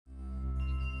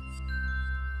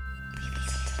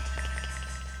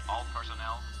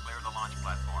personnel, clear the launch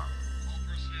platform. All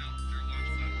personnel, clear launch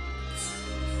platform.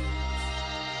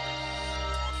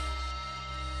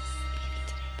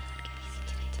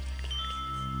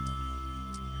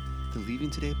 The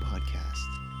Leaving Today podcast,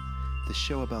 the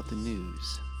show about the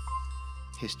news,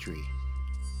 history,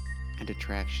 and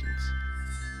attractions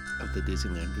of the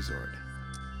Disneyland Resort.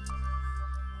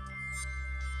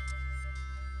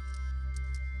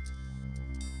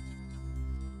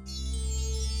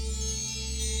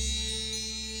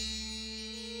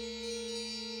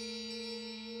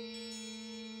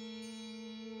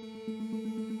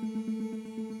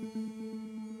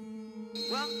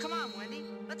 Well, come on, Wendy.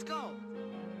 Let's go.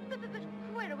 But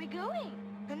where are we going?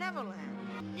 To Neverland.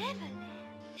 Neverland.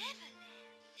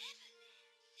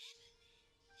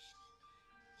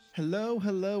 Hello,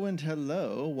 hello, and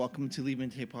hello. Welcome to Leaving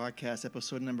Today podcast,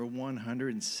 episode number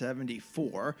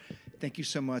 174. Thank you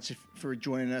so much for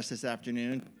joining us this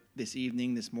afternoon, this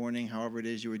evening, this morning, however it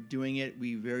is you are doing it.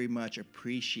 We very much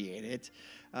appreciate it.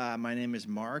 My name is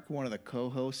Mark, one of the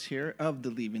co-hosts here of the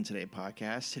Leaving Today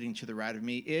podcast. Sitting to the right of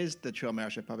me is the Trail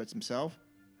Master Puppets himself,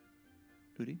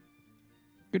 Udi.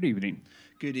 Good evening.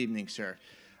 Good evening, sir.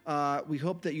 We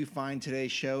hope that you find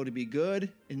today's show to be good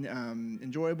and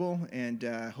enjoyable, and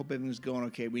hope everything's going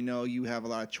okay. We know you have a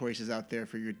lot of choices out there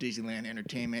for your Disneyland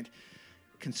entertainment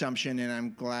consumption, and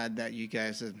I'm glad that you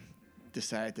guys have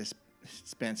decided to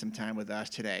spend some time with us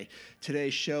today.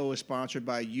 Today's show is sponsored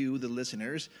by you, the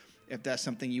listeners. If that's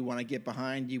something you want to get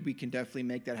behind, we can definitely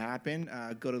make that happen.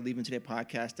 Go to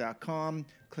leavingtodaypodcast.com,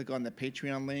 click on the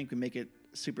Patreon link. We make it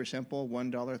super simple,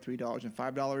 $1, $3, and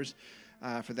 $5.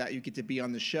 For that, you get to be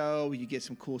on the show. You get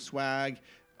some cool swag.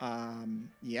 And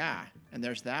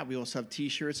there's that. We also have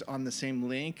T-shirts on the same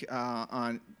link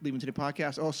on Leaving Today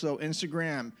Podcast. Also,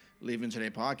 Instagram, Leaving Today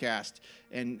Podcast.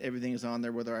 And everything is on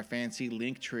there with our fancy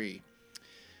link tree.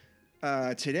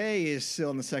 Today is still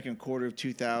in the second quarter of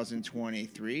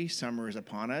 2023. Summer is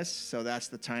upon us, so that's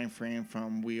the time frame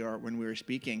from when we were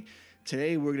speaking.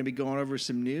 Today, we're going to be going over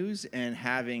some news and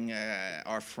having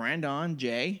our friend on,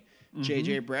 Jay.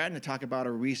 JJ Bratton, to talk about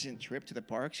a recent trip to the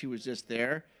parks. He was just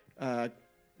there a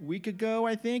week ago,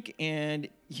 I think, and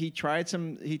he tried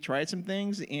some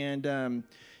things, and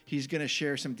he's going to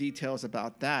share some details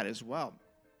about that as well.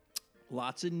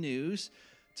 Lots of news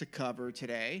to cover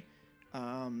today.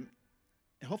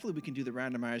 Hopefully we can do the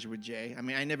randomizer with Jay. I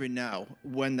mean, I never know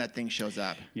when that thing shows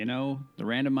up. You know, the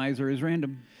randomizer is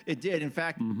random. It did. In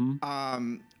fact,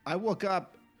 I woke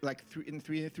up like 3 in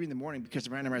the morning because the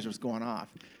randomizer was going off.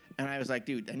 And I was like,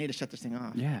 dude, I need to shut this thing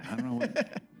off. Yeah, I don't know what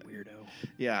weirdo.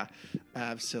 Yeah,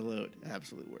 absolute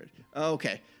weird.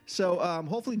 Okay, so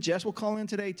hopefully Jess will call in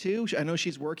today too. I know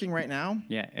she's working right now.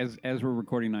 Yeah, as we're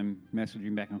recording, I'm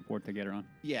messaging back and forth to get her on.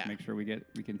 Yeah, make sure we can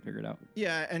figure it out.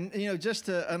 Yeah, and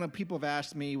I know people have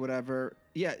asked me whatever.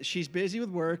 Yeah, she's busy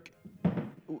with work.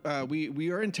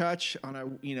 We are in touch on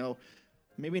a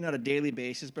maybe not a daily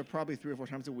basis, but probably 3 or 4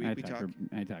 times a week. I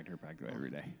talk to her practically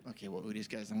every day. Okay, well, Udi's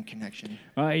got his own connection.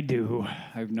 I do.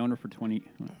 I've known her for 20.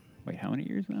 Wait, how many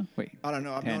years now? Wait. I don't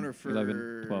know. I've 10, known her for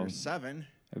 11, 12. 7.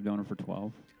 I've known her for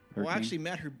 12. 13. Well, I actually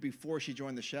met her before she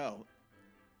joined the show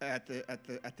at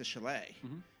the chalet.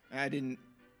 And I didn't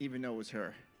even know it was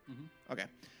her. Okay,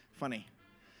 funny.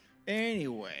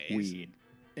 Anyways,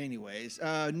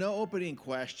 no opening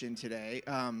question today.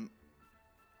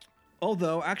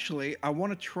 Although, actually, I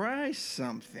want to try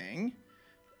something.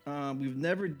 We've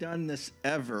never done this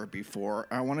ever before.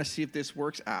 I want to see if this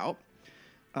works out.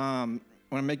 I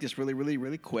want to make this really, really,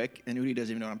 really quick. And Udi doesn't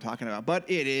even know what I'm talking about. But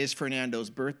it is Fernando's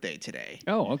birthday today.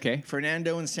 Oh, okay.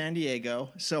 Fernando in San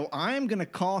Diego. So I'm going to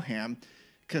call him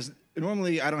because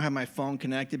normally I don't have my phone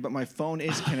connected, but my phone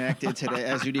is connected today,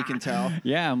 as Udi can tell.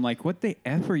 Yeah, I'm like, what the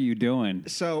F are you doing?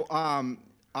 So I'm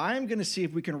going to see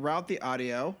if we can route the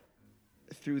audio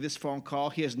through this phone call.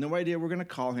 He has no idea we're going to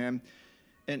call him.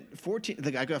 And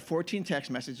I got 14 text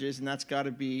messages, and that's got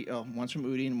to be one's from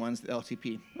Udi and one's the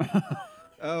LTP.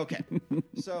 Okay.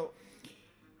 So,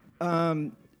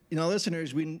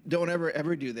 listeners, we don't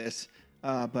ever do this,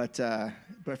 but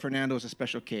Fernando's a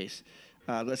special case.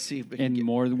 Let's see if we can in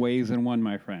more ways than one,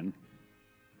 my friend.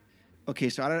 Okay,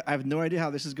 so I have no idea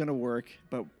how this is going to work,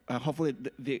 but hopefully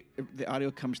the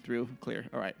audio comes through clear.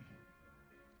 All right.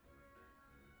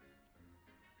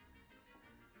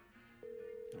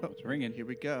 Oh, it's ringing. Here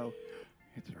we go.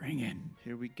 It's ringing.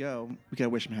 Here we go. We got to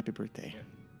wish him happy birthday. Yeah.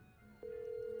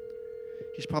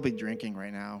 He's probably drinking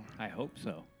right now. I hope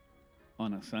so.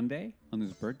 On a Sunday? On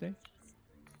his birthday?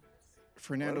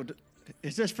 Fernando.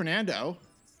 Is this Fernando?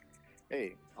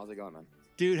 Hey, how's it going, man?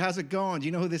 Dude, how's it going? Do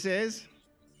you know who this is?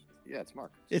 Yeah, it's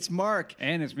Mark. It's Mark.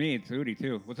 And it's me. It's Udi,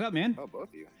 too. What's up, man? Oh, both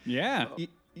of you. Yeah. Oh.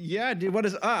 Yeah, dude, what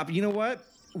is up? You know what?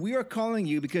 We are calling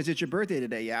you because it's your birthday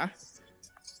today, yeah?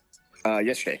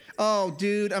 Yesterday. Oh,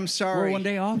 dude, I'm sorry. We're one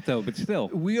day off though, but still.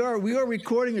 We are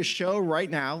recording a show right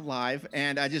now live,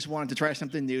 and I just wanted to try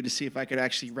something new to see if I could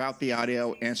actually route the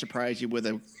audio and surprise you with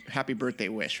a happy birthday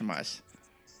wish from us.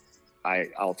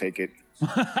 I'll take it.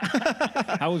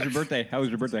 How was your birthday?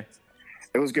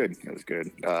 It was good.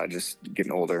 Just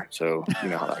getting older, so you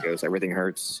know how that goes. Everything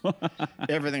hurts.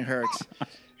 Everything hurts.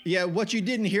 Yeah, what you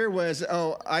didn't hear was,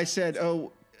 I said,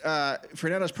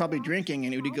 Fernando's probably drinking,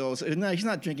 and Udi goes, no, he's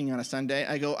not drinking on a Sunday.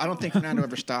 I go, I don't think Fernando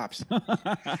ever stops.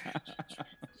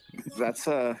 That's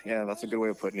a good way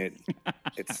of putting it.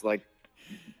 It's like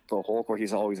the Hulk where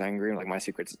he's always angry. Like my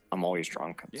secret's I'm always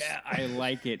drunk. Yeah, I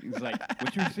like it. It's like,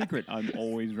 what's your secret? I'm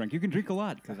always drunk. You can drink a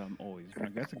lot because I'm always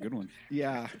drunk. That's a good one.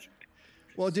 Yeah.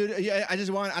 Well, dude, yeah, I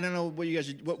don't know what you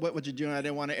guys, what you're doing. I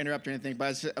didn't want to interrupt or anything,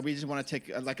 but we just want to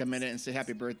take like a minute and say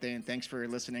happy birthday and thanks for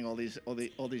listening all these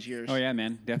years. Oh yeah,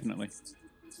 man, definitely.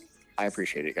 I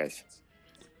appreciate it, guys.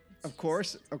 Of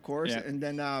course. Yeah. And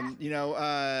then, I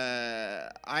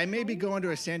may be going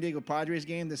to a San Diego Padres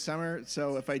game this summer,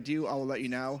 so if I do, I will let you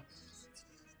know.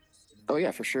 Oh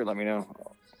yeah, for sure. Let me know.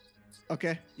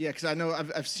 Okay. Yeah, because I know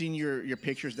I've seen your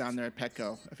pictures down there at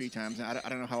Petco a few times. And I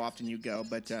don't know how often you go,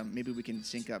 but maybe we can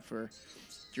sync up for a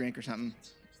drink or something.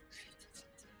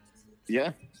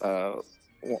 Yeah. At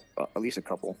least a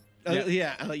couple. At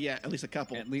least a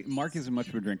couple. Mark isn't much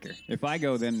of a drinker. If I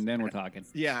go, then we're talking.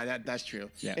 Yeah, that's true.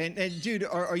 Yeah. And dude,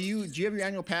 do you have your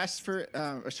annual pass for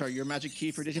your Magic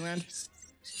Key for Disneyland?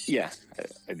 Yeah,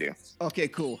 I do. Okay,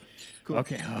 cool.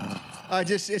 Okay.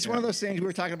 It's one of those things we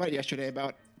were talking about yesterday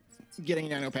about getting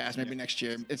an annual pass maybe next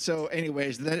year. And so,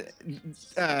 anyways, to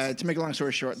make a long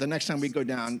story short, the next time we go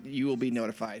down, you will be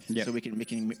notified, so we can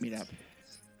meet up.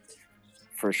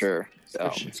 For sure.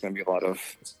 It's going to be a lot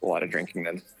of drinking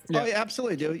then. Yeah. Oh yeah,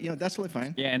 absolutely, dude. That's totally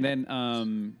fine. Yeah, and then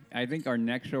I think our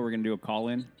next show we're gonna do a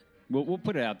call-in. We'll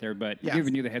put it out there, but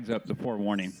giving you the heads up, the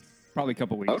forewarning, probably a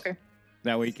couple weeks. Okay.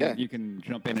 That way you can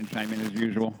jump in and chime in as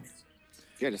usual.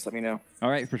 Yeah, just let me know. All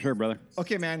right, for sure, brother.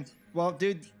 Okay, man. Well,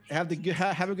 dude, have a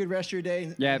good rest of your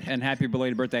day. Yeah, and happy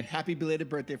belated birthday. Happy belated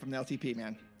birthday from the LTP,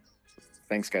 man.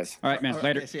 Thanks, guys. All right, man.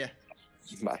 Later. Okay, see ya.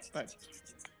 Bye. Bye.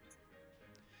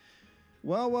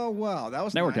 Well. That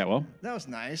was worked out well. That was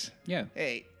nice. Yeah.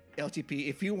 Hey, LTP,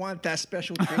 if you want that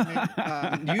special treatment,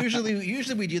 usually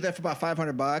we do that for about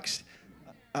 $500.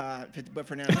 But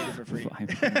for now, we do it for free. No, I'm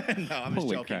just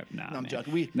Holy joking. crap! Nah, no, I'm man.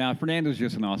 joking. Fernando's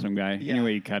just an awesome guy. Yeah.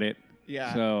 Anyway, you cut it.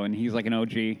 Yeah. So, and he's like an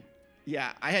OG.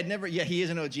 Yeah, I had never. Yeah, he is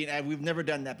an OG. And we've never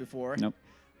done that before. Nope.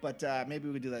 But maybe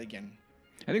we could do that again.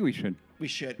 I think we should. We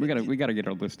should. We gotta get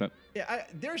our list up. Yeah,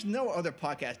 there's no other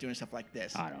podcast doing stuff like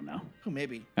this. I don't know. Who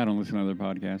maybe? I don't listen to other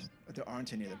podcasts. But there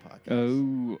aren't any other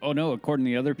podcasts. Oh no! According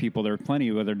to the other people, there are plenty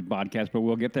of other podcasts, but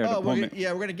we'll get there. We're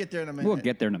gonna get there in a minute. We'll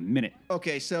get there in a minute.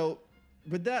 Okay, so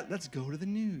with that, let's go to the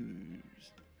news.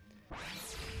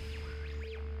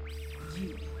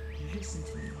 You listen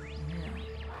to me now.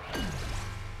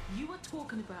 You are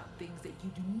talking about things that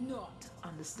you do not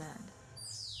understand.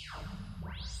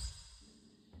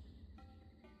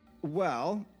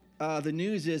 Well, the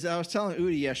news is I was telling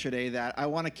Udi yesterday that I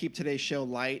want to keep today's show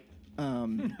light.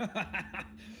 And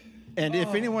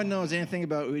if anyone knows anything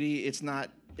about Udi, it's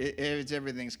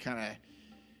everything's kind of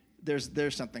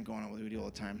there's something going on with Udi all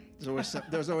the time.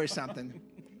 There's always something.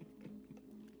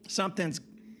 Something's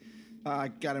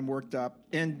got him worked up,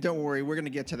 and don't worry, we're gonna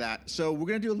get to that. So we're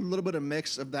gonna do a little bit of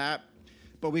mix of that,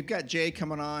 but we've got Jay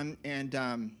coming on,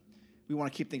 and we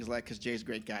want to keep things light because Jay's a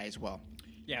great guy as well.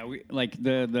 Yeah,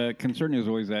 the concern is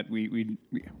always that we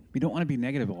don't want to be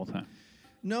negative all the time.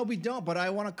 No, we don't, but I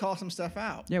want to call some stuff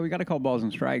out. Yeah, we got to call balls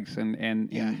and strikes,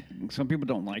 and some people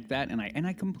don't like that, and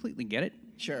I completely get it.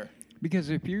 Sure. Because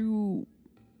if you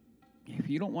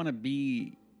don't want to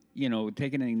be,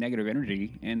 taking any negative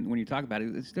energy, and when you talk about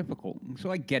it, it's difficult. And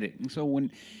so I get it. And so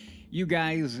when you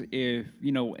guys,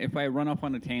 if I run off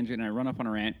on a tangent and I run off on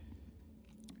a rant,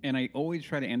 and I always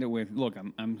try to end it with, look,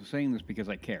 I'm saying this because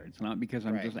I care. It's not because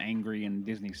I'm just angry and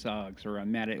Disney sucks or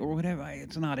I'm mad at or whatever.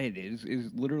 It's not it. It's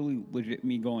literally legit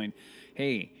me going,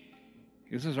 hey,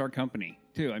 this is our company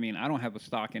too. I mean, I don't have a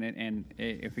stock in it, and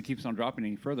if it keeps on dropping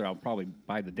any further, I'll probably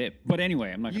buy the dip. But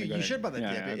anyway, I'm not going to go. You should buy the dip.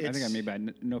 I think I may buy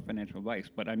no financial advice,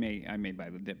 but I may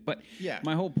buy the dip. But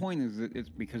my whole point is that it's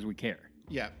because we care.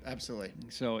 Yeah, absolutely.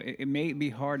 So it may be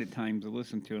hard at times to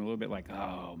listen to and a little bit like,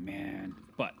 oh man,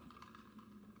 but.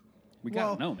 We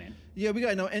gotta know, man. Yeah, we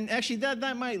gotta know, and actually,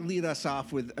 that might lead us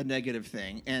off with a negative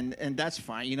thing, and that's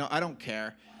fine. I don't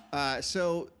care.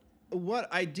 So, what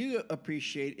I do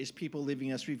appreciate is people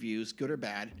leaving us reviews, good or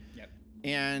bad. Yep.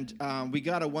 and we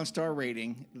got a 1-star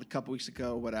rating a couple weeks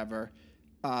ago, whatever.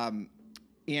 I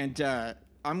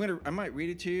might read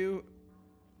it to you.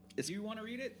 Do you want to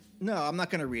read it? No, I'm not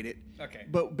going to read it. Okay.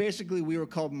 But basically, we were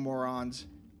called morons,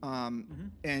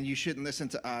 and you shouldn't listen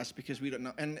to us because we don't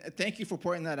know. And thank you for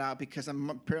pointing that out because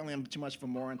I'm too much of a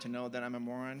moron to know that I'm a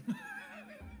moron.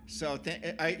 So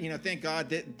thank God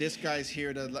that this guy's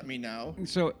here to let me know.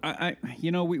 So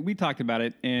we talked about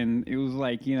it, and it was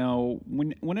like,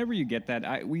 whenever you get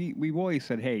that, we've always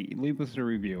said, hey, leave us a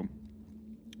review,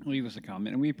 leave us a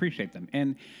comment, and we appreciate them.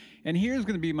 And here's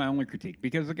going to be my only critique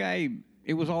because the guy,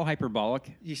 it was all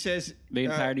hyperbolic. He says the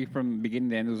entirety from beginning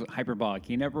to end was hyperbolic.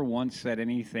 He never once said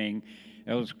anything.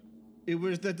 It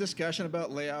was the discussion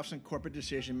about layoffs and corporate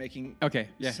decision making. Okay,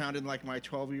 yeah. Sounded like my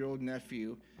 12-year-old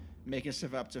nephew making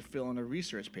stuff up to fill in a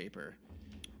research paper.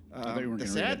 The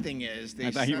sad thing is, I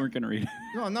thought you weren't going to read it.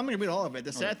 No, I'm not going to read all of it.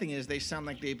 The sad thing is, they sound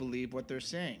like they believe what they're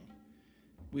saying.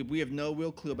 We have no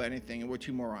real clue about anything, and we're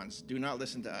two morons. Do not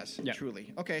listen to us. Yeah.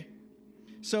 Truly. Okay.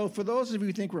 So for those of you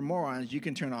who think we're morons, you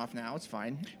can turn off now. It's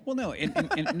fine. Well, no,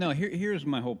 and no. Here's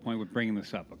my whole point with bringing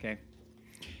this up. Okay.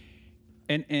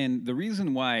 And the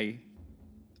reason why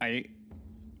I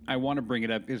want to bring it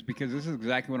up is because this is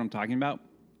exactly what I'm talking about.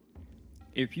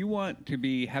 If you want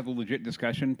to have a legit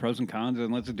discussion, pros and cons,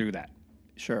 then let's do that.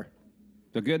 Sure.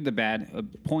 The good, the bad,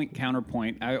 point,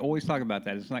 counterpoint. I always talk about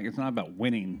that. It's not about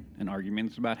winning an argument.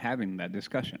 It's about having that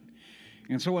discussion.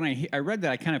 And so when I read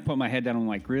that, I kind of put my head down. I'm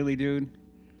like, really, dude?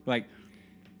 Like,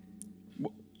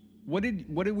 what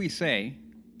did we say?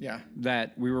 Yeah.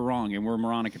 That we were wrong and we're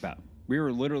moronic about? We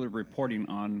were literally reporting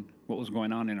on what was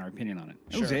going on and our opinion on it.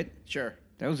 That was it. Sure.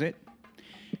 That was it.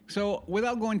 So,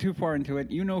 without going too far into it,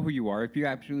 you know who you are. If you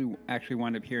actually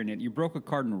wind up hearing it, you broke a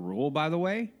cardinal rule, by the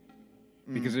way,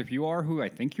 because if you are who I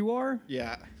think you are,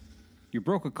 yeah, you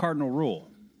broke a cardinal rule.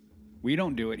 We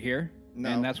don't do it here,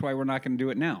 and that's why we're not going to do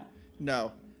it now.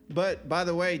 No, but by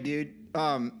the way, dude,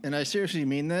 and I seriously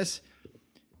mean this.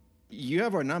 You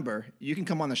have our number. You can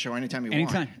come on the show anytime you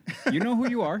want. Anytime. You know who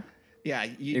you are. Yeah,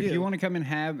 If you want to come and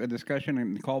have a discussion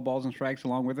and call balls and strikes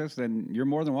along with us, then you're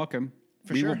more than welcome.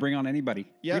 We will bring on anybody.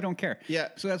 Yep. We don't care. Yeah.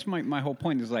 So that's my whole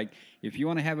point is like, if you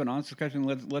want to have an honest discussion,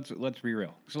 let's be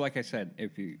real. So like I said,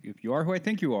 if you are who I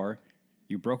think you are,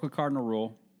 you broke a cardinal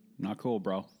rule. Not cool,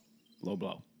 bro. Low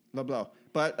blow. Low blow.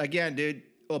 But again, dude,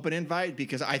 open invite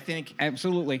because I think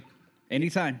absolutely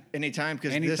anytime.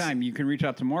 Because anytime you can reach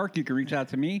out to Mark, you can reach out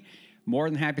to me.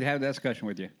 More than happy to have that discussion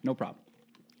with you. No problem.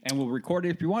 And we'll record it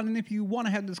if you want. And if you want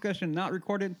to have the discussion not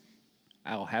recorded,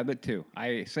 I'll have it too.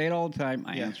 I say it all the time.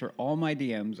 I answer all my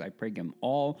DMs. I break them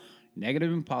all,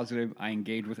 negative and positive. I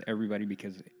engage with everybody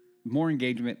because more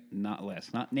engagement, not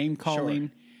less. Not name calling,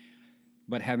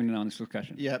 but having an honest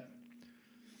discussion. Yep.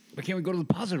 But can we go to the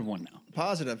positive one now?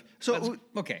 Positive. So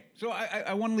okay. So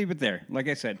I want to leave it there. Like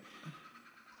I said,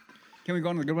 can we go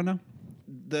on to the good one now?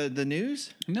 The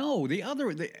news? No,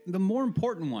 the more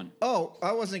important one. Oh,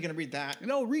 I wasn't going to read that.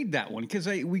 No, read that one because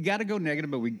we got to go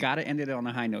negative, but we got to end it on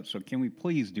a high note. So can we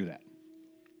please do that?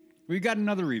 We got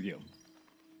another review,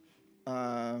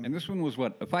 and this one was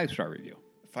what, a 5-star review?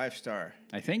 5-star,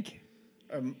 I think.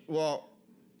 Well,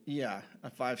 yeah, a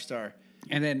 5-star.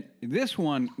 And then this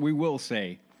one, we will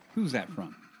say, who's that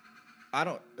from?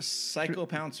 Psycho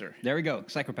Pouncer. There we go,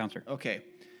 Psycho Pouncer. Okay.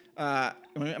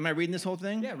 Am I reading this whole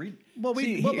thing? Yeah, read. Well,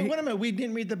 what am I? We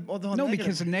didn't read the whole No, negative.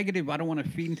 because the negative, I don't want to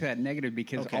feed into that negative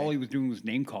because all he was doing was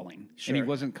name calling. Sure. And he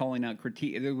wasn't calling out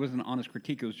critique. It wasn't honest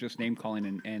critique. It was just name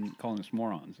calling and calling us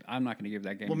morons. I'm not going to give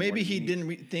that guy. Well, maybe he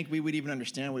didn't think we would even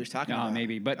understand what he was talking about.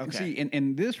 Maybe. But see,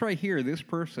 and this right here, this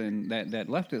person that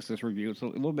left us this review, it's a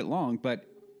little bit long, but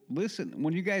listen,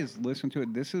 when you guys listen to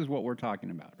it, this is what we're talking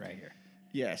about right here.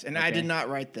 Yes, and I did not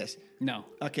write this. No.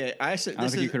 Okay, I don't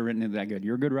think you could have written it that good.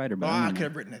 You're a good writer, but I could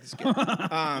have written it. It's good.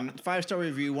 5-star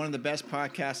review, one of the best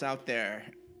podcasts out there.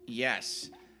 Yes.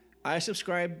 I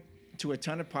subscribe to a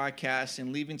ton of podcasts,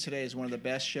 and Leaving Today is one of the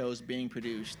best shows being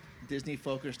produced, Disney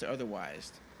focused or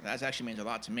otherwise. That actually means a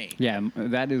lot to me. Yeah,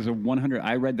 that is a 100.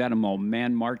 I read that. I'm all,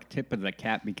 man, Mark, tip of the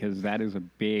cap, because that is a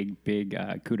big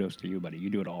kudos to you, buddy. You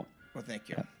do it all. Well, thank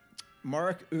you. Yeah.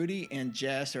 Mark, Udi, and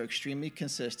Jess are extremely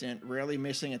consistent, rarely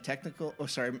missing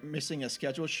a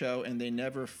scheduled show, and they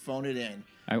never phone it in.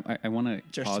 I want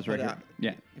to pause right here.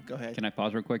 Yeah. Go ahead. Can I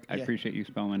pause real quick? I appreciate you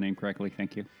spelling my name correctly.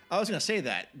 Thank you. I was going to say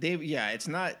that. It's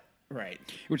not right.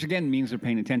 Which, again, means they're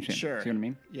paying attention. Sure. See what I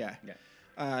mean? Yeah.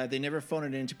 They never phone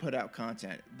it in to put out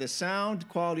content. The sound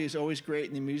quality is always great,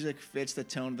 and the music fits the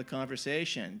tone of the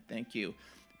conversation. Thank you.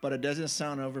 But it doesn't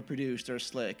sound overproduced or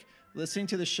slick. Listening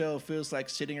to the show feels like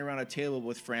sitting around a table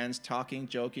with friends, talking,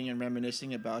 joking, and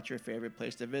reminiscing about your favorite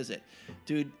place to visit.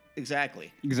 Dude,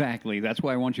 exactly. Exactly. That's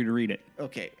why I want you to read it.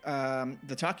 Okay.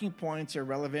 The talking points are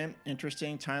relevant,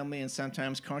 interesting, timely, and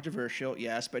sometimes controversial,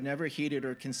 yes, but never heated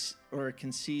or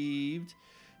conceived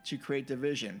to create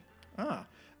division.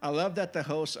 I love that the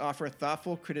hosts offer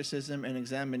thoughtful criticism and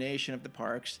examination of the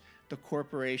parks, the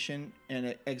corporation,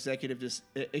 and executive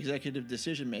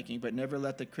decision making, but never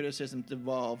let the criticism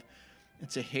devolve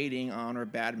into hating on or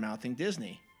bad mouthing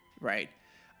Disney. Right.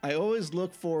 I always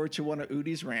look forward to one of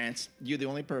Udi's rants. You're the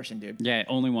only person, dude. Yeah,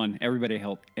 only one. Everybody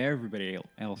else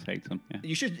hates him. Yeah.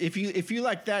 You should, if you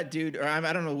like that, dude, or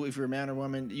I don't know if you're a man or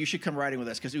woman, you should come riding with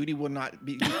us because Udi will not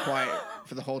be quiet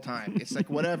for the whole time. It's like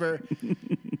whatever.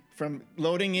 From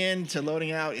loading in to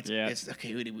loading out, it's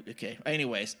okay. Udi, okay.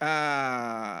 Anyways,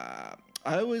 I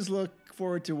always look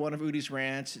forward to one of Udi's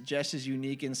rants. Jess's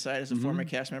unique insight as a former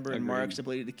cast member, and Mark's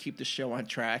ability to keep the show on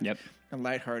track and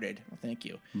lighthearted. Well, thank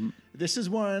you. This is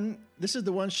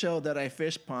the one show that I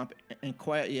fist pump and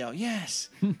quiet yell yes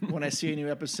when I see a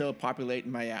new episode populate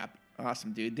in my app.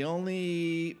 Awesome, dude. The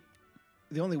only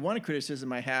one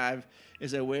criticism I have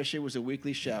is I wish it was a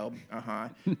weekly show.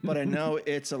 But I know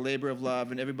it's a labor of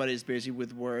love, and everybody's busy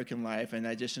with work and life, and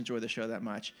I just enjoy the show that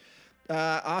much.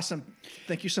 Awesome.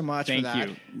 Thank you so much for that.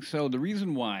 Thank you. So the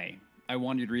reason why I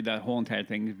wanted you to read that whole entire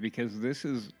thing is because this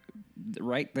is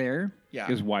right there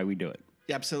is why we do it.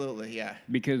 Absolutely, yeah.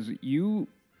 Because you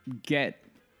get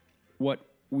what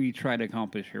we try to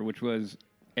accomplish here, which was,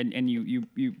 and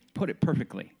you put it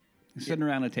perfectly. Sitting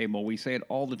around a table, we say it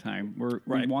all the time.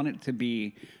 We want it to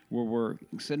be where we're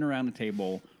sitting around a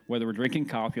table, whether we're drinking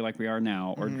coffee like we are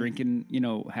now, or drinking,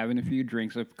 having a few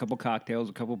drinks, a couple cocktails,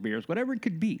 a couple beers, whatever it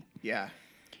could be. Yeah.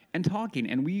 And talking,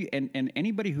 and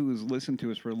anybody who has listened to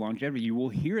us for longevity, you will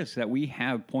hear us that we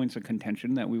have points of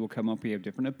contention, that we will come up, we have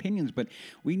different opinions, but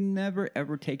we never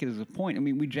ever take it as a point. I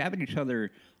mean, we jab at each other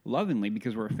lovingly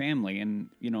because we're a family, and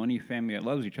any family that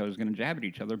loves each other is going to jab at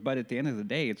each other. But at the end of the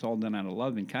day, it's all done out of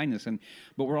love and kindness,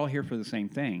 but we're all here for the same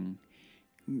thing.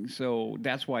 So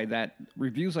that's why that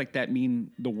reviews like that mean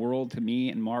the world to me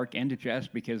and Mark and to Jess,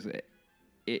 because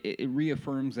it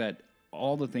reaffirms that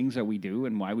all the things that we do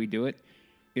and why we do it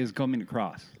is coming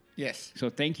across. Yes. So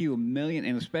thank you a million,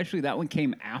 and especially that one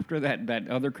came after that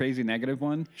other crazy negative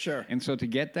one. Sure. And so to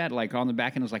get that on the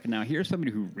back end was like, now here's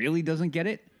somebody who really doesn't get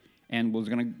it and was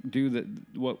going to do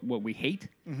what we hate,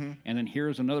 and then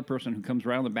here's another person who comes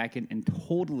around the back end and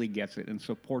totally gets it and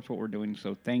supports what we're doing.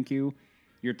 So thank you.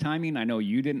 Your timing, I know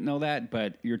you didn't know that,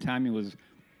 but your timing was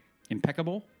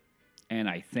impeccable, and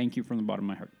I thank you from the bottom of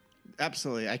my heart.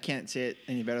 Absolutely. I can't say it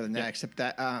any better than that, except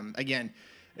that, again,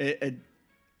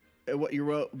 what you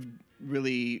wrote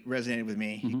really resonated with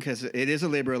me because it is a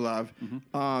labor of love.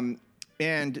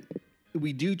 And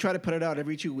we do try to put it out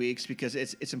every 2 weeks because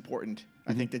it's important,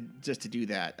 I think, to do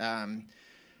that.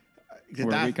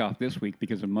 We're a week off this week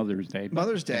because of Mother's Day.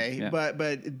 Mother's Day,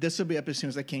 but this will be up as soon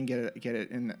as I can get it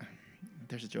in.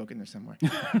 There's a joke in there somewhere.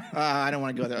 I don't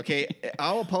want to go there. Okay,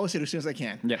 I'll post it as soon as I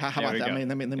can. Yeah, How about that? I mean,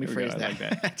 let me phrase that. I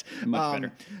like that. Much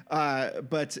better.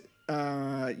 But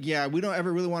we don't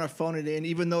ever really want to phone it in,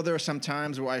 even though there are some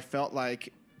times where I felt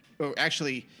like,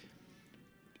 actually,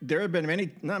 there have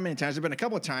been not many times. There have been a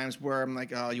couple of times where I'm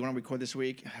like, oh, you want to record this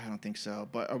week? I don't think so.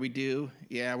 But are we due?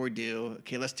 Yeah, we're due.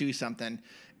 Okay, let's do something.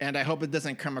 And I hope it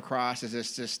doesn't come across as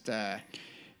this just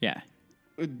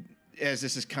as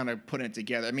this is kind of putting it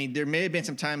together. I mean, there may have been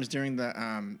some times during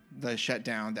the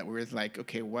shutdown that we were like,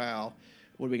 okay, well,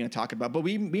 what are we going to talk about? But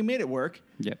we made it work.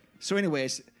 Yep. So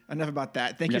anyways, enough about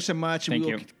that. Thank you so much. Thank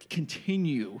we will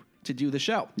continue to do the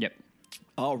show. Yep.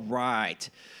 All right.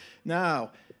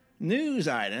 Now, news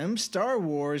items. Star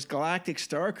Wars Galactic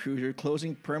Starcruiser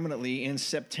closing permanently in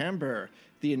September.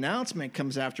 The announcement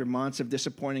comes after months of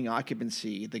disappointing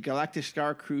occupancy. The Galactic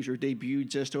Starcruiser debuted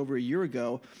just over a year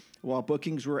ago. While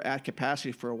bookings were at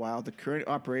capacity for a while, the current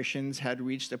operations had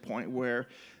reached a point where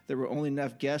there were only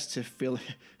enough guests to fill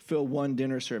one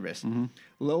dinner service.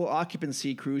 Low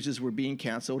occupancy cruises were being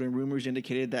canceled, and rumors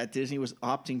indicated that Disney was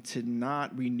opting to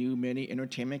not renew many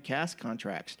entertainment cast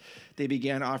contracts. They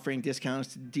began offering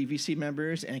discounts to DVC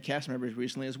members and cast members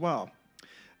recently as well.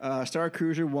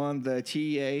 Starcruiser won the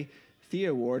TEA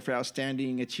Thea Award for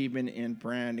Outstanding Achievement in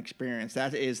Brand Experience.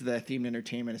 That is the Themed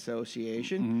Entertainment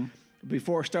Association.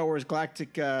 Before Star Wars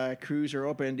Galactic Cruiser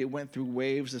opened, it went through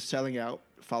waves of selling out,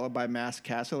 followed by mass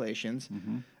cancellations,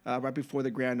 right before the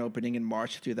grand opening in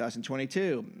March of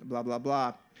 2022. Blah, blah,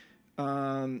 blah.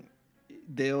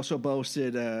 They also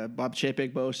boasted, Bob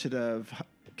Chapek boasted of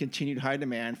continued high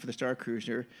demand for the Star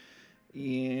Cruiser.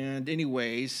 And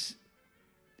anyways,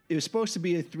 It was supposed to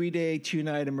be a 3-day,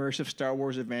 2-night immersive Star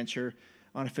Wars adventure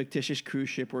on a fictitious cruise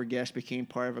ship where guests became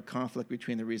part of a conflict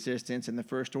between the Resistance and the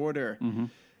First Order.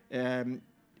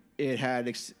 It had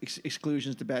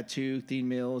exclusions to Batuu, themed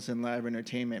meals, and live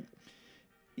entertainment.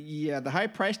 Yeah, the high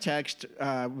price tag,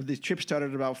 the trip started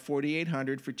at about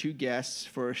 $4,800 for 2 guests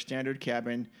for a standard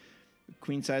cabin,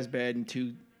 queen-size bed, and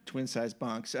 2 twin-size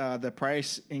bunks. The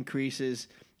price increases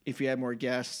if you add more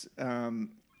guests,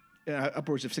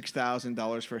 upwards of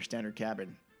 $6,000 for a standard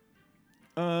cabin.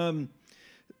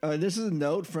 This is a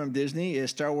note from Disney. Is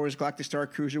Star Wars Galactic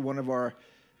Starcruiser one of our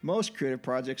most creative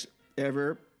projects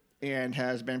ever, and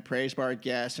has been praised by our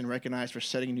guests and recognized for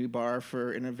setting a new bar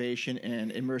for innovation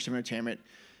and immersive entertainment.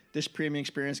 This premium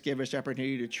experience gave us the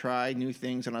opportunity to try new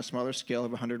things on a smaller scale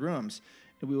of 100 rooms,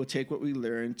 and we will take what we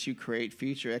learned to create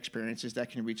future experiences that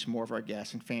can reach more of our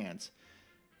guests and fans.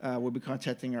 We'll be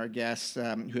contacting our guests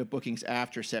who have bookings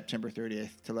after September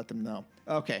 30th to let them know.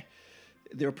 Okay.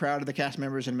 They're proud of the cast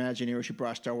members and Imagineers who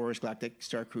brought Star Wars Galactic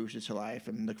Starcruiser to life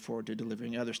and look forward to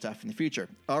delivering other stuff in the future.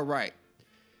 All right.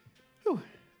 Whew.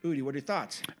 Udi, what are your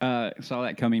thoughts? Saw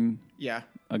that coming. Yeah.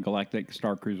 A Galactic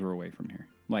Starcruiser away from here.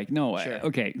 Like, no. Sure.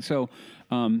 Okay. So,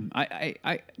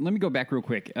 I let me go back real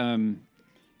quick.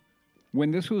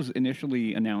 When this was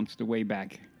initially announced way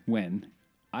back when,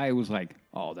 I was like,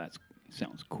 oh, that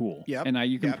sounds cool. Yep. And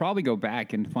you can Yep. probably go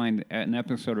back and find an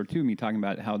episode or two of me talking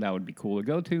about how that would be cool to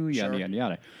go to, yada, Sure. yada,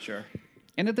 yada. Sure.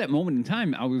 And at that moment in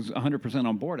time, I was 100%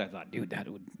 on board. I thought, dude, that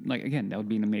would, like, again, that would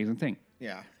be an amazing thing.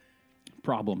 Yeah.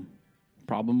 Problem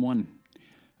one,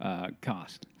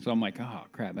 cost. So I'm like, oh,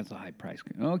 crap, that's a high price.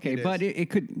 Okay, It but is. it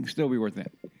could still be worth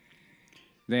it.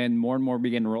 Then more and more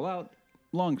began to roll out.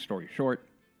 Long story short,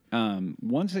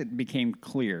 once it became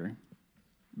clear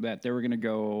that they were going to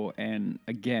go and,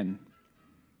 again,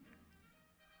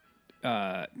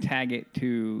 tag it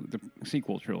to the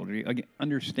sequel trilogy, again,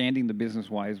 understanding the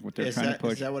business-wise what they're trying to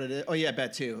push. Is that what it is? Oh, yeah,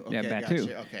 Batuu. Okay, Yeah, Batuu.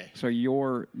 gotcha. Okay.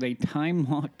 So they time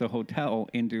locked the hotel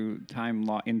into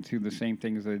the same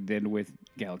things that it did with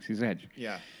Galaxy's Edge.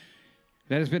 Yeah.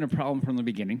 That has been a problem from the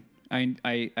beginning.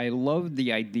 I love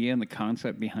the idea and the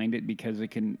concept behind it because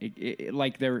it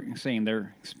like they're saying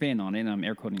their spin on it, and I'm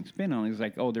air quoting spin on it, is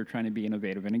like, oh, they're trying to be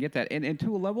innovative, and I get that. And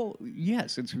to a level,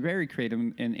 yes, it's very creative,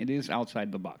 and it is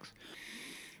outside the box.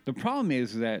 The problem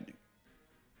is that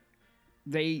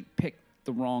they picked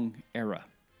the wrong era,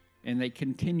 and they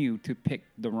continue to pick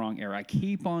the wrong era. I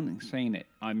keep on saying it.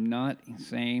 I'm not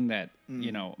saying that,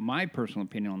 my personal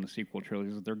opinion on the sequel trilogy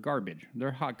is that they're garbage. They're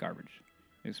hot garbage,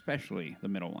 especially the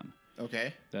middle one.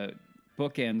 Okay. The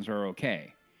bookends are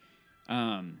okay.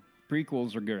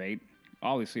 Prequels are great.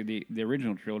 Obviously, the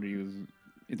original trilogy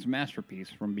it's a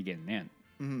masterpiece from beginning to end.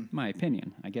 Mm-hmm. My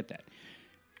opinion. I get that.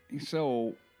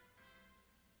 So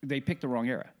they picked the wrong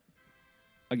era.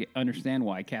 I understand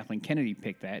why Kathleen Kennedy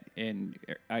picked that, and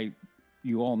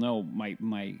you all know my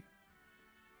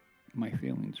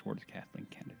feelings towards Kathleen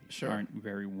Kennedy Sure. aren't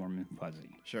very warm and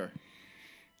fuzzy. Sure.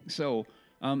 So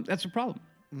that's a problem.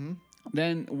 Mm-hmm.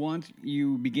 Then once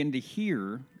you begin to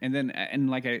hear, and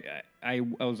like I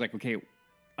was like, okay,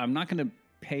 I'm not going to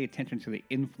pay attention to the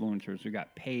influencers who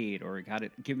got paid or got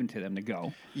it given to them to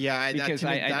go. Yeah, because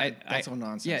that's all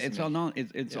nonsense. Yeah, it's all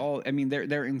it's all. I mean, they're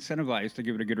incentivized to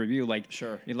give it a good review. Like,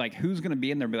 Sure. Like, who's going to be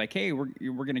in there and be like, hey, we're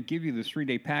going to give you this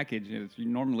 3-day package. It's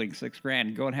normally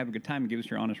 $6,000. Go and have a good time and give us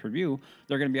your honest review.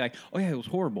 They're going to be like, oh yeah, it was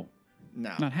horrible.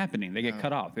 No. Not happening. They get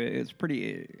cut off. It's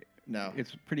pretty. No.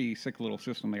 It's a pretty sick little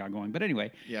system they got going. But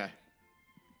anyway, Yeah.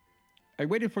 I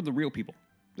waited for the real people,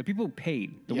 the people who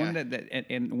paid, the Yeah. one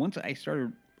and once I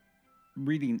started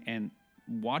reading and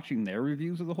watching their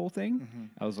reviews of the whole thing, Mm-hmm.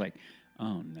 I was like,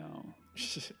 oh no.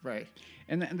 Right.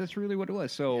 And that's really what it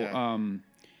was. So, Yeah.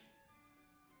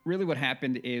 really what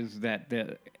happened is that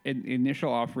the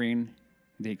initial offering,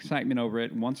 the excitement over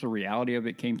it, once the reality of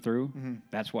it came through, Mm-hmm.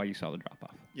 that's why you saw the drop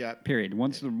off. Yeah. Period.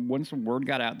 Once the word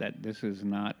got out that this is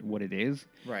not what it is,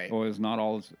 Right. or is not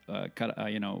all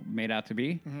made out to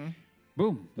be,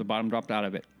 boom, the bottom dropped out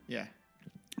of it. Yeah.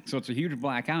 So it's a huge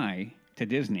black eye to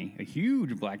Disney, a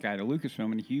huge black eye to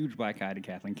Lucasfilm, and a huge black eye to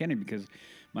Kathleen Kennedy, because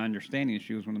my understanding is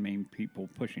she was one of the main people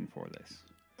pushing for this.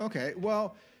 Okay.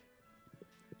 Well,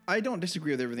 I don't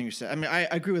disagree with everything you said. I mean, I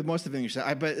agree with most of everything you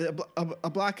said. But a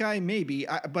black eye, maybe.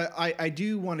 But I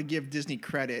do want to give Disney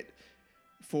credit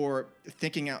for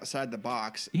thinking outside the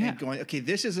box and going, okay,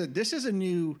 this is a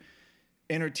new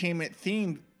entertainment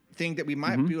theme thing that we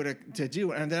might be able to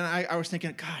do. And then I was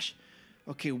thinking, gosh,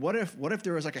 okay, what if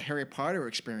there was like a Harry Potter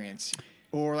experience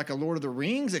or like a Lord of the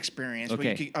Rings experience?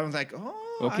 Okay. Where I was like, oh,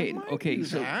 Okay, I might okay. do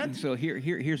that. So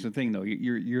here's the thing though.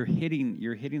 You're hitting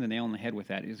the nail on the head with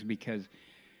that, is because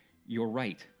you're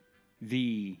right.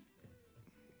 the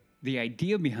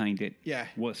idea behind it Yeah.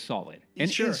 was solid. And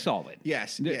Sure. is solid.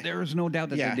 Yes. There is no doubt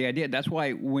that Yeah. the idea. That's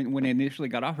why when it initially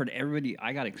got offered,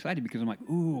 I got excited because I'm like,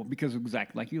 ooh, because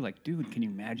exactly like you, like, dude, can you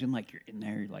imagine like you're in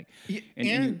there, you're like, Yeah,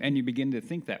 and you begin to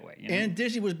think that way. You know? And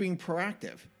Disney was being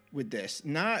proactive with this,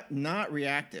 not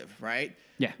reactive, right?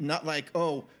 Yeah. Not like,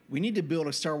 oh, we need to build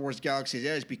a Star Wars Galaxy's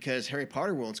Edge because Harry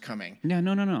Potter World's coming.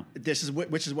 No. This is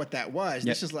which is what that was.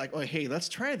 Yep. This is like, oh, hey, let's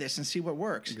try this and see what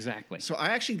works. Exactly. So I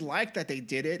actually like that they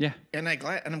did it. Yeah. And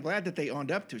I'm glad that they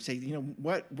owned up to it. Say, you know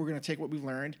what, we're going to take what we've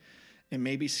learned and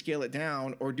maybe scale it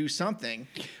down or do something.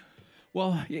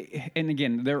 Well, and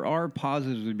again, there are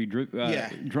positives to be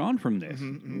drawn from this.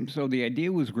 So the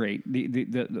idea was great.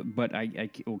 But I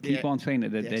will keep on saying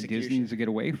that Disney needs to get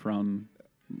away from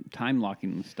time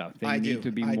locking and stuff. They need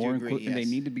to be more agree, yes. They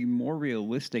need to be more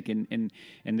realistic, and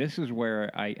this is where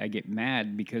I get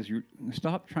mad because you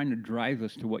stop trying to drive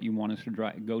us to what you want us to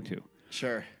go to.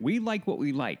 Sure. We like what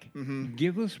we like.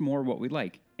 Give us more what we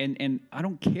like, and I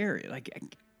don't care. Like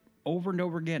over and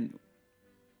over again,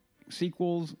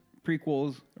 sequels,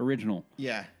 prequels, original.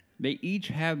 Yeah. They each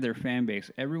have their fan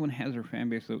base. Everyone has their fan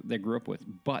base that they grew up with,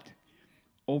 but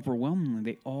overwhelmingly,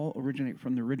 they all originate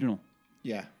from the original.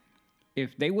 Yeah.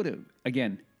 If they would have,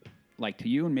 again, like to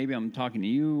you, and maybe I'm talking to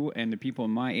you and the people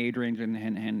in my age range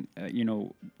and you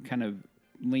know, kind of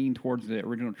lean towards the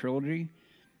original trilogy,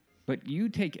 but you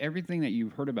take everything that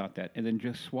you've heard about that and then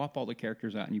just swap all the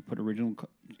characters out and you put original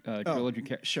trilogy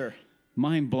characters. Sure.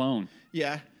 Mind blown.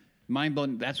 Yeah. Mind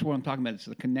blown. That's what I'm talking about. It's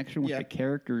the connection with the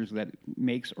characters that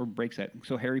makes or breaks that.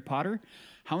 So Harry Potter,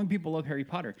 how many people love Harry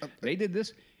Potter? They did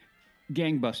this.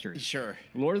 Gangbusters. Sure.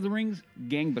 Lord of the Rings,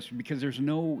 gangbusters, because there's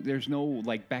no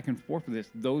like back and forth with this.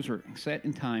 Those are set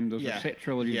in time. Those are set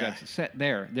trilogies. Yeah. That's set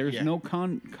there. There's no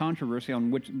controversy on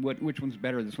which one's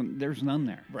better. This one, there's none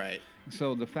there. Right.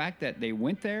 So the fact that they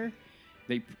went there,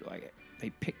 they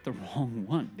picked the wrong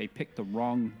one. They picked the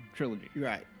wrong trilogy.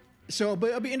 Right. So, but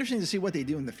it'll be interesting to see what they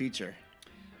do in the future.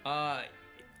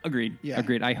 Agreed. Yeah.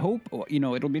 Agreed. I hope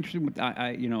it'll be interesting. With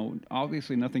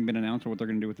obviously nothing been announced on what they're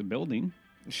going to do with the building.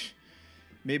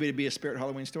 Maybe it'd be a Spirit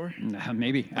Halloween store.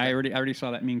 Maybe. Okay. I already saw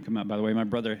that meme come out. By the way, my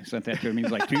brother sent that to me.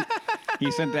 He's like,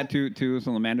 he sent that to us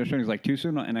on the Mando show. He's like, too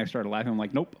soon, and I started laughing. I'm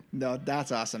like, nope. No,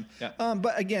 that's awesome. Yeah.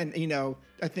 But again,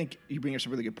 I think you bring up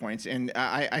some really good points, and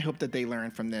I hope that they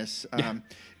learn from this.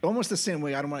 Almost the same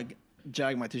way. I don't want to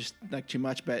jag my like too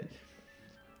much, but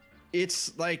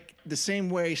it's like the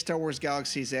same way Star Wars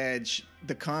Galaxy's Edge,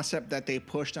 the concept that they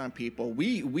pushed on people.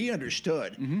 We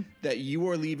understood that you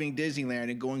are leaving Disneyland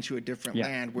and going to a different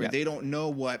land where they don't know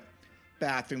what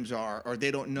bathrooms are, or they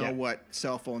don't know what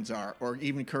cell phones are, or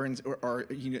even currency, or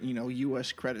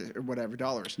U.S. credit or whatever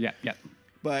dollars. Yeah.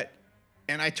 But,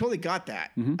 and I totally got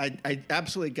that. I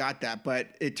absolutely got that. But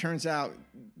it turns out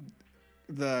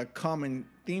the common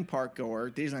theme park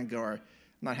goer, Disneyland goer,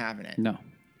 not having it. No.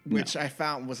 Which I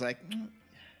found was like,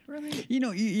 really?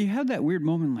 You have that weird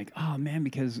moment like, oh, man,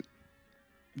 because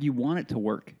you want it to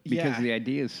work. Because the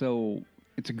idea is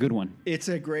it's a good one. It's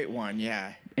a great one,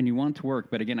 yeah. And you want it to work.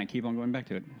 But again, I keep on going back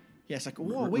to it. Yeah, it's like,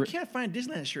 whoa, we can't find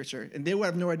Disneyland shirts here. And they would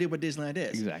have no idea what Disneyland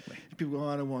is. Exactly. People go,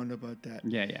 I don't want to know about that.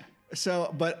 Yeah.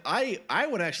 So, but I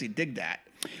would actually dig that.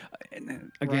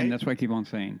 Again, Right? that's why I keep on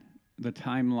saying. The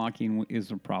time locking is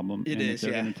a problem. It and is, if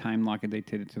they're going to time lock it, they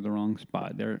did it to the wrong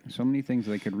spot. There are so many things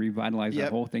they could revitalize the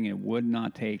whole thing. It would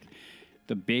not take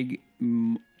the big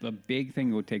thing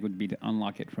it would take would be to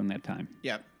unlock it from that time.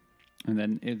 Yep. And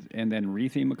then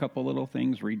retheme a couple little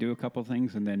things, redo a couple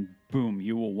things, and then boom,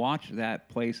 you will watch that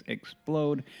place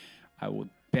explode. I would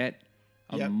bet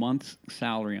a month's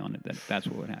salary on it that's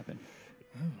what would happen.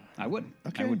 I would.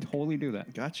 Okay. I would totally do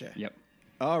that. Gotcha. Yep.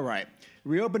 All right.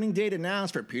 Reopening date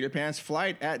announced for Peter Pan's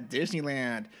flight at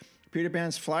Disneyland. Peter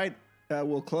Pan's flight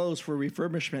will close for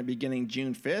refurbishment beginning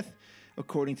June 5th,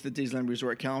 according to the Disneyland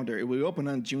Resort calendar. It will open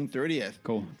on June 30th.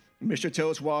 Cool. Mr.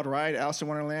 Toad's Wild Ride, Alice in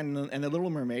Wonderland, and The Little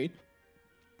Mermaid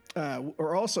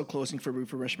are also closing for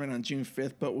refurbishment on June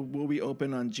 5th, but will be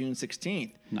open on June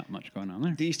 16th. Not much going on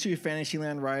there. These two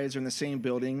Fantasyland rides are in the same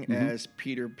building as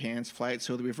Peter Pan's flight,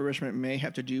 so the refurbishment may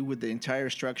have to do with the entire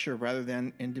structure rather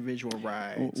than individual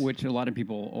rides. Which a lot of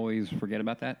people always forget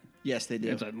about that. Yes, they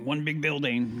do. It's one big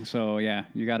building, so yeah,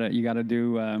 you gotta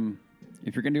do.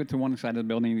 If you're gonna do it to one side of the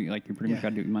building, like you pretty much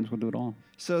gotta do, you might as well do it all.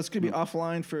 So it's gonna be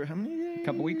offline for how many days? A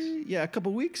couple weeks. Yeah, a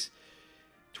couple weeks.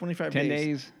 25 10 days.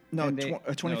 days. No, 10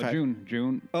 25. No,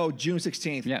 June. Oh, June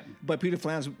 16th. Yeah. But Peter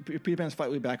Pan's flight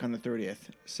will be back on the 30th.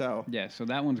 So Yeah, so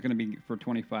that one's going to be for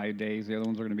 25 days. The other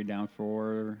ones are going to be down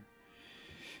for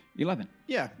 11.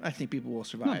 yeah, I think people will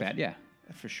survive. Not bad, yeah.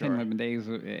 For sure. 10, 11 days,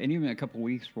 and even a couple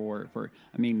weeks for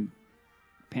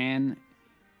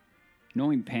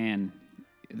knowing Pan,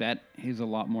 that is a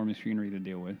lot more machinery to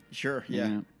deal with. Sure,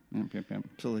 yeah. Yep.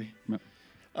 Absolutely. Yep.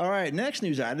 All right, next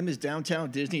news item is Downtown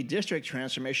Disney District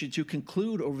transformation to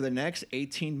conclude over the next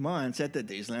 18 months at the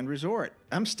Disneyland Resort.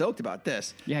 I'm stoked about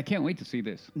this. Yeah, I can't wait to see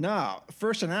this. Now,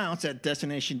 first announced at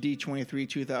Destination D23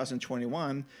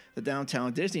 2021, the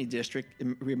Downtown Disney District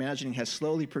reimagining has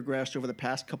slowly progressed over the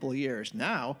past couple of years.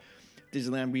 Now,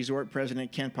 Disneyland Resort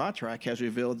President Ken Potrak has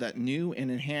revealed that new and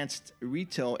enhanced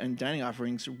retail and dining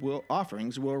offerings will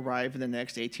arrive in the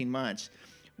next 18 months,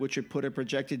 which would put a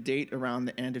projected date around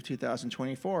the end of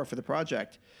 2024 for the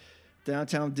project.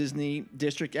 Downtown Disney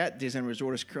District at Disneyland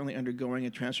Resort is currently undergoing a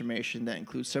transformation that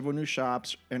includes several new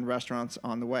shops and restaurants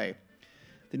on the way.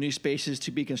 The new spaces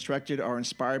to be constructed are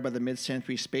inspired by the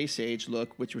mid-century space age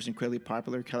look, which was incredibly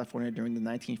popular in California during the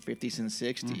 1950s and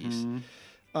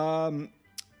 60s.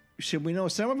 So we know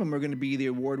some of them are going to be the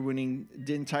award-winning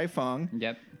Din Tai Fung.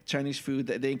 Yep. Chinese food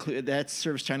that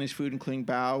serves Chinese food, including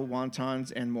bao,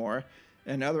 wontons, and more,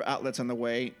 and other outlets on the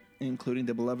way, including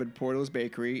the beloved Porto's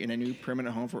Bakery and a new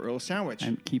permanent home for Earl's Sandwich.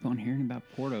 I keep on hearing about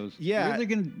Porto's. Yeah. What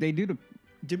are they do to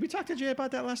Did we talk to Jay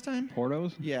about that last time?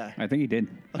 Porto's? Yeah. I think he did.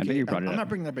 I think he brought it up. I'm not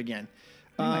bringing it up again.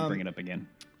 You might bring it up again.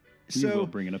 You So will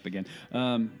bring it up again.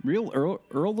 Real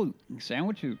Earl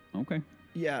sandwiches. Okay.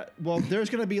 yeah, well, there's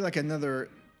going to be like another.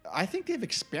 I think they've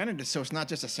expanded it so it's not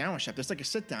just a sandwich shop. There's like a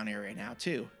sit-down area now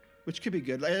too, which could be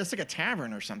good. It's like a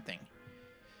tavern or something,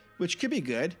 which could be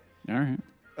good. All right.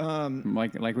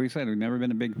 Like we said, we've never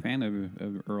been a big fan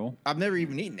of Earl. I've never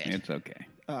even eaten it. It's okay.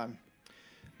 It's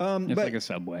but, like a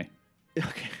Subway.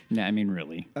 Okay. No, I mean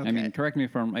really. Okay. I mean, correct me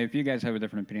if you guys have a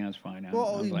different opinion. That's fine.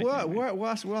 Well, anyway. we'll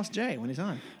ask Jay when he's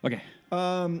on. Okay.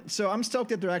 So I'm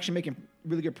stoked that they're actually making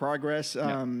really good progress.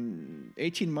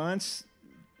 18 months.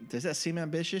 Does that seem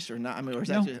ambitious or not? I mean, or is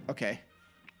that No. just, okay?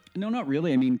 No, not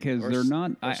really. I mean, because Or they're s-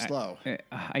 not. or slow.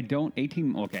 I don't.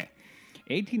 18. Okay.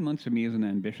 18 months to me isn't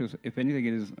ambitious. If anything,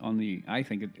 it is on the. I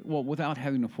think. Without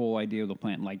having a full idea of the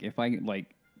plan. Like if I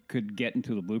could get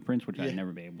into the blueprints, which I'd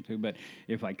never be able to, but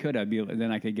if I could,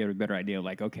 then I could get a better idea.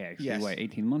 Like, okay, I see why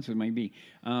 18 months it might be.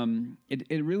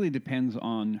 It really depends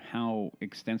on how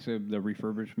extensive the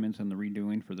refurbishments and the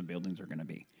redoing for the buildings are going to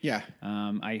be. Yeah.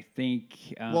 I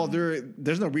think. Well,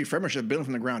 there's no refurbishment building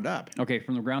from the ground up. Okay,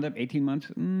 from the ground up, 18 months?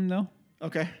 No.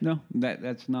 Okay. No,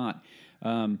 that's not.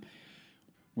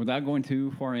 Without going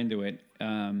too far into it,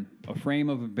 a frame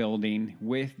of a building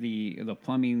with the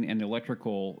plumbing and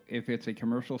electrical, if it's a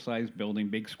commercial-sized building,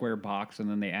 big square box, and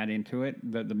then they add into it,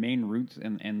 the main roots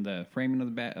and the framing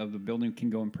of the building can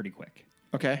go in pretty quick.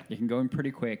 Okay. It can go in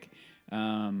pretty quick.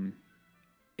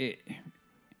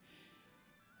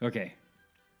 Okay.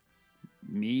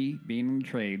 Me being in the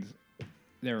trades,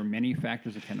 there are many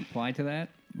factors that can apply to that.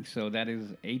 So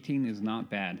 18 is not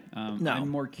bad. No. I'm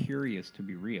more curious, to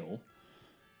be real,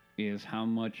 is how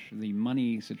much the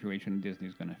money situation in Disney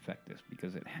is going to affect this,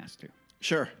 because it has to.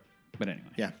 Sure. But anyway.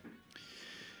 Yeah.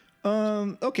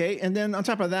 Okay, and then on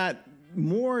top of that,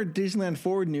 more Disneyland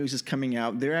Forward news is coming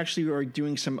out. They're actually are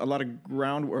doing a lot of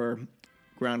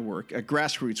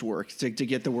grassroots work to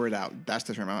get the word out. That's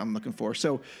the term I'm looking for.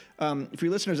 So for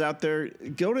your listeners out there,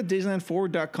 go to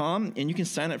DisneylandForward.com and you can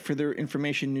sign up for their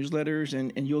information newsletters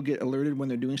and you'll get alerted when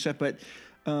they're doing stuff. But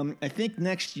I think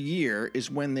next year is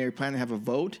when they're planning to have a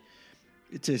vote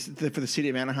for the city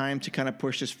of Anaheim to kind of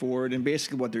push this forward. And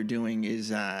basically what they're doing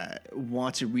is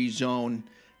want to rezone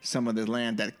some of the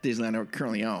land that Disneyland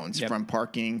currently owns, from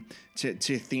parking to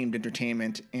themed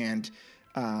entertainment and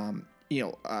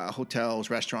hotels,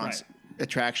 restaurants,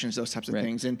 attractions, those types of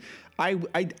things. And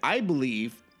I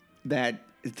believe that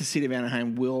the city of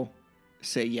Anaheim will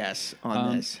say yes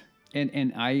on this.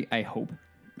 And I hope.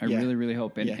 I really, really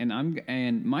hope.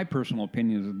 And my personal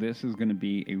opinion is this is going to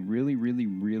be a really, really,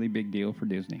 really big deal for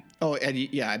Disney. Oh, and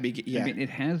I mean, it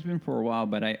has been for a while,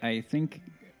 but I think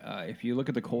if you look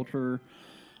at the culture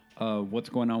of what's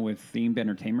going on with themed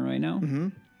entertainment right now,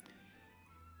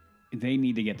 they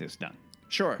need to get this done.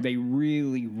 Sure. They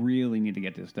really, really need to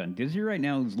get this done. Disney right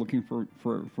now is looking for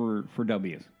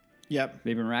W's. Yep.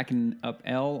 They've been racking up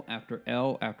L after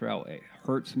L after L. It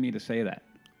hurts me to say that.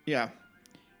 Yeah.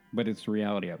 But it's the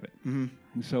reality of it.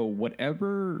 Mm-hmm. So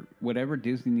whatever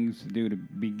Disney needs to do to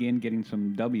begin getting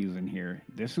some W's in here,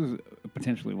 this is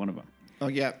potentially one of them. Oh,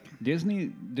 yeah.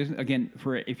 Disney again,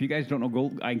 if you guys don't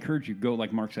know, I encourage you, go,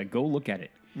 like Mark said, go look at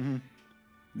it. Mm-hmm.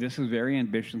 This is very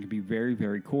ambitious and can be very,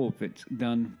 very cool if it's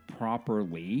done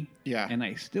properly. Yeah. And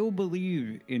I still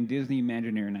believe in Disney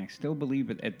Imagineering. I still believe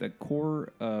that at the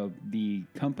core of the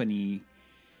company,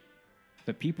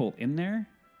 the people in there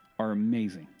are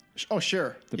amazing. Oh,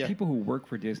 sure. The Yeah. people who work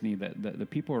for Disney, the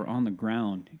people who are on the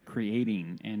ground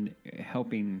creating and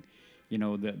helping,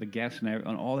 the guests and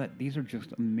all that. These are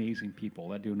just amazing people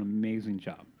that do an amazing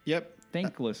job. Yep.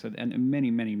 Thankless at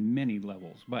many, many, many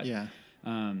levels. But Yeah.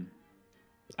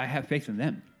 I have faith in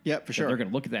them. Yep, for That sure. They're going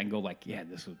to look at that and go like, yeah,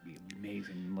 this would be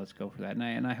amazing. Let's go for that.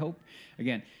 And I hope,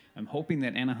 again, I'm hoping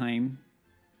that Anaheim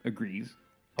agrees,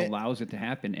 allows it to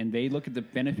happen, and they look at the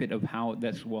benefit of how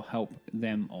this will help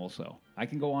them also. I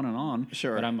can go on and on,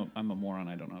 Sure. but I'm a moron.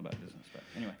 I don't know about business stuff.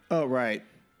 Anyway. Oh, right.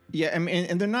 Yeah, I mean,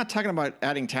 and they're not talking about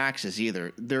adding taxes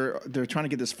either. They're trying to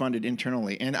get this funded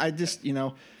internally, and I just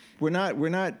we're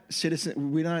not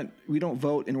citizen. We don't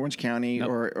vote in Orange County Nope.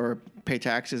 or pay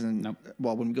taxes, and Nope.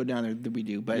 well, when we go down there, we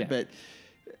do. But Yeah. but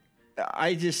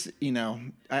I just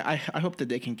I hope that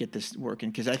they can get this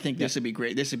working because I think this would be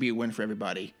great. This would be a win for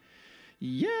everybody.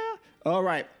 Yeah. All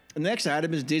right. The next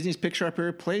item is Disney's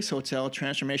Pixar Place Hotel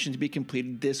transformation to be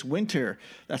completed this winter.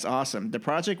 That's awesome. The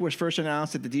project was first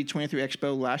announced at the D23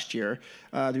 Expo last year.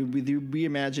 The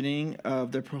reimagining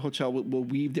of the hotel will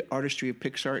weave the artistry of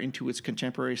Pixar into its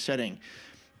contemporary setting.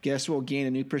 Guests will gain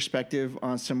a new perspective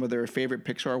on some of their favorite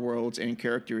Pixar worlds and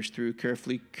characters through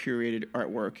carefully curated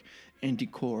artwork and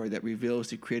decor that reveals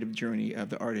the creative journey of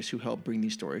the artists who helped bring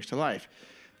these stories to life.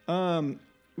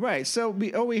 Right. So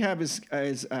all we have is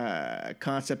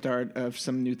concept art of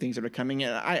some new things that are coming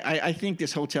in. I think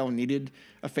this hotel needed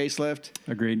a facelift.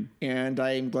 Agreed. And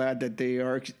I am glad that they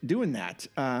are doing that.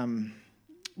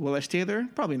 Will I stay there?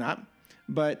 Probably not.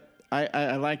 But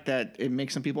I like that it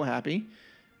makes some people happy.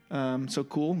 So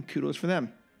cool. Kudos for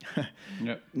them.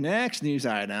 Yep. Next news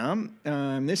item.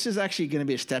 This is actually going to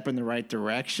be a step in the right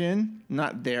direction.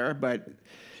 Not there, but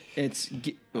it's...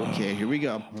 Okay, here we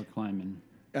go. We're climbing.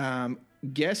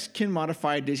 Guests can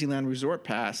modify Disneyland Resort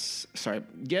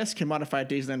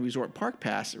Park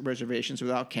Pass reservations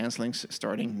without canceling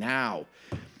starting now.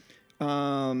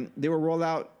 They will roll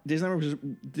out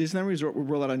Disneyland Resort will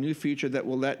roll out a new feature that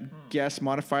will let guests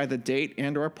modify the date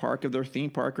and/or park of their theme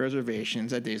park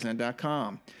reservations at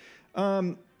Disneyland.com.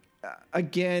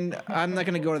 Again, I'm not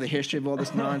going to go to the history of all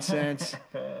this nonsense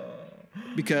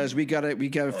because we got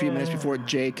a few minutes before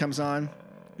Jay comes on.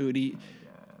 Udi,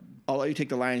 I'll let you take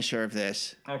the lion's share of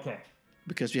this. Okay.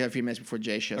 Because we have a few minutes before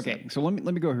Jay shows up. Okay, so let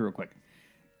me go here real quick.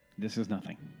 This is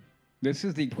nothing. This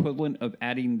is the equivalent of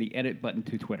adding the edit button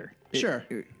to Twitter. Sure.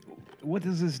 What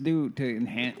does this do to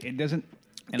enhance? It doesn't.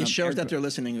 It shows that they're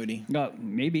listening, Udi. No,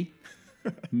 maybe.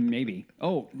 Maybe.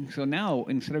 Oh, so now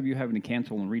instead of you having to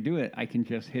cancel and redo it, I can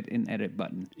just hit an edit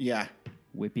button. Yeah.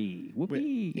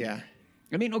 Whippy. Yeah.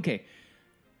 I mean, okay.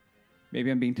 Maybe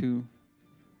I'm being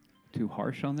too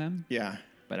harsh on them. Yeah.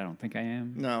 But I don't think I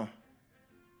am. No.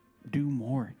 Do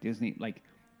more, Disney.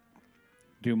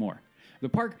 Do more. The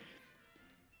park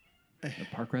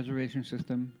reservation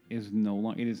system is no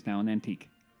longer. It is now an antique.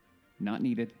 Not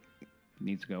needed.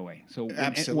 Needs to go away. So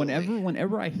Absolutely.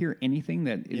 whenever I hear anything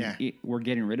that is, we're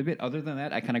getting rid of it. Other than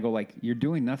that, I kind of go like, you're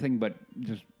doing nothing but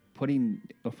just putting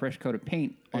a fresh coat of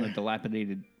paint on a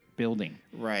dilapidated building.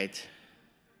 Right.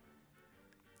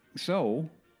 So,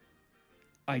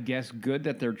 I guess good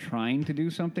that they're trying to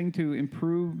do something to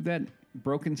improve that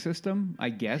broken system. I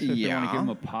guess if they want to give them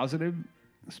a positive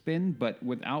spin, but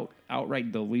without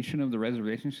outright deletion of the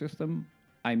reservation system,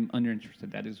 I'm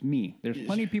uninterested. That is me. There's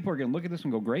plenty of people who are going to look at this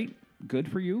and go, great, good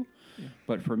for you. Yeah.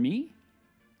 But for me,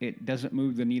 it doesn't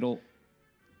move the needle.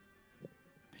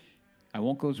 I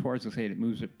won't go as far as to say it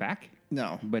moves it back.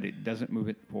 No. But it doesn't move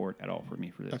it forward at all for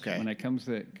me for this. Okay. When it comes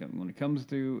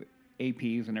to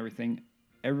APs and everything,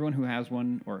 everyone who has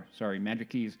one, Magic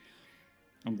Keys,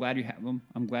 I'm glad you have them.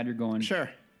 I'm glad you're going. Sure.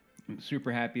 I'm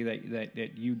super happy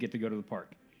that you get to go to the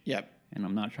park. Yep. And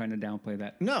I'm not trying to downplay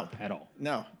that. No. At all.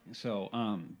 No. So,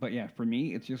 but yeah, for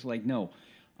me, it's just like, no,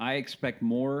 I expect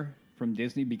more from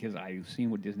Disney because I've seen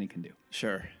what Disney can do.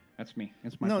 Sure. That's me.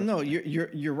 That's my. No,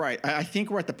 you're right. I think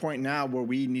we're at the point now where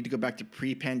we need to go back to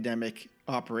pre-pandemic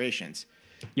operations.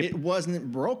 Yep. It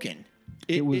wasn't broken.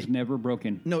 It was never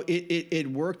broken. No, it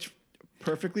worked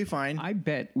perfectly fine. I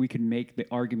bet we could make the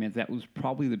argument that was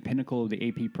probably the pinnacle of the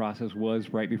AP process was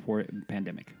right before the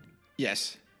pandemic.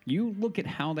 Yes. You look at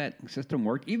how that system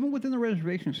worked, even within the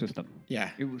reservation system. Yeah.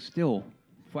 It was still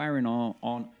firing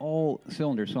on all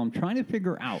cylinders. So I'm trying to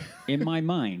figure out in my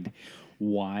mind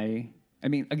why. I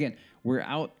mean, again, we're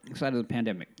outside of the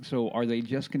pandemic. So are they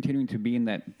just continuing to be in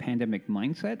that pandemic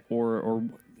mindset or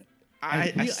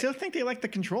I still think they like the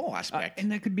control aspect.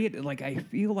 And that could be it. Like, I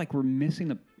feel like we're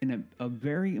missing a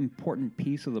very important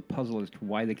piece of the puzzle as to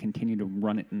why they continue to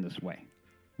run it in this way.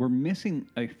 We're missing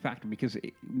a factor because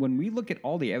when we look at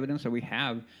all the evidence that we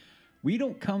have we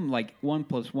don't come like 1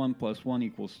 + 1 +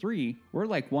 1 = 3. We're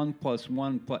like 1 +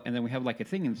 1 and then we have like a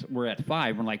thing, and we're at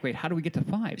 5. We're like, wait, how do we get to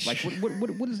 5? Like,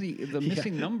 what is the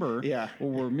missing number? Yeah. Or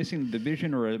we're missing a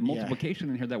division or a multiplication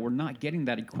in here that we're not getting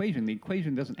that equation. The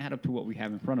equation doesn't add up to what we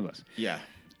have in front of us. Yeah.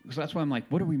 So that's why I'm like,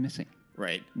 what are we missing?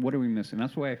 Right. What are we missing?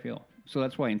 That's the way I feel. So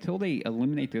that's why until they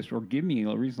eliminate this or give me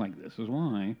a reason like this is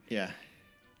why. Yeah.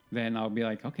 Then I'll be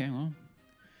like, okay, well.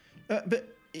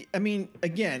 But I mean,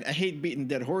 again, I hate beating a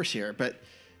dead horse here, but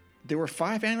there were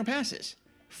 5 annual passes.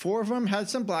 4 of them had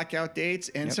some blackout dates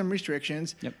and some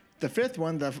restrictions. Yep. The 5th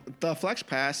one, the Flex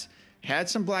Pass, had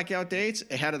some blackout dates.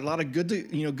 It had a lot of good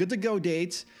to go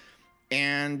dates,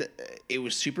 and it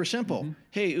was super simple. Mm-hmm.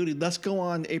 Hey, Udi, let's go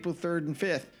on April 3rd and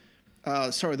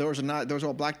 5th. Sorry, those are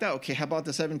all blacked out. Okay, how about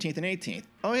the 17th and 18th?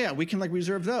 Oh yeah, we can like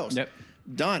reserve those. Yep.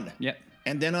 Done. Yep.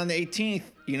 And then on the 18th,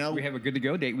 we have a good to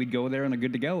go date. We'd go there on a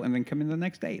good to go, and then come in the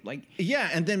next date. Like,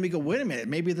 yeah, and then we go, wait a minute,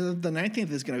 maybe the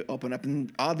 19th is going to open up,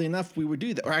 and oddly enough, we would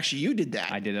do that. Or actually, you did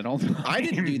that. I did it all the time. I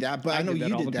didn't do that, but I know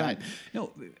you all did the time. that.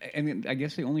 No, I mean, I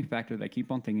guess the only factor that I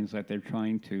keep on thinking is that they're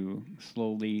trying to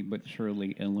slowly but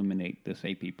surely eliminate this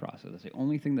AP process. That's the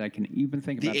only thing that I can even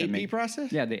think about. The AP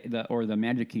process? Yeah, or the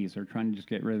magic keys. They're trying to just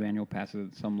get rid of annual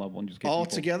passes at some level and just get All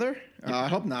people. together? I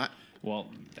hope not.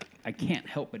 Well, I can't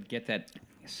help but get that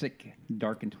sick,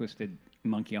 dark, and twisted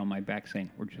monkey on my back saying,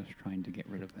 we're just trying to get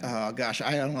rid of that. Oh, gosh.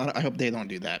 I hope they don't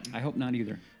do that. I hope not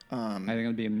either. I think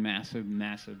it'll be a massive,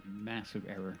 massive, massive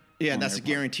error. Yeah, and that's a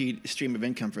guaranteed stream of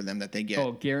income for them that they get.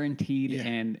 Oh, guaranteed, Yeah.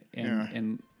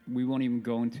 and we won't even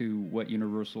go into what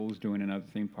Universal is doing in other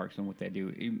theme parks and what they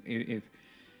do. If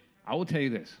I will tell you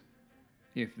this,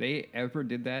 if they ever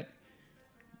did that,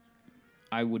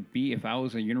 if I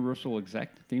was a Universal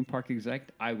theme park exec,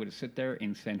 I would sit there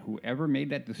and send whoever made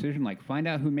that decision, like find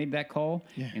out who made that call,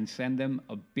 and send them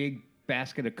a big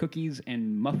basket of cookies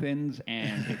and muffins,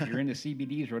 and if you're into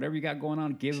CBDs or whatever you got going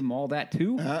on, give them all that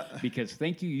too, because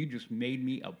thank you, you just made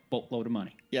me a boatload of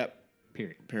money. Yep.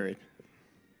 Period.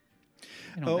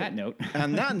 And on that note.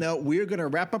 On that note, we're going to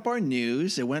wrap up our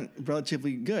news. It went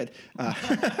relatively good.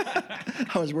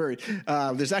 I was worried.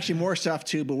 There's actually more stuff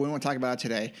too, but we won't talk about it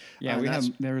today. Yeah,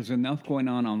 there's enough going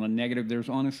on the negative. There's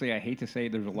honestly, I hate to say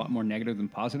it, there's a lot more negative than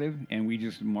positive, and we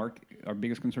just our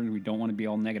biggest concern is we don't want to be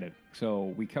all negative.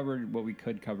 So we covered what we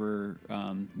could cover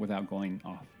without going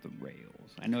off the rails.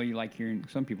 I know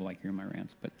some people like hearing my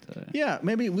rants, but yeah,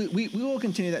 maybe we will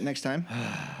continue that next time.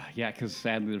 Yeah, because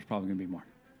sadly, there's probably going to be more.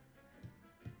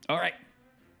 All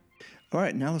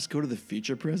right, now let's go to the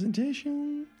feature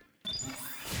presentation.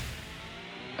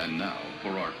 And now for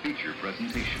our feature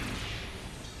presentation.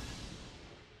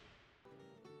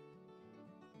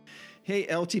 Hey,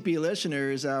 LTP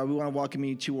listeners, we want to welcome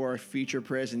you to our feature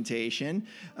presentation.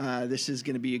 This is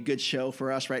going to be a good show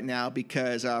for us right now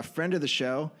because a friend of the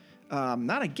show,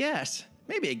 not a guest,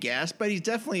 maybe a guest, but he's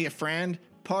definitely a friend,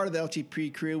 part of the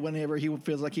LTP crew whenever he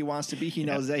feels like he wants to be. He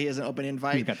knows that he has an open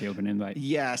invite. He's got the open invite.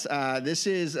 Yes. This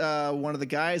is one of the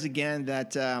guys, again,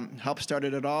 that helped start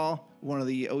it all. One of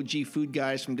the OG food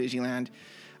guys from Disneyland.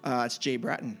 It's Jay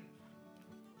Bratton.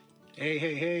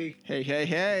 Hey.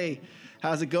 Hey.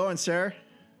 How's it going, sir?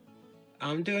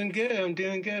 I'm doing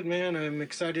good, man. I'm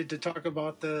excited to talk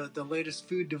about the latest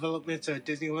food developments at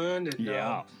Disneyland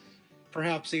and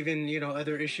perhaps even,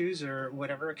 other issues or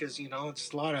whatever, because,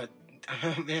 it's a lot of,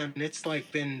 man, it's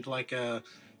been like a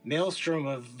maelstrom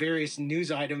of various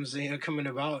news items, coming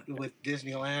about with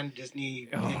Disney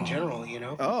in general,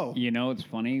 Oh. It's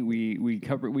funny.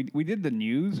 We did the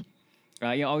news.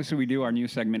 Obviously we do our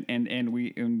news segment,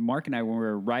 and Mark and I, when we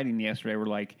were writing yesterday, we're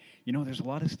like, there's a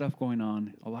lot of stuff going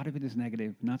on. A lot of it is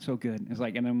negative, not so good. It's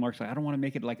like, and then Mark's like, I don't want to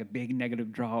make it like a big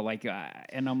negative draw,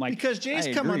 and I'm like, because Jay's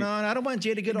coming on, I don't want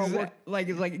Jay to get all worked.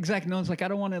 It's like exactly. No, it's like I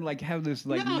don't want to have this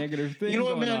negative thing. You know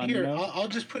what, man? On, Here, I'll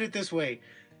just put it this way: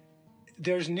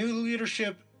 there's new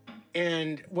leadership.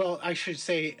 And, well, I should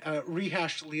say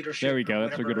rehashed leadership. There we go.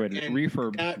 That's a good way to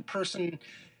refurb. That person,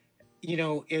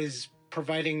 is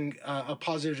providing a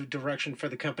positive direction for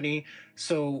the company.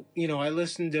 So, I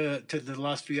listened to the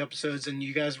last few episodes, and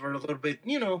you guys were a little bit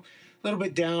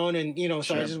down. And, so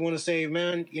Sure. I just want to say,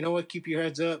 man, you know what? Keep your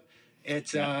heads up.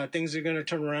 It's things are going to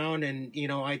turn around. And,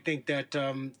 I think that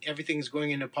everything's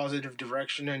going in a positive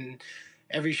direction. And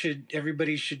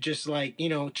everybody should just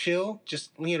chill,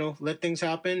 just, let things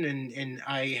happen. And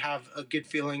I have a good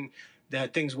feeling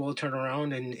that things will turn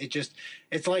around. And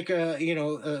it's like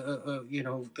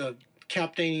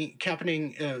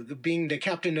being the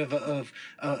captain of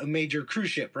a major cruise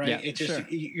ship, right? Yeah,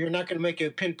 You're not going to make a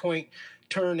pinpoint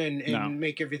turn and No.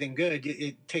 make everything good.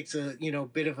 It takes a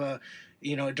bit of a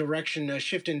a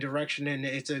shift in direction, and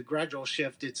it's a gradual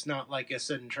shift. It's not like a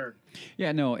sudden turn.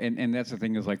 Yeah, no, and that's the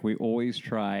thing is like we always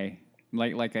try,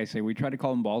 like I say, we try to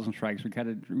call them balls and strikes.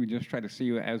 We just try to see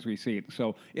it as we see it.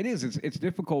 So it's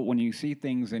difficult when you see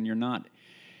things and you're not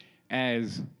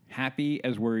as happy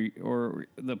as or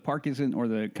the park isn't or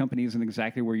the company isn't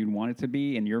exactly where you'd want it to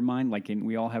be in your mind. Like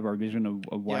we all have our vision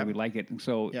of why we like it. And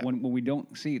so when we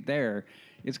don't see it there,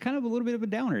 it's kind of a little bit of a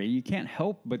downer. You can't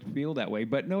help but feel that way.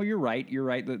 But no, you're right. You're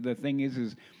right. The thing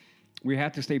is we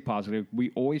have to stay positive.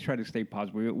 We always try to stay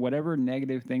positive. Whatever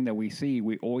negative thing that we see,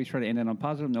 we always try to end it on a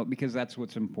positive note because that's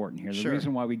what's important here. The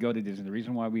reason why we go to Disney, the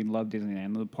reason why we love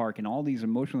Disneyland, the park, and all these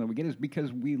emotions that we get is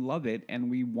because we love it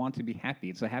and we want to be happy.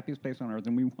 It's the happiest place on earth,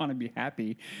 and we want to be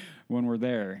happy when we're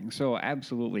there. And so,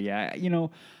 absolutely,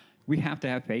 we have to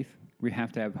have faith. We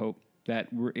have to have hope that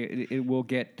it will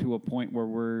get to a point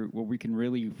where we can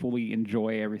really fully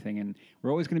enjoy everything. And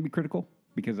we're always going to be critical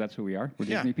because that's who we are. We're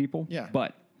Disney people. Yeah.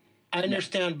 But I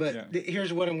understand, but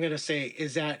here's what I'm going to say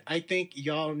is that I think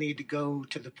y'all need to go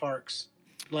to the parks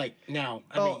like now.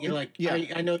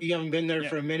 I know you haven't been there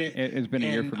for a minute. It's been a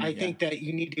year for me. I think that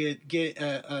you need to get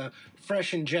a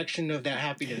fresh injection of that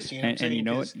happiness. You know what I'm saying? And you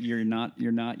know what? You're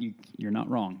not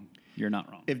wrong. You're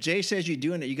not wrong. If Jay says you're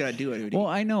doing it, you got to do it, Udi. Well,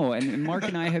 I know, and Mark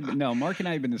and I have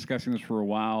been discussing this for a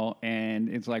while, and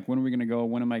it's like, when are we going to go?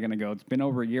 When am I going to go? It's been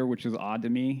over a year, which is odd to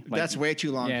me. Like, that's way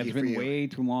too long. Yeah, it's been way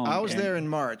too long. I was there in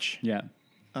March. Yeah.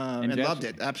 And loved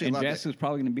it. Absolutely loved it. And Jess is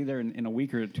probably going to be there in a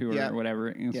week or two or whatever.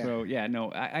 And so,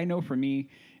 I know for me,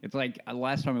 it's like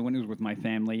last time I went was with my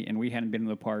family, and we hadn't been to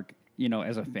the park,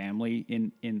 as a family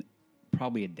in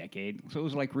probably a decade. So it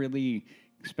was like really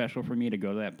special for me to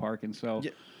go to that park. And so,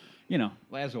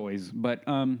 as always. But,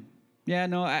 you're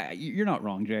not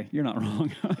wrong, Jay. You're not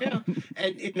wrong. Yeah.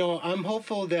 And, I'm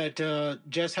hopeful that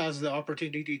Jess has the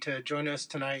opportunity to join us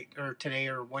tonight or today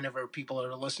or whenever people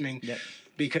are listening. Yep.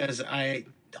 Because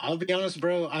I'll be honest,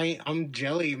 bro. I'm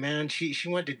jelly, man. She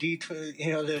went to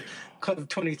the Club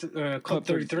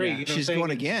 33. Yeah. She's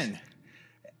going again.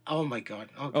 Oh my God.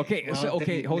 Okay.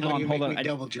 Hold on. I'm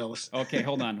double jealous. Okay,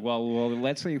 hold on. Well,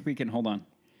 let's see if we can hold on.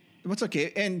 What's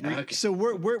okay? And so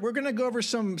we're gonna go over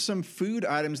some food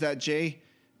items that Jay,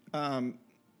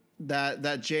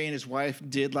 that Jay and his wife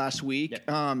did last week.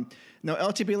 Yep. Now,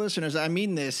 LTP listeners, I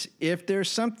mean this. If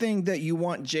there's something that you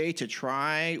want Jay to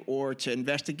try or to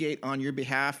investigate on your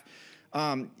behalf,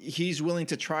 he's willing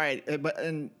to try it. But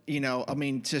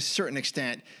to a certain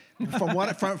extent, from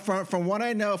what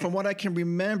I know, from what I can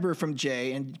remember from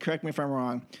Jay, and correct me if I'm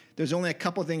wrong, there's only a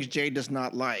couple things Jay does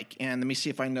not like. And let me see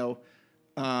if I know.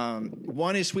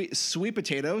 One is sweet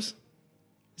potatoes.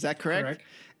 Is that correct?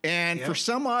 And for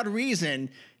some odd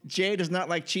reason, Jay does not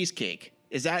like cheesecake.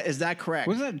 Is that correct?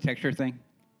 Was that a texture thing?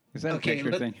 Is that a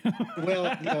texture thing?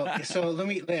 Well, no. So let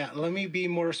me be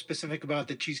more specific about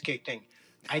the cheesecake thing.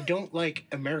 I don't like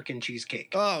American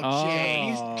cheesecake. Oh,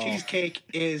 Jay. Cheesecake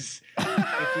is.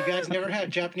 If you guys never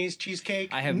had Japanese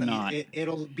cheesecake, I have not.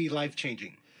 It'll be life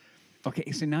changing.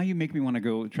 Okay, so now you make me want to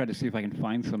go try to see if I can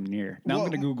find some near. Now I'm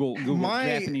going to Google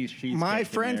Japanese cheesecake. My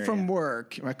friend from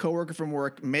work, my coworker from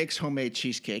work, makes homemade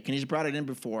cheesecake, and he's brought it in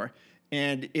before,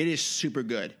 and it is super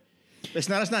good. It's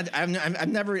not. I've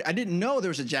never. I didn't know there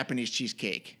was a Japanese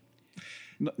cheesecake.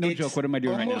 No joke. What am I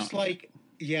doing right now? Almost like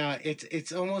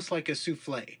it's almost like a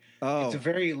souffle. Oh, it's a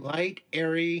very light,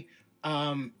 airy.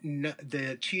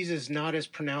 The cheese is not as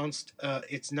pronounced.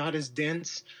 It's not as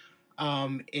dense.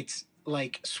 It's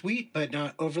like sweet, but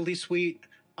not overly sweet.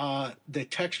 The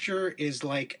texture is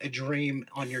like a dream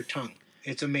on your tongue.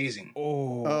 It's amazing.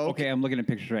 Oh, okay. I'm looking at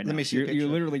pictures right now. Let me see. You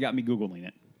literally got me Googling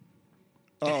it.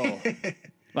 Oh.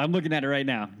 I'm looking at it right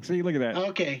now. See, look at that.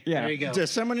 Okay, yeah. There you go.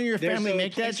 Does someone in your family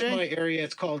make that, Jay? In my area,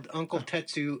 it's called Uncle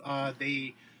Tetsu.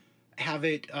 They have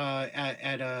it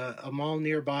at a mall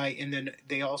nearby, and then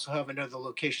they also have another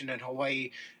location in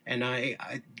Hawaii. And I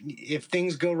if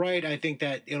things go right, I think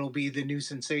that it'll be the new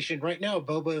sensation. Right now,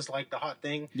 boba is like the hot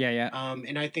thing. Yeah.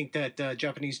 And I think that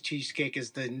Japanese cheesecake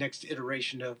is the next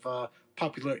iteration of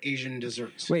popular Asian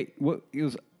desserts. Wait, what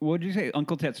did you say?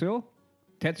 Uncle Tetsu?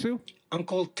 Tetsu?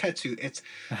 Uncle Tetsu. It's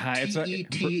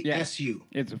Tetsu.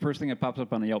 It's the first thing that pops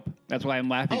up on the Yelp. That's why I'm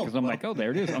laughing, because I'm like, oh,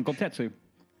 there it is, Uncle Tetsu.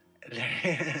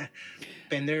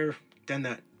 Been there, done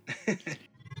that.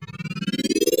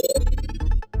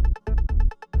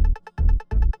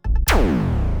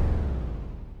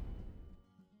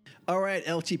 All right,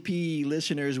 LTP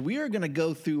listeners, we are going to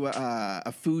go through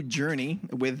a food journey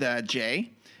with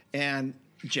Jay and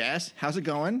Jess. How's it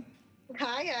going?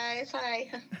 Hi, guys.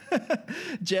 Hi.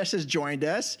 Jess has joined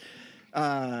us,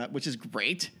 which is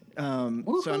great. So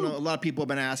I know a lot of people have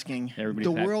been asking. Everybody's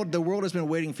The world has been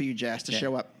waiting for you, Jess, to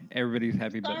show up. Everybody's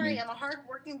happy but Sorry, me. I'm a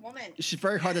hard-working woman. She's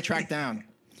very hard to track down.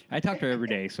 I talk to her every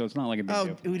day, so it's not like a big Oh,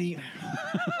 deal. Udi.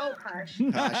 Oh, hush.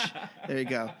 Hush. There you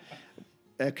go.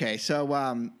 Okay,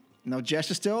 so no, Jess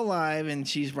is still alive and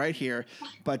she's right here,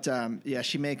 but yeah,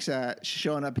 she's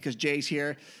showing up because Jay's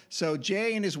here. So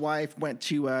Jay and his wife went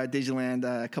to Disneyland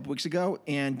a couple weeks ago,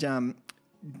 and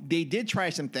they did try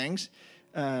some things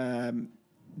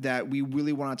that we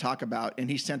really want to talk about. And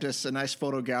he sent us a nice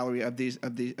photo gallery of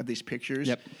these pictures.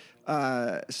 Yep.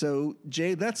 So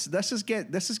Jay, let's just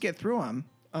get through them.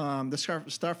 Let's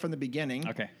start from the beginning.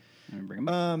 Okay. Let me bring him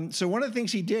up. So one of the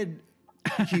things he did,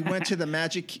 he went to the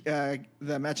Magic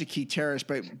Key Terrace,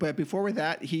 but before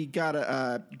that, he got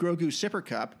a Grogu Sipper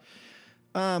Cup.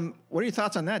 What are your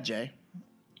thoughts on that, Jay?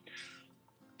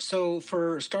 So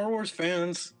for Star Wars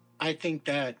fans, I think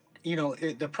that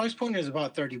the price point is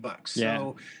about $30. Yeah.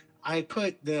 So I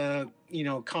put the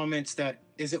comments that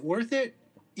is it worth it?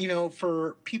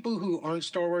 For people who aren't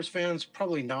Star Wars fans,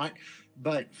 probably not.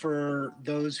 But for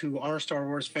those who are Star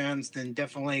Wars fans, then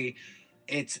definitely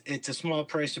it's a small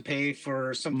price to pay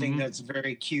for something that's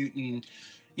very cute and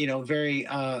very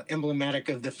emblematic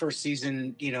of the first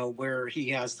season, where he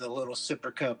has the little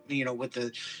sipper cup,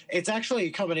 it's actually a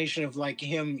combination of like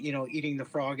him, eating the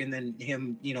frog and then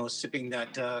him, sipping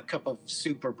that cup of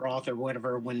soup or broth or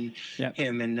whatever when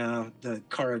him and the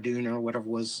Cara Dune or whatever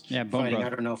was fighting. Broth. I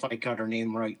don't know if I got her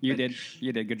name right. You did.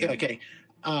 Good job. Okay.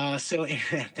 So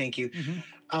thank you.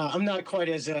 I'm not quite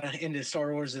as into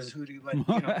Star Wars as Hootie, but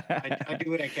I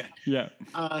do what I can. Yeah.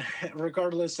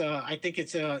 Regardless, I think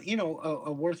it's a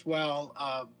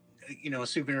worthwhile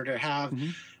souvenir to have.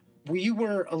 We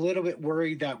were a little bit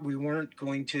worried that we weren't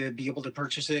going to be able to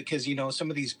purchase it because some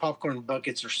of these popcorn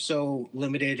buckets are so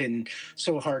limited and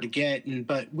so hard to get.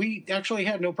 But we actually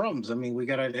had no problems. I mean, we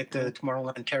got it at the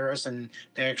Tomorrowland Terrace, and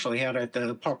they actually had it at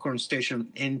the popcorn station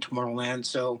in Tomorrowland.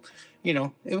 So,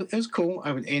 it was cool.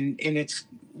 And it's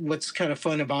what's kind of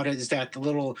fun about it is that the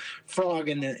little frog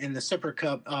in the sipper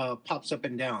cup pops up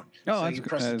and down. Oh, so you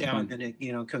press it down, fun. and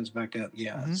it comes back up.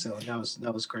 Yeah. So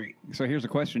that was great. So here's a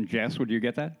question, Jess. Would you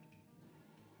get that?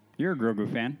 You're a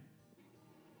Grogu fan.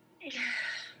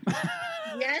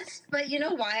 Yes, but you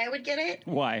know why I would get it?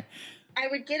 Why? I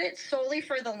would get it solely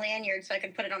for the lanyard so I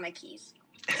could put it on my keys.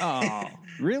 Oh,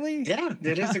 really? Yeah,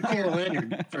 that is a cool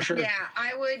lanyard for sure. Yeah,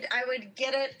 I would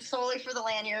get it solely for the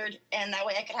lanyard, and that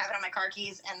way I could have it on my car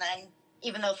keys. And then,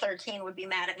 even though 13 would be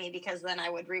mad at me because then I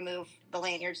would remove the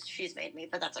lanyards she's made me,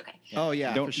 but that's okay. Oh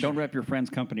yeah, don't rep your friend's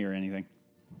company or anything.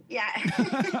 Yeah.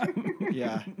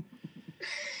 Yeah.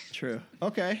 True.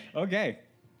 Okay.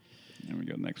 There we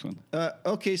go. Next one.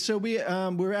 Okay, so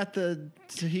we're at the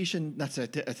Tahitian. That's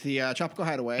at the Tropical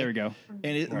Hideaway. There we go.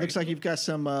 And it looks like you've got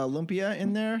some lumpia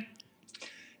in there.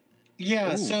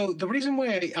 Yeah. Ooh. So the reason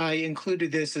why I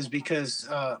included this is because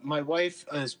my wife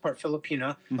is part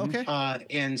Filipina. Okay.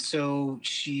 And so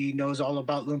she knows all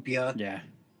about lumpia. Yeah.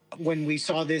 When we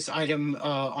saw this item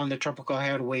on the Tropical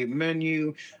Hideaway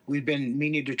menu, we've been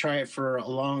meaning to try it for a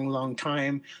long, long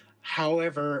time.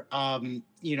 However,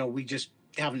 we just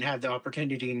haven't had the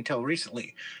opportunity until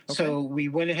recently. Okay. So we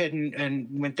went ahead and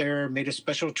went there, made a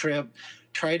special trip,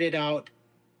 tried it out,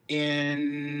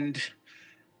 and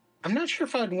I'm not sure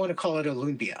if I'd want to call it a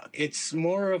lumpia. It's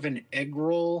more of an egg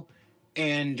roll,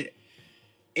 and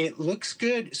it looks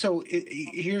good. So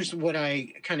here's what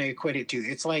I kind of equate it to.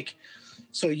 It's like,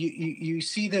 so you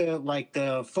see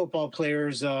the football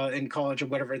players in college or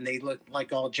whatever, and they look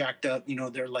like all jacked up.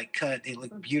 They're like cut. They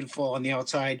look beautiful on the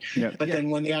outside. Yeah. But then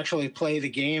when they actually play the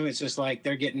game, it's just like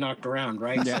they're getting knocked around,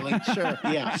 right? Yeah. So like, Sure.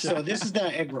 yeah. So this is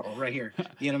that egg roll right here.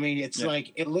 You know what I mean? It's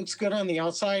like it looks good on the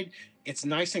outside. It's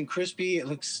nice and crispy. It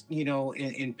looks,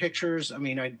 in pictures. I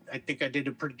mean, I think I did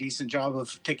a pretty decent job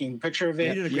of taking a picture of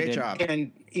it. You did a great job.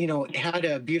 And, it had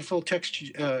a beautiful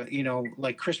texture,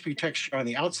 like crispy texture on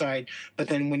the outside. But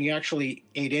then when you actually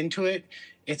ate into it,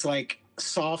 it's like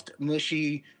soft,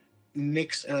 mushy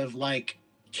mix of like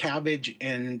cabbage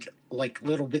and like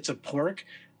little bits of pork.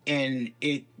 And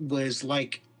it was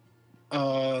like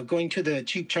going to the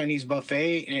cheap Chinese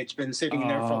buffet, and it's been sitting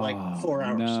there for like 4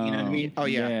 hours. No. You know what I mean? Oh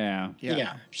yeah.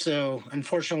 Yeah. So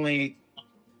unfortunately,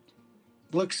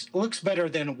 looks better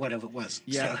than what it was.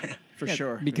 Yeah, So. for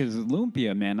sure. Because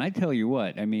lumpia, man, I tell you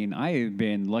what. I mean, I have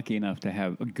been lucky enough to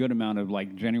have a good amount of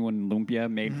like genuine lumpia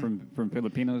made from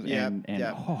Filipinos, and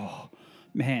oh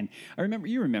man,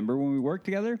 you remember when we worked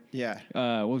together? Yeah.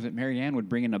 What was it? Marianne would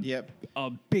bring in a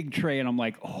big tray, and I'm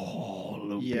like, oh,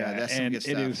 lumpia. Yeah, that's some and good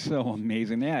it is so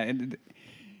amazing.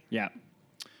 Yeah,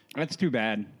 that's too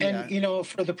bad. And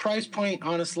for the price point,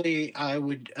 honestly, I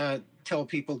would tell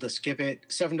people to skip it.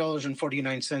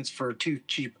 $7.49 for 2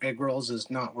 cheap egg rolls is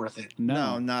not worth it.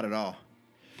 No, not at all.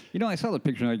 You know, I saw the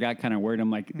picture and I got kind of worried.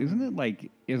 I'm like, isn't it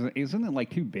like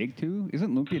too big too?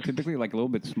 Isn't lumpia typically like a little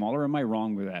bit smaller? Am I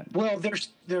wrong with that? Well,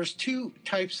 there's 2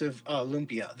 types of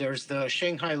lumpia. There's the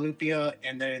Shanghai lumpia,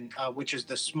 and then which is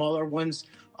the smaller ones.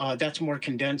 That's more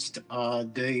condensed.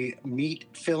 The meat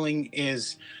filling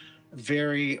is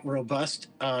very robust.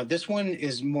 This one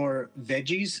is more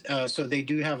veggies. So they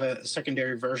do have a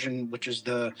secondary version, which is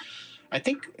I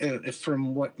think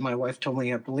from what my wife told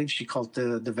me, I believe she called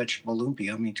it the vegetable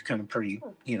lumpia. I mean, it's kind of pretty,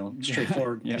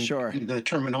 straightforward in the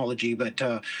terminology. But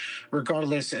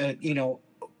regardless,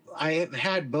 I have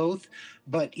had both.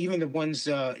 But even the ones,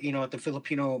 at the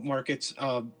Filipino markets,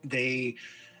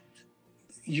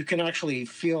 you can actually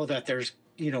feel that there's,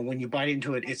 when you bite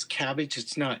into it, it's cabbage.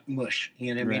 It's not mush.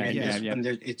 You know what I mean? And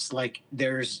it's like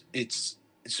it's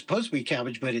supposed to be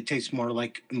cabbage, but it tastes more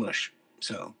like mush.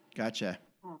 So gotcha.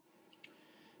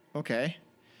 Okay.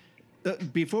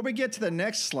 Before we get to the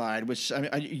next slide, which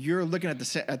you're looking at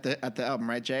the album,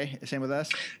 right, Jay? Same with us.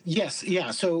 Yes,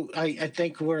 yeah. So I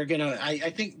think we're gonna. I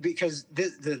think because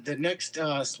the next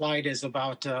slide is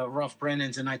about Ralph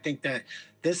Brennan's, and I think that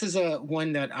this is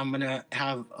one that I'm gonna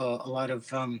have a lot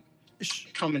of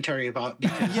commentary about.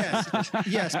 Yes.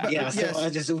 But, yeah.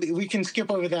 So we can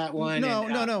skip over that one. No.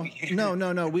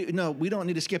 We don't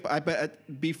need to skip.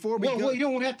 But before we go, well, you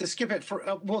don't have to skip it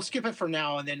for. We'll skip it for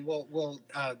now, and then we'll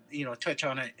touch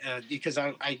on it because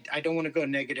I don't want to go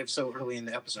negative so early in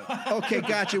the episode. Okay,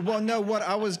 gotcha. Well, no, what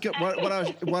I was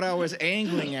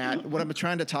angling at, what I'm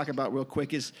trying to talk about real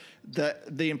quick is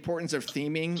the importance of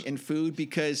theming in food,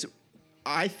 because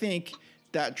I think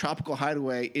that Tropical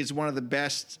Hideaway is one of the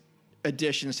best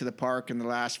additions to the park in the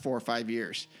last 4 or 5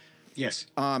 years. Yes.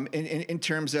 In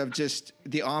terms of just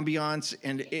the ambiance,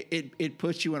 and it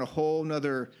puts you in a whole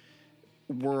nother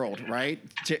world, right?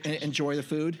 To enjoy the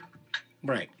food.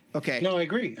 Right. Okay. No, I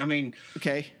agree. I mean,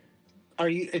 okay. Do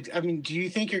you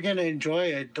think you're going to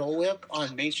enjoy a Dole Whip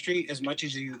on Main Street as much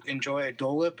as you enjoy a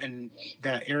Dole Whip in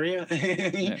that area?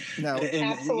 No.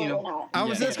 Absolutely not. I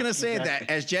was just going to say that,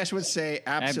 as Jess would say,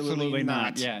 absolutely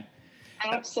not. Yeah.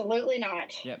 Absolutely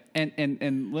not. Yep.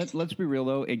 And let's be real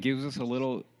though, it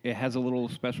has a little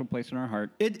special place in our heart.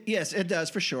 Yes, it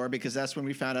does for sure, because that's when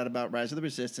we found out about Rise of the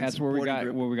Resistance. That's where we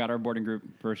got our boarding group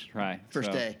first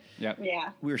day. Yep. Yeah.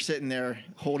 We were sitting there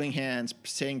holding hands,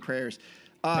 saying prayers.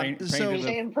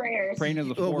 Saying prayers. Praying to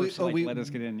the force, let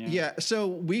us get in. Yeah. So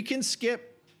we can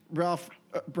skip Ralph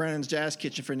Brennan's Jazz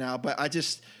Kitchen for now, but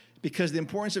because the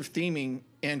importance of theming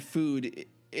and food,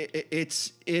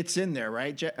 it's in there,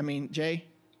 right? Jay?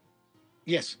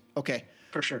 Yes. Okay.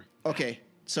 For sure. Okay.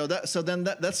 So then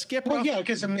let's skip. Well, yeah,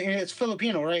 because it's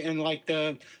Filipino, right? And like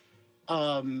the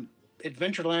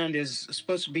Adventureland is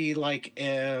supposed to be like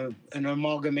an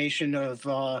amalgamation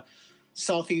of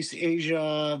Southeast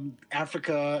Asia,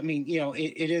 Africa. I mean,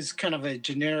 it is kind of a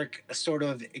generic sort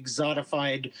of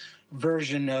exotified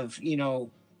version of,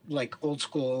 like old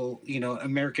school,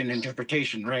 American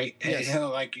interpretation, right? Yes.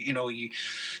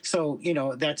 So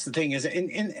that's the thing is,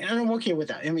 and I'm okay with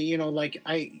that. I mean,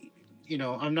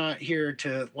 I'm not here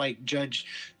to like judge,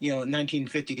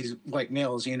 1950s white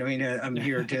males. I'm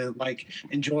here to like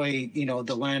enjoy,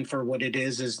 the land for what it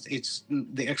is. It's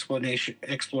the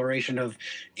exploration of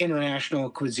international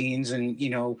cuisines and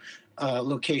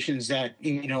locations that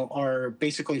are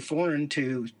basically foreign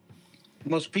to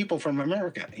most people from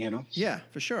America. Yeah,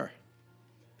 for sure.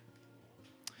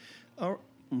 Oh,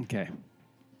 okay.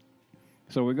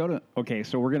 So we're gonna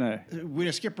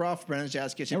skip Ralph Brennan's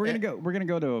Jazz Kitchen. And we're gonna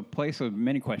go to a place of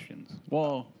many questions.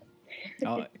 Well,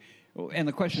 and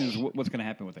the question is what's gonna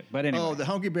happen with it. But anyway. Oh, the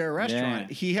Hungry Bear restaurant.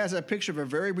 Yeah. He has a picture of a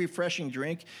very refreshing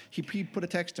drink. He put a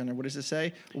text on there. What does it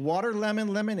say? Water lemon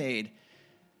lemonade.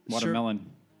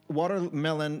 Watermelon.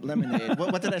 Watermelon lemonade.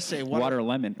 What did I say? Water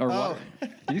lemon. Water.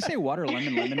 Did you say water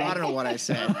lemon lemonade? I don't know what I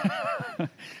said.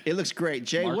 It looks great.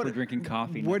 Jay, Mark, we're drinking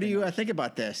coffee. What do you think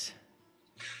about this?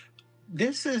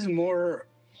 This is more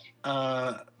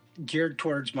geared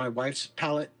towards my wife's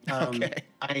palate.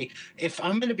 Okay. If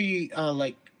I'm going to be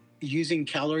like using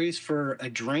calories for a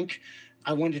drink,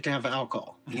 I want it to have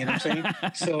alcohol. You know what I'm saying?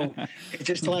 So it's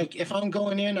just like if I'm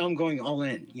going in, I'm going all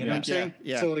in. You know what I'm saying?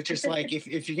 Yeah. So it's just like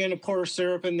if you're going to pour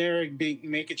syrup in there,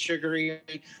 make it sugary,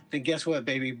 then guess what,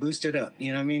 baby? Boost it up.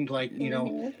 You know what I mean? Like,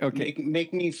 okay.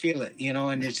 make me feel it,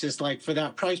 and it's just like for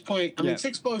that price point, I mean,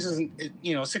 $6 isn't,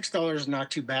 $6 is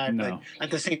not too bad, no. But at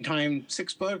the same time,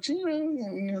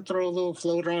 $6, throw a little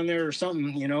floater on there or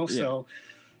something, so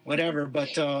whatever.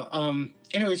 But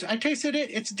anyways, I tasted it.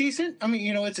 It's decent. I mean,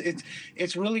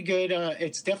 it's really good.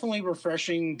 It's definitely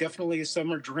refreshing. Definitely a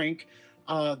summer drink.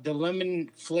 The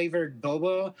lemon flavored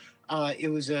boba. It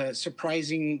was a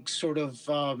surprising sort of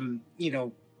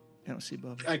I don't see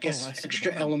boba. I guess I see the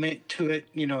extra boba. element to it,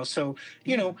 So,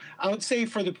 I would say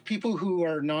for the people who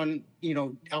are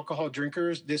alcohol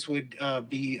drinkers, this would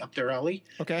be up their alley.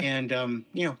 Okay. And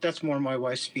that's more my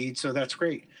wife's speed, so that's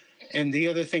great. And the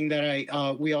other thing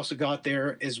that we also got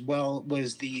there as well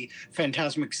was the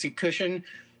Phantasmic Seat Cushion.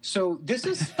 So this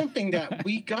is something that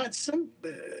we got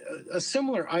a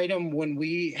similar item when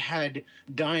we had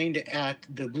dined at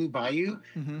the Blue Bayou,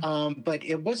 but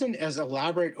it wasn't as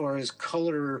elaborate or as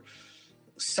color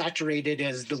saturated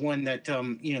as the one that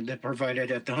they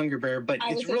provided at the Hungry Bear. But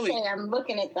I was it's really, say, I'm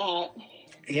looking at that.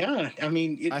 yeah. I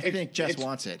mean, I think Jess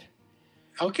wants it.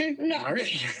 Okay, No, all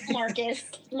right. Marcus,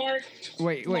 Mark.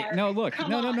 Wait, Mark, no, look,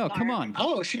 come no, on, come Mark. on.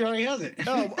 Oh, she already has it.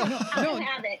 Oh, I don't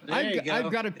have it. There you go.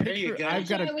 I've got a There you picture. go. I've That's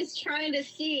got what I a. was trying to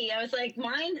see. I was like,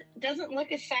 mine doesn't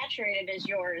look as saturated as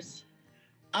yours.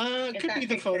 Could Is that be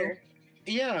the photo. picture?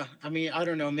 Yeah, I mean, I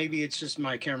don't know. Maybe it's just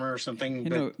my camera or something. You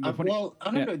But know, the funny- well, I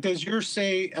don't yeah. know. Does yours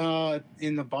say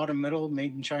in the bottom middle,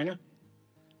 "Made in China"?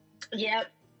 Yep.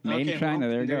 Made in China.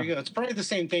 well, There you go. It's probably the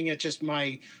same thing. It's just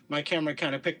my camera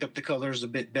kind of picked up the colors a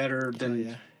bit better than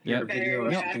yeah. your Yep. video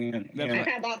or Yeah. something. That's Yeah. I've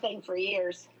had that thing for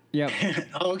years. Yep.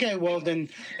 Okay, well then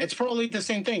it's probably the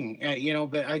same thing, But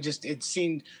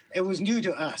it was new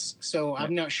to us, so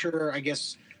I'm not sure. I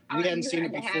guess we Oh, hadn't you seen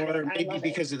had it to have before, it. I maybe love it.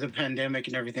 because of the pandemic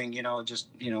and everything.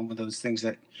 One of those things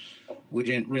that we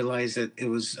didn't realize that it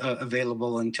was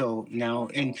available until now.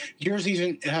 And yours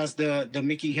even has the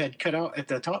Mickey head cut out at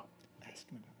the top.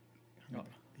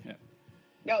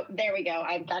 Oh, there we go.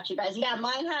 I've got you guys. Yeah,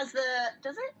 mine has the.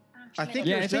 Does it? I think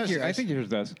Yeah, yours does. I think yours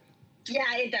does. Yeah,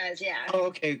 it does. Yeah. Oh,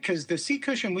 okay, because the seat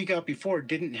cushion we got before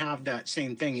didn't have that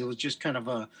same thing. It was just kind of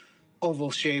a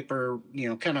oval shape or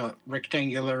kind of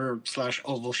rectangular /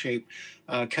 oval shape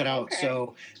cut out. Okay.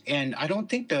 So, and I don't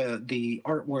think the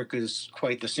artwork is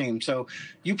quite the same. So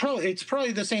it's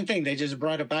probably the same thing. They just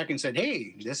brought it back and said,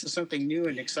 hey, this is something new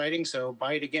and exciting, so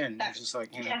buy it again. It's just like,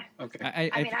 Yeah. okay.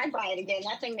 I mean, I'd buy it again.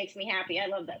 That thing makes me happy. I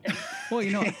love that thing.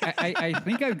 Well, I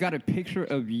think I've got a picture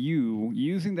of you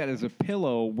using that as a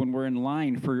pillow when we're in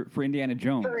line for Indiana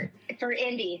Jones. For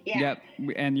Indy, yeah.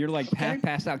 Yep, and you're like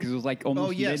passed out because it was like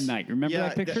almost yes. midnight. Remember Yeah,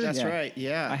 that picture? that's right.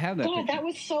 Yeah. I have that. God, picture. that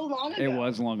was so long ago. It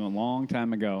was a long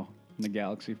time ago in the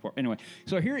Galaxy 4. Anyway,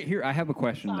 so here I have a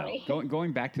question Sorry. though.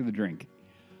 Going back to the drink,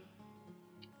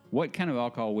 what kind of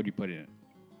alcohol would you put in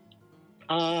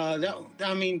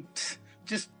it?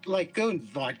 Just like go with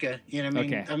vodka. You know what I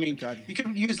mean? Okay. I mean, God. you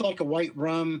could use like a white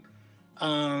rum.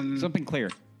 Something clear.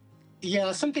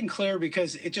 Yeah, something clear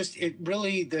because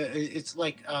it's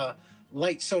like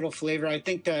light soda flavor. I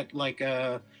think that like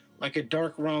a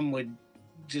dark rum would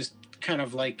just kind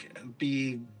of like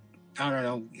be, I don't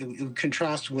know, it would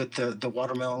contrast with the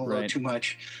watermelon a little Right. too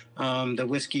much. The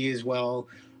whiskey as well.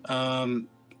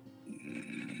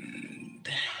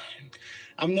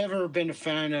 I've never been a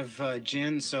fan of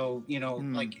gin, so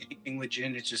like anything with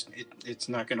gin, it's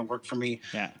not going to work for me.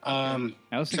 Yeah. I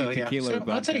was thinking tequila or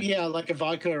vodka. I'd say like a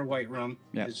vodka or white rum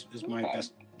Yeah. is my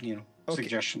best Okay.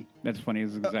 suggestion. That's funny.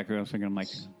 Is exactly what I was thinking. I'm like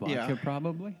vodka Yeah.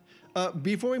 probably.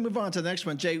 Before we move on to the next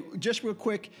one, Jay, just real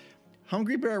quick,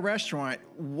 Hungry Bear Restaurant.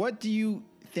 What do you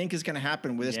think is going to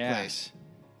happen with this place?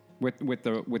 With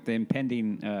the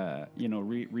impending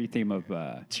re-theme of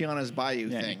Tiana's Bayou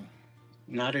Yeah. thing.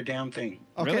 Not a damn thing.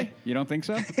 Okay. Really? You don't think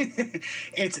so?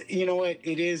 It's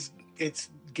it's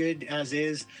good as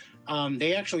is.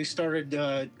 They actually started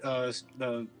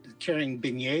carrying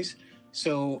beignets,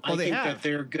 so I they think have? that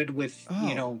they're good with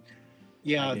I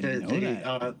didn't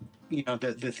know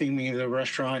the theming of the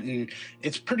restaurant, and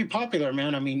it's pretty popular,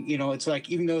 man. I mean, it's like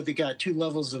even though they got two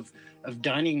levels of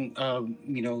dining,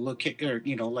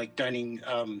 like dining,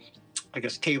 I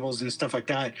guess tables and stuff like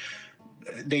that.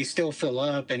 They still fill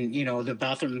up, and the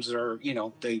bathrooms are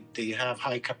they have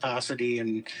high capacity,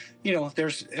 and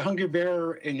there's Hungry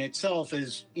Bear in itself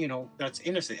is that's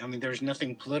innocent. I mean, there's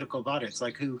nothing political about it. It's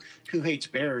like who hates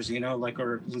bears,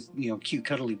 or cute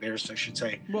cuddly bears, I should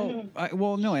say.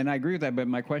 Well, no, and I agree with that. But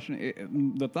my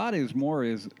question, the thought is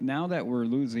now that we're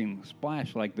losing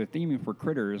Splash, like the theming for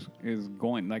Critters is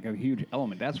going like a huge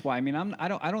element. That's why I mean I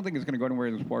don't think it's going to go anywhere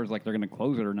as far as like they're going to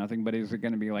close it or nothing. But is it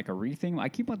going to be like a retheme? I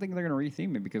keep on thinking they're going to retheme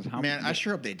it because Man, I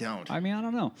sure hope they don't. I mean, I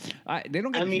don't know. They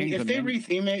don't. Get I mean, to change if the they menu.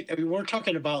 retheme it, we're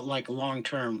talking about like long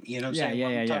term. You know what I'm Yeah, saying? yeah,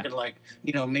 I'm yeah, yeah. talking like,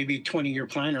 you know, maybe 20-year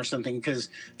plan or something. Because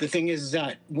the thing is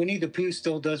that Winnie the Pooh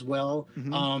still does well.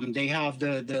 They have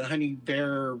the Honey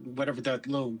Bear, whatever, that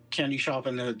little candy shop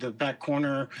in the back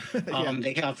corner.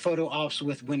 They have photo ops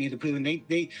with Winnie the Pooh, and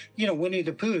they you know, Winnie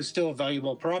the Pooh is still a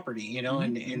valuable property, you know,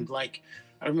 and like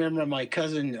I remember my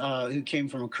cousin who came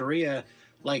from Korea,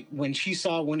 like when she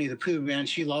saw Winnie the Pooh, man,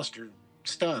 she lost her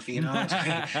stuff, you know.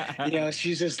 You know,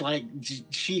 she's just like,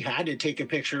 she had to take a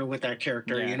picture with that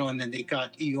character, you know. And then they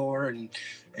got Eeyore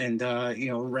and you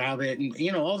know, Rabbit, and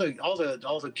you know, all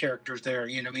the characters there,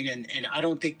 you know what I mean. And I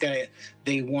don't think that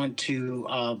they want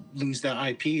to lose that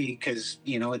IP, because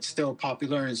you know, it's still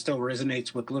popular and still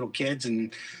resonates with little kids.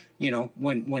 And you know,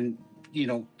 when you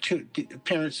know,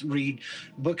 parents read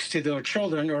books to their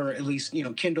children, or at least, you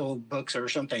know, Kindle books or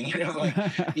something, you know, like,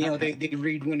 you know, they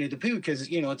read Winnie the Pooh because,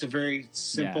 you know, it's a very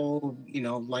simple, you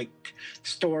know, like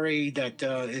story that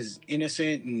is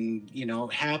innocent and, you know,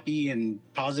 happy and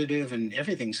positive and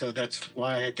everything. So that's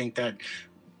why I think that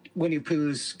Winnie the Pooh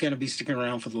is going to be sticking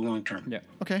around for the long term. Yeah.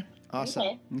 Okay.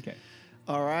 Awesome. Okay.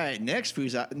 All right. Next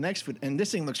food, and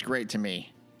this thing looks great to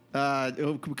me. We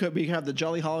have the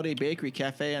Jolly Holiday Bakery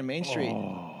Cafe on Main Street.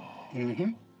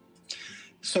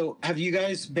 So, have you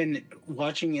guys been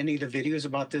watching any of the videos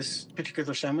about this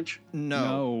particular sandwich?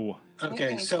 No.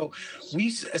 Okay, so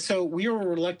we were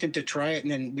reluctant to try it,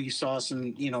 and then we saw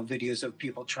some, you know, videos of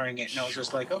people trying it, and I was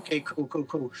just like, okay,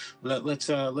 cool.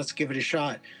 Let's give it a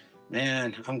shot.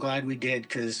 Man, I'm glad we did,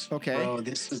 because bro,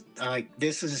 this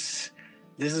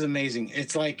is amazing.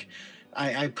 It's like,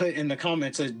 I put in the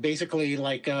comments, it's basically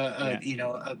like you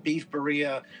know, a beef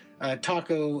burrito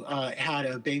taco had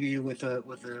a baby with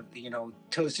a you know,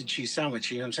 toasted cheese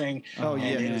sandwich. You know what I'm saying? Oh yeah.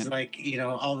 And it was like, you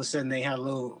know, all of a sudden they had a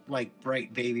little like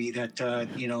bright baby that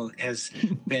you know, has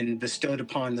been bestowed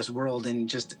upon this world, and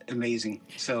just amazing.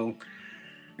 So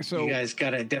you guys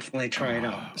gotta definitely try it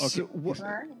out. Okay. So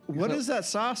what is that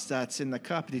sauce that's in the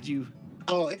cup? Did you?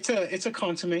 Oh, it's a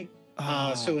consommé.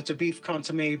 So it's a beef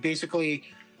consommé. Basically,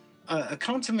 a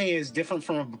consommé is different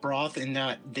from a broth in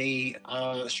that they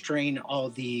strain all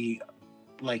the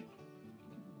like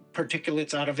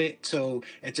particulates out of it. So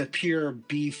it's a pure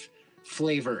beef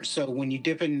flavor. So when you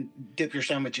dip your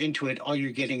sandwich into it, all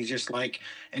you're getting is just like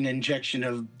an injection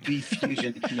of beef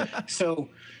fusion. So,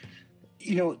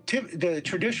 you know, the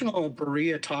traditional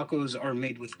burrito tacos are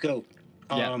made with goat.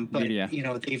 But you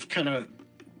know, they've kind of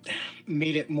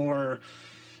made it more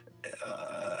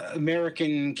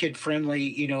American kid friendly,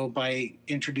 you know, by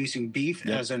introducing beef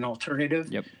as an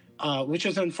alternative. Which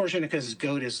is unfortunate because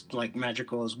goat is like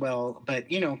magical as well. But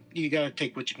you know, you gotta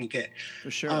take what you can get.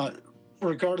 For sure.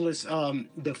 Regardless,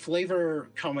 the flavor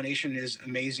combination is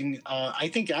amazing. I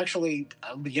think actually,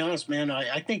 I'll be honest, man,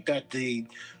 I think that the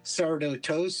sourdough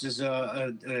toast is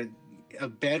a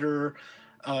better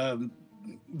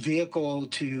vehicle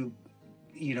to,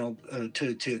 you know,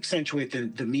 to accentuate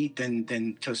the meat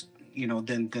than toast, you know,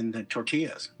 than the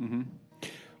tortillas.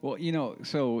 Well, you know,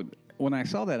 so when I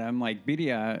saw that, I'm like,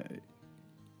 birria.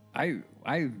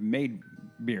 I've made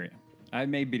birria. I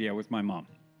made birria with my mom.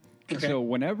 Okay. So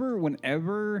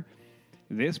whenever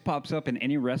this pops up in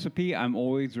any recipe, I'm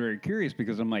always very curious,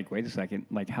 because I'm like, wait a second,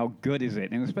 like, how good is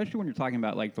it? And especially when you're talking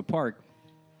about like the park,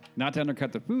 not to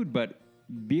undercut the food, but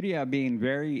birria being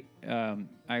very,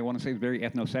 I want to say, very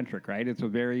ethnocentric, right? It's a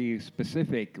very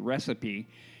specific recipe.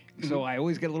 So I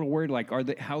always get a little worried, like,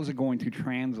 how's it going to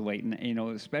translate? And, you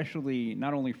know, especially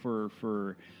not only for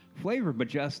flavor, but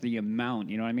just the amount,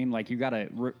 you know what I mean? Like, you got to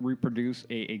reproduce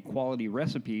a quality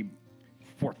recipe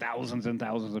for thousands and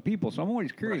thousands of people. So I'm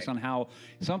always curious on how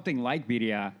something like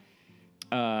birria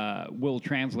will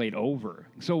translate over.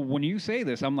 So when you say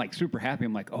this, I'm like super happy.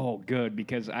 I'm like, oh, good,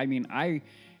 because I mean, I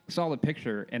saw the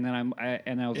picture, and then I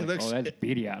was like, oh, that's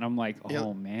birria, and I'm like,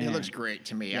 oh man, it looks great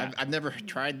to me. I've never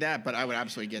tried that, but I would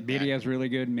absolutely get birria is really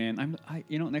good, man.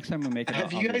 You know, next time we make it.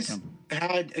 Have you guys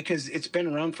had, because it's been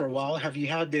around for a while? Have you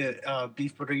had the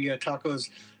beef birria tacos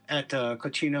at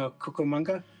Cochina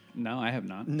Cucamonga? No, I have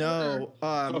not. No.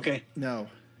 Okay. No.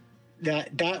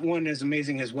 That one is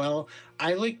amazing as well.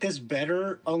 I like this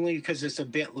better only because it's a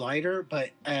bit lighter, but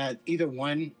either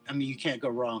one, I mean, you can't go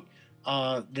wrong.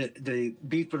 The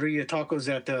beef burrito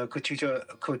tacos at the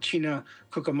Cochina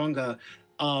Cucamonga,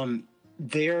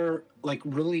 they're like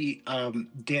really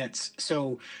dense.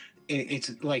 So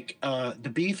it's like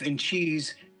the beef and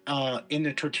cheese in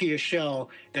the tortilla shell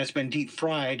that's been deep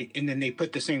fried, and then they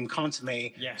put the same consomme.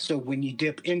 So when you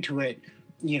dip into it,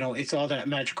 you know, it's all that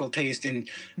magical taste. And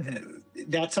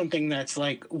that's something that's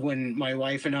like, when my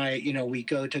wife and I, you know, we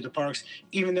go to the parks,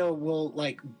 even though we'll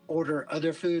like order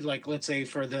other food, like let's say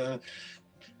for the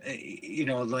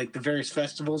like the various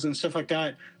festivals and stuff like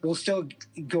that, we'll still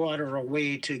go out of our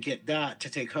way to get that to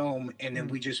take home, and then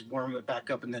we just warm it back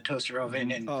up in the toaster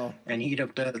oven and heat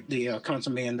up the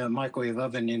consomme in the microwave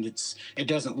oven, and it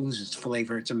doesn't lose its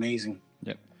flavor. It's amazing.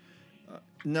 Yep.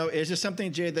 No, is there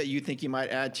something, Jay, that you think you might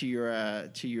add to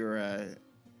your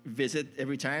visit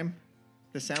every time?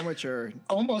 The sandwich or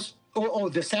almost?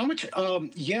 The sandwich.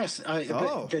 Yes.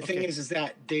 The thing is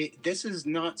that this is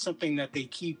not something that they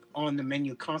keep on the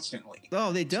menu constantly.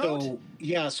 Oh, they don't. So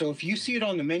yeah. So if you see it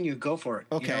on the menu, go for it.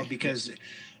 Okay. Because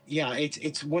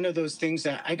it's one of those things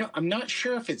that I'm not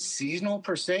sure if it's seasonal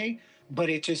per se, but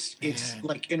it's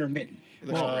like intermittent.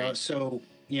 So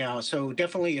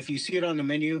definitely if you see it on the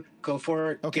menu, go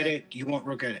for it. Get it. You won't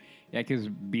regret it. Yeah, because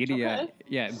birria,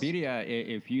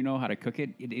 if you know how to cook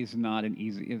it, it is not an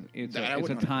easy. It's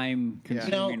a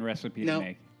time-consuming restipy to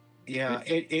make. Yeah,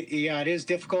 it is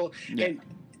difficult. Yeah. And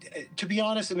to be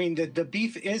honest, I mean the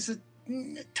beef is a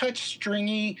touch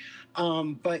stringy,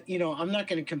 but I'm not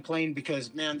going to complain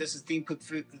because man, this is theme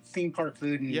park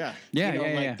food, and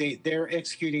they're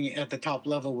executing it at the top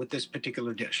level with this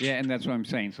particular dish. Yeah, and that's what I'm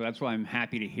saying. So that's why I'm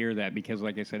happy to hear that, because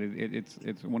like I said,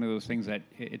 it's one of those things that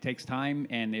it takes time,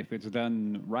 and if it's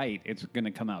done right, it's going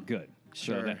to come out good.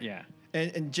 Sure. So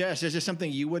And Jess, is there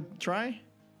something you would try?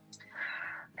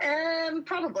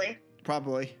 Probably.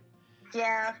 Probably.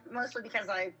 Yeah, mostly because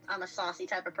I'm a saucy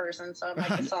type of person, so I'm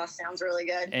like the sauce sounds really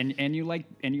good. And you like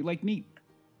meat.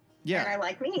 Yeah, and I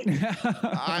like meat.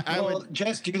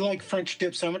 Jess, do you like French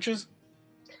dip sandwiches?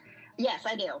 Yes,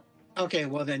 I do. Okay,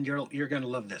 well then you're gonna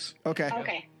love this. Okay.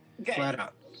 Okay. Good. Flat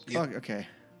out. Yeah. Okay.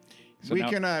 So we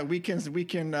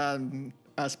can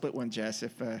split one, Jess,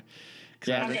 if.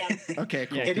 Okay,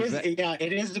 cool. It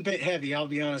is a bit heavy, I'll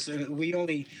be honest. We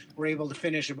only were able to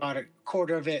finish about a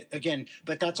quarter of it again,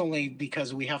 but that's only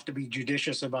because we have to be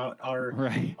judicious about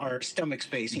our stomach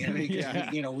space.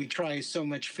 We try so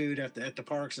much food at the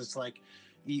parks. It's like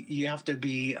you have to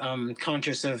be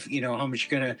conscious of how much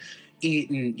you're gonna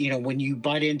eat, and when you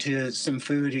bite into some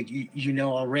food,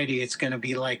 already it's gonna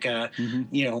be like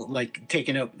like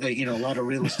taking up a lot of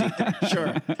real estate there.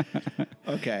 Sure.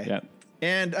 Okay. Yep.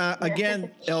 And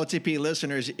again, LTP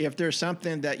listeners, if there's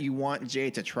something that you want Jay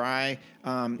to try,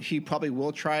 he probably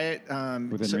will try it.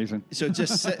 Within reason. So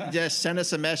just send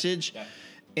us a message,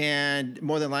 and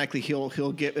more than likely he'll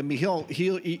get. I mean, he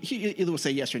either will say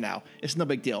yes or no. It's no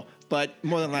big deal, but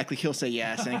more than likely he'll say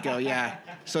yes and go yeah.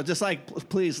 So just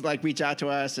please reach out to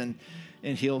us, and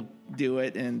he'll do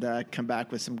it and come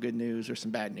back with some good news or some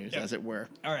bad news, as it were.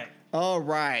 All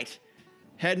right.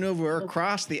 Heading over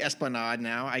across the Esplanade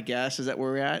now, I guess. Is that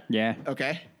where we're at? Yeah.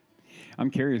 Okay. I'm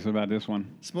curious about this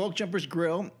one. Smoke Jumpers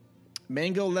Grill,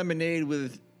 mango lemonade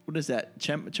with, what is that,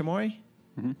 chamoy?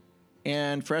 Mm-hmm.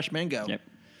 And fresh mango. Yep.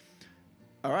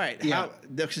 All right. Yeah.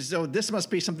 So this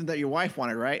must be something that your wife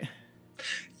wanted, right?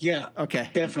 Yeah. Okay.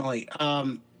 Definitely.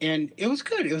 And it was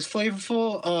good. It was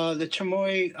flavorful. The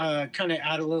chamoy kind of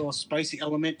added a little spicy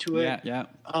element to it. Yeah.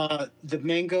 The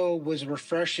mango was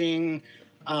refreshing.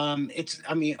 Like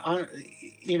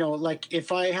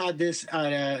if I had this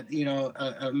at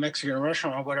a Mexican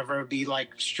restaurant or whatever, it'd be like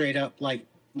straight up on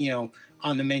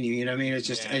the menu. You know what I mean? It's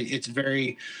just it's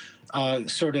very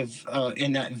sort of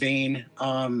in that vein.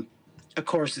 Of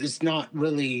course, it's not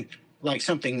really like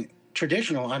something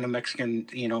traditional on a Mexican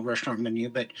restaurant menu,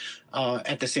 but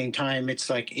at the same time,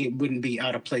 it's like it wouldn't be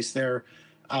out of place there.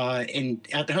 And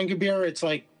at the Hungry Bear, it's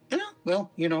like I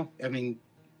mean,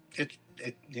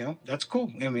 that's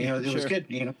cool. I mean, it was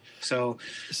good, So,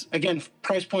 again,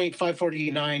 price point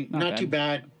 $549, not too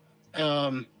bad.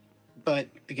 But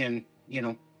again,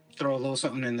 throw a little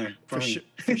something in there for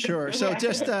sure. So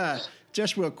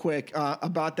just real quick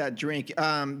about that drink,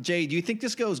 Jay, do you think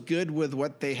this goes good with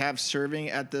what they have serving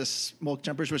at the Smoke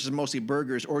Jumpers, which is mostly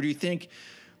burgers, or do you think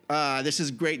this is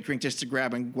a great drink just to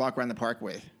grab and walk around the park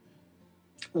with?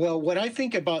 Well, what I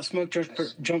think about Smoke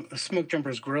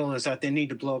Jumpers Grill is that they need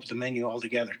to blow up the menu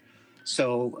altogether.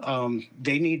 So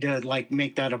they need to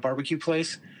make that a barbecue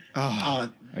place.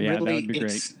 That would be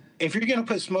great. If you're gonna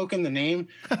put smoke in the name,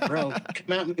 bro,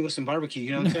 come at me with some barbecue.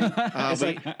 You know what I'm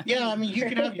saying? I mean, you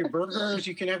can have your burgers,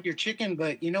 you can have your chicken,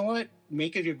 but you know what?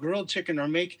 Make it your grilled chicken, or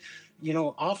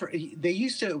offer. They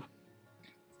used to.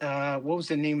 What was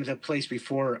the name of the place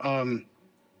before?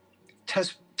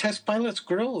 Test Pilot's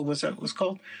Grill, was that what it was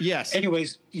called? Yes.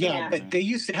 Anyways, but they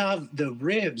used to have the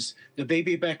ribs, the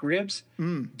baby back ribs.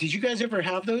 Did you guys ever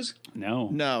have those?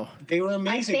 No. They were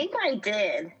amazing. I think I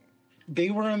did. They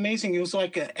were amazing. It was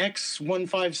like a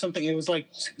X15 something. It was like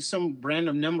some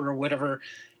random number or whatever.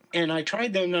 And I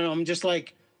tried them, and I'm just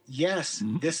like, yes,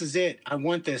 this is it. I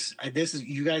want this. This is,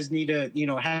 you guys need to,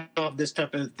 have this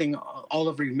type of thing all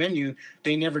over your menu.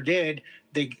 They never did.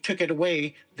 They took it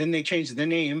away. Then they changed the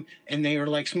name, and they were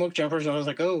like smoke jumpers. And I was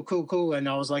like, oh, cool, cool. And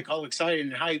I was like all excited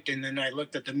and hyped. And then I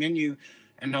looked at the menu,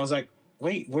 and I was like,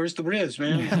 wait, where's the ribs,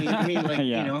 man? You know what I mean?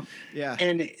 Like, Yeah.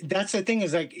 And that's the thing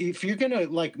is, like, if you're gonna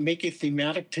like make it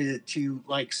thematic to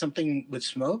like something with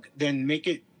smoke, then make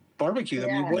it barbecue. I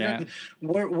mean,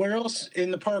 where else in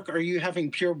the park are you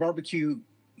having pure barbecue?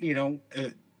 Nowhere.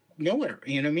 You know what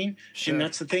I mean? Sure. And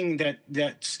that's the thing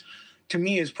that's to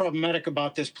me is problematic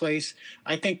about this place.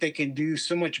 I think they can do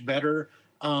so much better.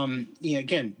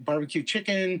 Again, barbecue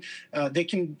chicken. They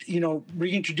can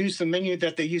reintroduce the menu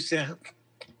that they used to.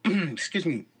 Excuse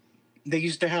me. They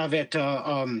used to have at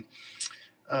what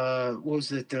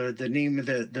was it? The name of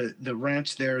the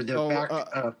ranch there?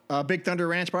 Big Thunder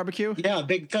Ranch Barbecue. Yeah,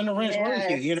 Big Thunder Ranch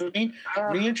Barbecue. You know what I mean?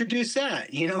 Reintroduce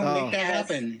that. Make that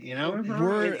happen.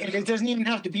 And it doesn't even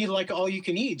have to be like all you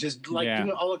can eat. Just like do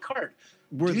it a la carte.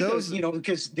 Were those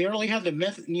because they already have the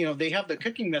method. They have the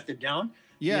cooking method down.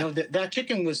 Yeah, that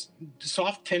chicken was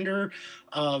soft, tender,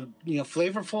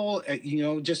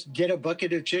 flavorful. Just get a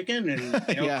bucket of chicken and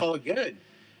call it good.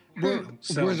 Were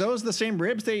those the same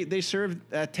ribs they served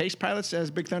at Taste Pilots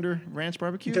as Big Thunder Ranch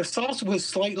Barbecue? The sauce was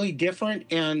slightly different,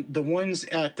 and the ones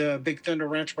at the Big Thunder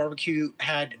Ranch Barbecue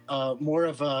had more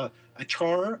of a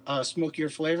char, smokier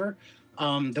flavor.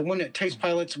 The one at Taste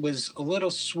Pilots was a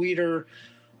little sweeter,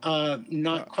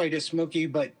 not quite as smoky,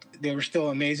 but they were still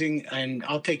amazing, and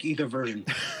I'll take either version.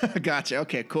 Gotcha.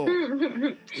 Okay, cool.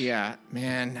 Yeah,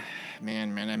 man,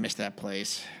 I missed that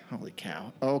place. Holy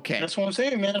cow. Okay. That's what I'm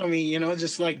saying, man. I mean,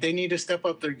 just like they need to step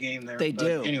up their game there. They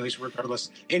do. Anyways,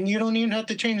 regardless. And you don't even have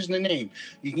to change the name.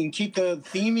 You can keep the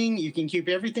theming. You can keep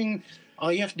everything.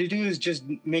 All you have to do is just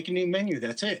make a new menu.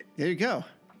 That's it. There you go.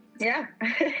 Yeah.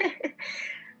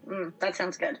 That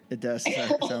sounds good. It does.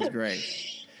 It sounds great.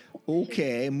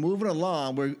 Okay, moving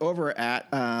along. We're over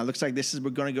at, looks like we're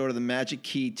going to go to the Magic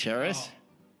Key Terrace.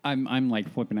 I'm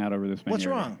like flipping out over this menu. What's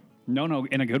wrong? No,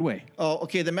 in a good way. Oh,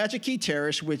 okay. The Magic Key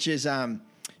Terrace, which is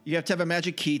you have to have a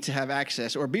magic key to have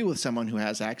access, or be with someone who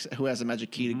has access, who has a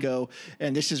magic key to go.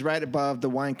 And this is right above the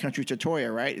Wine Country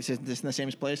Trattoria, right? Is this in the same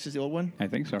place as the old one? I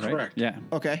think so, right? Correct. Yeah.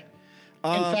 Okay.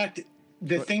 In fact,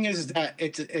 the thing is that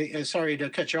it's sorry to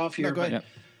cut you off here, go ahead. but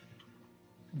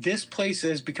this place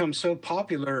has become so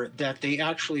popular that they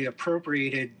actually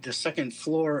appropriated the second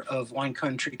floor of Wine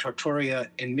Country Trattoria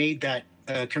and made that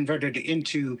converted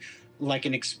into like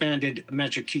an expanded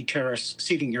Magic Key Terrace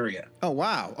seating area. Oh,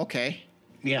 wow. Okay.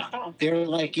 Yeah. They're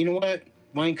like, you know what?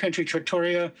 Wine Country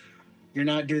Trattoria, you're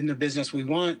not doing the business we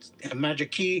want. At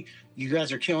Magic Key, you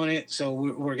guys are killing it. So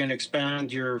we're going to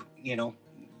expand your,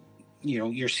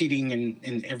 your seating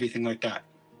and everything like that.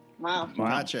 Wow.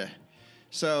 Gotcha.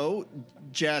 So,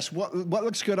 Jess, what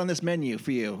looks good on this menu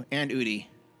for you and Udi?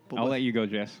 I'll let you go,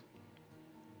 Jess.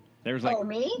 There's like,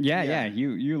 me? Yeah.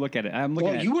 You look at it. I'm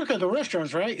looking at. You work at the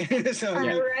restaurants, right? So,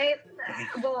 Right.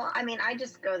 Well, I mean, I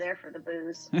just go there for the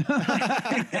booze.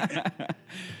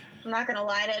 I'm not going to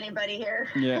lie to anybody here.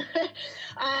 Yeah.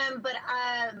 But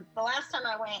the last time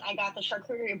I went, I got the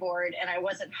charcuterie board, and I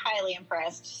wasn't highly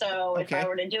impressed. So if I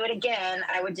were to do it again,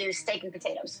 I would do steak and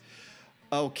potatoes.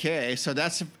 Okay, so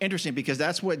that's interesting because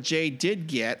that's what Jay did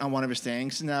get on one of his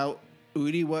things. Now,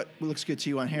 Udi, what looks good to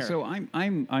you on here? So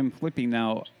I'm flipping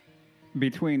now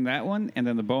between that one and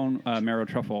then the bone marrow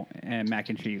truffle and mac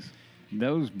and cheese.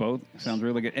 Those both sounds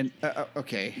really good. And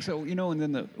okay. So and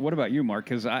then what about you, Mark?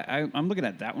 Because I'm looking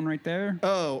at that one right there.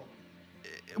 Oh,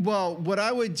 well, what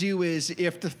I would do is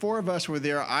if the four of us were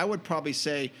there, I would probably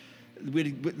say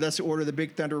let's order the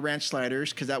Big Thunder Ranch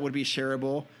sliders because that would be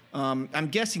shareable. I'm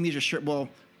guessing these are shareable,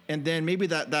 and then maybe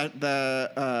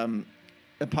the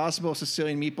Impossible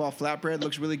Sicilian meatball flatbread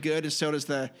looks really good, and so does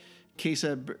the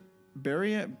quesadilla.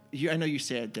 I know you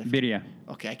said birria.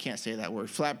 Okay, I can't say that word.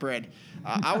 Flatbread.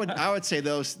 I would say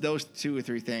those 2 or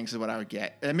 3 things is what I would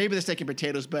get, and maybe the steak and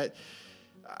potatoes. But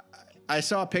I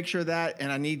saw a picture of that,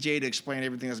 and I need Jay to explain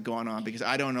everything that's going on because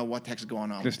I don't know what the heck's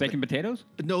going on. The steak and potatoes?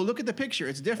 No, look at the picture.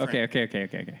 It's different.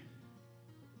 Okay.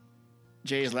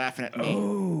 Jay is laughing at me.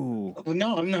 Oh. Well,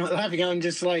 no, I'm not laughing. I'm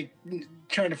just like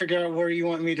trying to figure out where you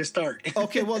want me to start.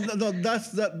 Okay, well, no,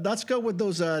 let's go with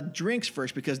those drinks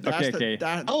first because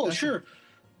that's sure.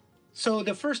 So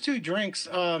the first 2 drinks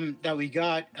that we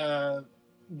got,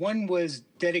 one was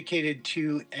dedicated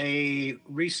to a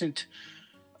recent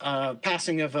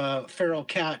passing of a feral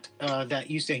cat that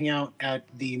used to hang out at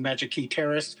the Magic Key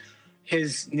Terrace.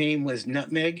 His name was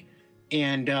Nutmeg,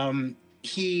 and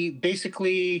he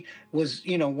basically was,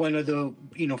 one of the,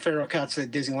 feral cats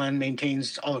that Disneyland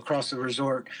maintains all across the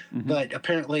resort. But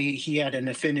apparently he had an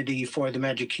affinity for the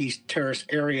Magic Key Terrace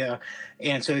area.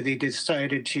 And so they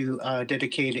decided to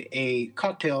dedicate a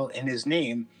cocktail in his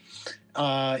name.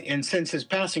 And since his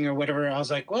passing or whatever, I was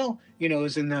like, well, it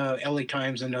was in the LA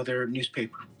Times and other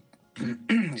newspapers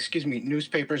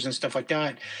and stuff like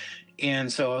that.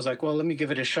 And so I was like, well, let me give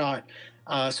it a shot.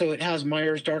 So it has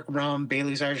Myers dark rum,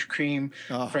 Bailey's Irish cream,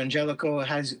 Frangelico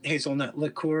has hazelnut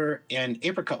liqueur, and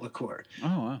apricot liqueur.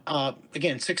 Oh, wow.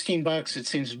 Again, $16. It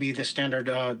seems to be the standard,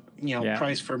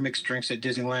 price for mixed drinks at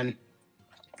Disneyland.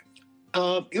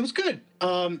 It was good.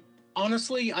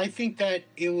 Honestly, I think that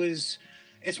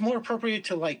it's more appropriate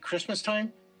to like Christmas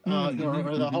time or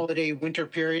the holiday winter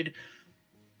period.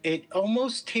 It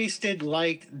almost tasted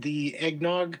like the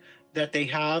eggnog that they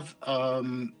have.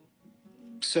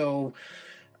 So,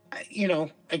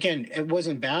 again, it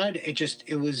wasn't bad.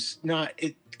 It was not,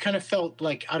 it kind of felt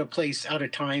like out of place, out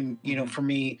of time, for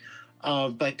me.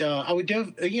 But I would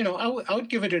give, I would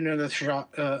give it another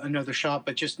shot,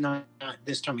 but just not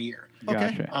this time of year.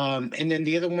 Gotcha. And then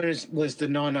the other one was the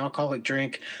non-alcoholic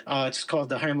drink. It's called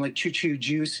the Heimlich Choo Choo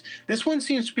Juice. This one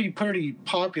seems to be pretty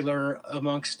popular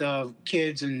amongst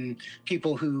kids and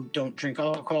people who don't drink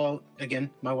alcohol. Again,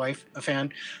 my wife, a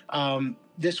fan.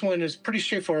 This one is pretty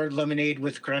straightforward: lemonade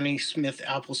with Granny Smith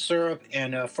apple syrup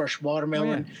and fresh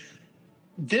watermelon. Oh, yeah.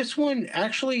 This one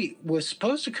actually was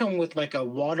supposed to come with like a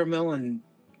watermelon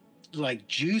like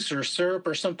juice or syrup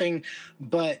or something,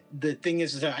 but the thing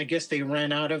is that I guess they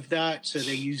ran out of that, so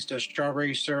they used a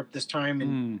strawberry syrup this time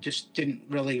and just didn't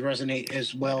really resonate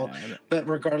as well. But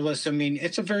regardless, I mean,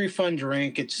 it's a very fun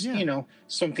drink. It's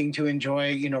something to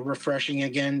enjoy, refreshing,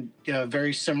 again,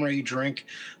 very summery drink.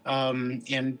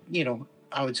 And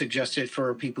I would suggest it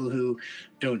for people who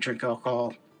don't drink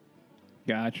alcohol.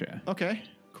 Gotcha. Okay,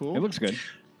 cool. It looks good.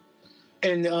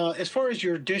 And as far as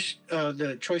your dish,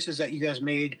 the choices that you guys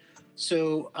made,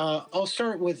 so I'll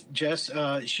start with Jess.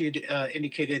 She had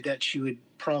indicated that she would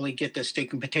probably get the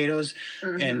steak and potatoes,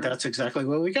 and that's exactly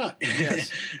what we got,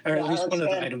 yes. Or at least one of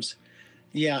the items.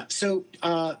 Yeah. So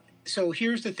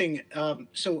here's the thing.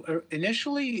 So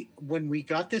initially, when we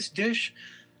got this dish,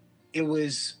 it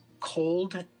was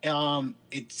cold.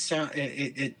 It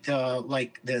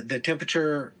like the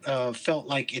temperature felt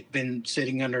like it'd been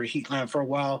sitting under a heat lamp for a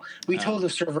while. We told the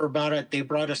server about it. They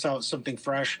brought us out something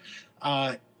fresh.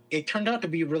 It turned out to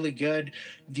be really good.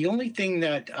 The only thing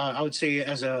that I would say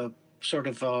as a sort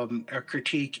of a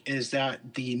critique is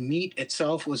that the meat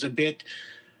itself was a bit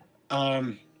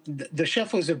the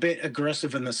chef was a bit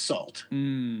aggressive in the salt.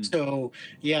 So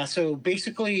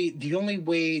basically the only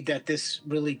way that this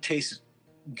really tastes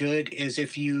good is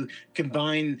if you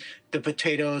combine the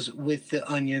potatoes with the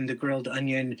onion, the grilled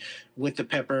onion, with the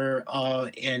pepper,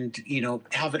 and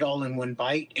have it all in one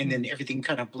bite, and then everything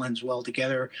kind of blends well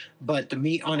together. But the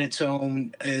meat on its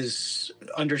own is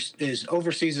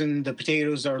over seasoned. The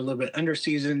potatoes are a little bit under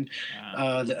seasoned.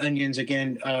 The onions,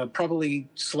 again, probably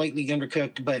slightly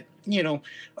undercooked, but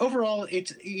overall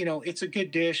it's a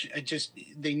good dish.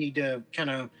 They need to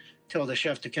kind of tell the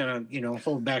chef to kind of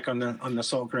hold back on the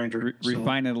salt grinder,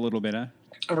 refine it a little bit, huh?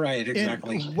 Right,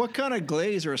 exactly. And what kind of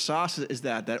glaze or sauce is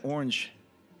that orange?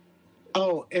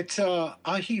 Oh, it's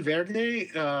ají verde.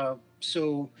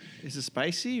 So is it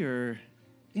spicy or?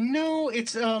 No,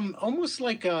 it's almost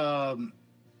like a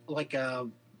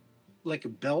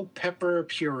bell pepper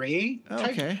puree type.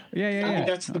 Okay. Yeah. I mean,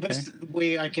 that's the best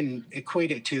way I can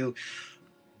equate it to.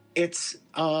 It's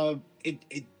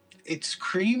it's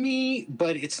creamy,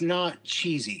 but it's not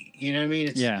cheesy. You know what I mean?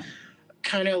 It's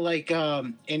kind of like,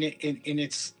 and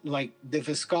it's like the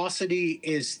viscosity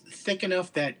is thick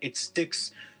enough that it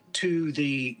sticks to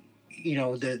the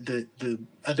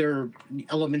other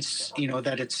elements,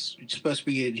 that it's supposed to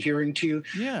be adhering to.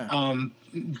 Yeah.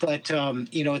 But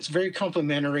it's very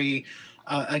complimentary.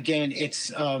 Again,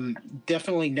 it's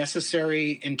definitely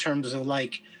necessary in terms of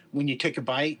like, when you take a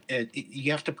bite,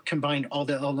 you have to combine all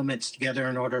the elements together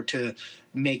in order to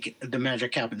make the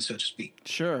magic happen, so to speak.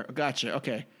 Sure, gotcha.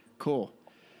 Okay, cool.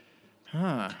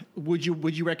 Would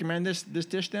you recommend this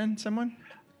dish then, someone?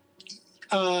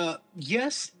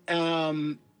 Yes,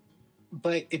 but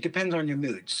it depends on your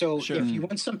mood. So if you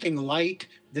want something light,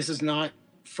 this is not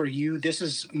for you. This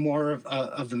is more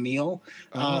of a meal.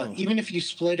 Even if you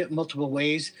split it multiple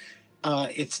ways,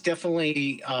 it's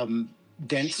definitely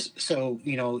dense. So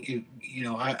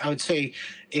I would say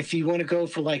if you want to go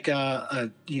for like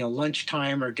a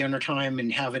lunchtime or dinner time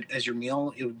and have it as your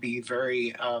meal, it would be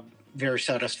very very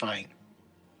satisfying.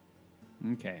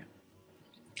 Okay.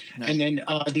 And then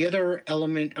the other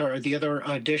element or the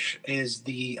other dish is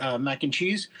the mac and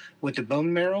cheese with the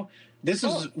bone marrow. This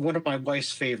is one of my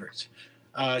wife's favorites.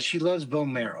 She loves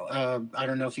bone marrow. I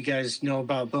don't know if you guys know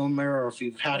about bone marrow or if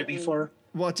you've had it before.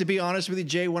 Well, to be honest with you,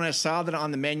 Jay, when I saw that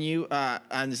on the menu,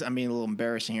 I'm being a little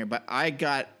embarrassing here, but I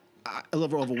got a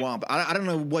little overwhelmed. I don't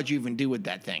know what you even do with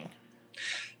that thing.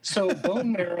 So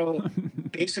bone marrow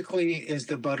basically is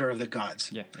the butter of the gods.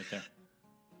 Yeah, right there.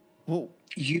 Well,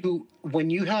 when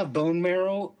you have bone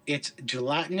marrow, it's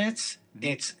gelatinous.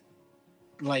 It's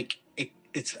like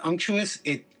it's unctuous.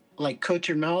 It like coats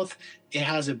your mouth. It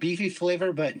has a beefy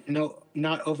flavor, but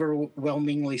not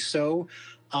overwhelmingly so.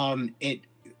 It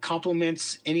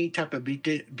complements any type of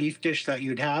beef dish that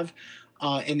you'd have,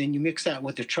 and then you mix that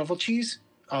with the truffle cheese.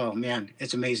 Oh man,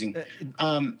 it's amazing.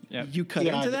 You cut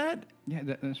into that? Yeah,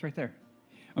 that's right there.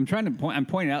 I'm trying to point. I'm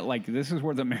pointing out like this is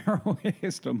where the marrow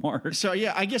is to Mark. So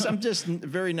yeah, I guess I'm just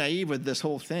very naive with this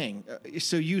whole thing.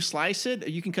 So you slice it.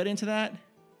 You can cut into that.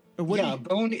 Or what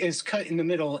bone is cut in the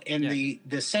middle, and the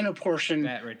center portion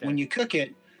That right there. when you cook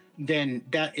it, then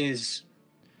that is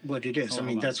what it is. I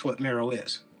mean, that's what marrow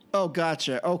is. Oh,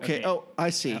 gotcha. Okay. Oh, I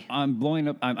see. I'm blowing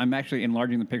up. I'm actually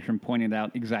enlarging the picture and pointing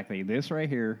out exactly this right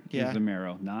here Yeah. is the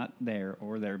marrow, not there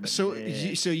or there. But So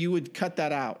there. so you would cut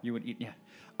that out. You would eat, yeah.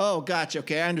 Oh, gotcha.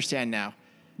 Okay, I understand now.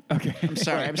 Okay.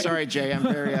 I'm sorry, Jay. I'm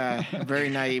very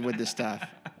naive with this stuff.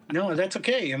 No, that's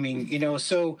okay. I mean,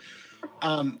 so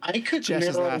I cook Jess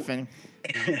is marrow. laughing.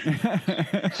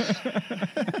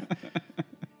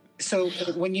 So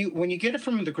when you get it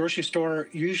from the grocery store,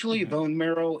 usually bone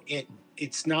marrow,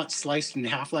 it's not sliced in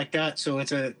half like that. So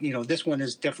it's this one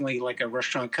is definitely like a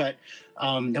restaurant cut.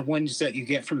 The ones that you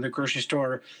get from the grocery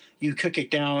store, you cook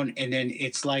it down, and then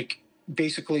it's like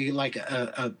basically like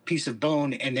a piece of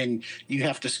bone, and then you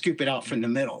have to scoop it out from the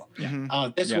middle.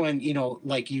 This one,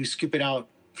 like you scoop it out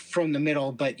from the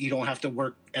middle, but you don't have to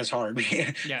work as hard,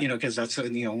 because that's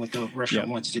what the restaurant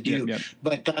wants to do.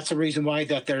 But that's the reason why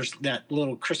that there's that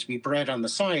little crispy bread on the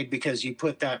side, because you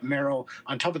put that marrow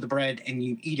on top of the bread and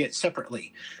you eat it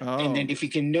separately. And then if you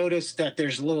can notice that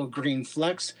there's little green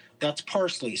flecks, that's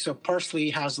parsley. So parsley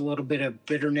has a little bit of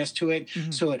bitterness to it,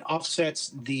 so it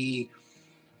offsets the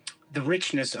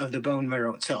richness of the bone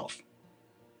marrow itself.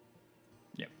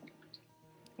 Yep.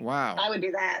 Wow. I would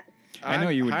do that. I know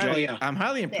you would. I'm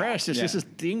highly impressed. This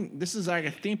is like a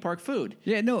theme park food.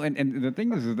 Yeah, no, and the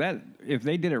thing is that if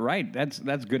they did it right, that's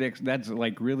good. That's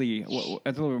like really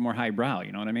that's a little bit more highbrow.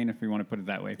 You know what I mean? If you want to put it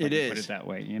that way, it is. Put it that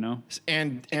way.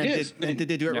 And did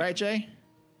they do it right, Jay?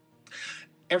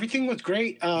 Everything was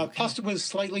great. Pasta was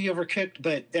slightly overcooked,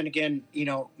 but then again,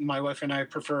 my wife and I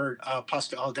prefer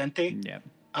pasta al dente. Yeah.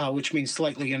 Which means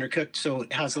slightly undercooked, so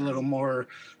it has a little more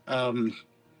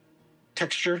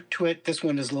texture to it. This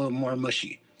one is a little more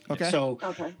mushy. Okay. So,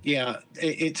 yeah,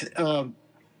 it's.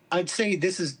 I'd say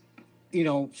this is,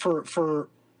 for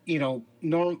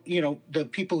the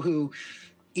people who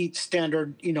eat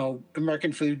standard,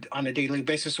 American food on a daily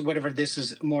basis or whatever. This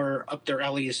is more up their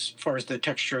alley as far as the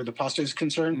texture of the pasta is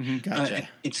concerned. Gotcha.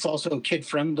 It's also kid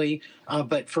friendly,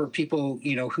 but for people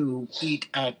who eat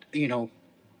at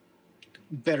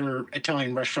better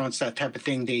Italian restaurants, that type of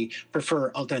thing, they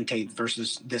prefer al dente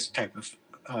versus this type of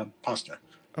pasta.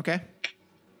 Okay.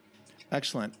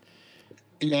 Excellent.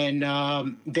 And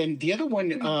then the other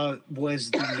one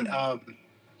was the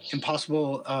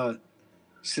Impossible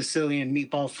Sicilian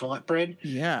meatball flatbread.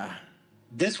 Yeah.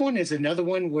 This one is another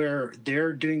one where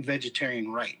they're doing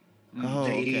vegetarian right. Oh,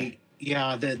 okay.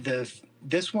 Yeah,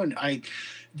 this one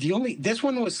this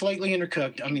one was slightly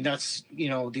undercooked. I mean, that's the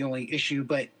only issue,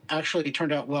 but actually it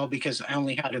turned out well because I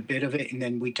only had a bit of it, and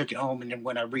then we took it home, and then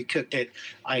when I recooked it,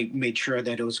 I made sure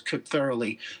that it was cooked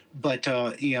thoroughly. But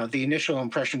the initial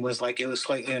impression was like it was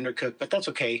slightly undercooked, but that's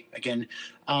okay. Again,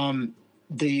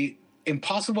 the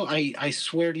Impossible, I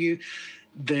swear to you,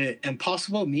 the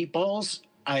Impossible meatballs,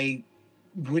 I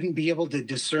wouldn't be able to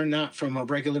discern that from a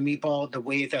regular meatball, the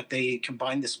way that they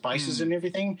combine the spices and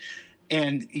everything.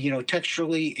 And,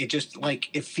 texturally, it just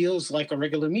it feels like a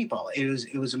regular meatball.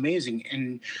 It was amazing.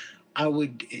 And I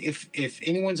would, if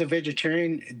anyone's a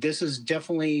vegetarian, this is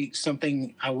definitely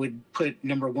something I would put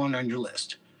number one on your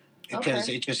list. Because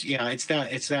it just, it's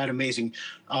that amazing.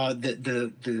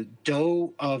 The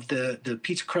dough of the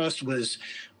pizza crust was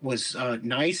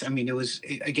nice. I mean, it was,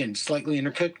 again, slightly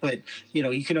undercooked, but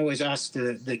you can always ask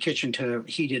the kitchen to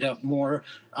heat it up more.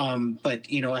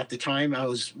 But at the time I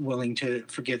was willing to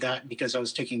forgive that because I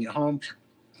was taking it home.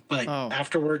 But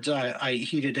afterwards I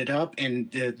heated it up, and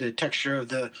the texture of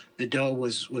the dough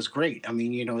was great. I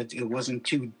mean, it wasn't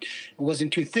too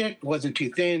thick, wasn't too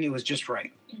thin. It was just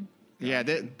right. Yeah,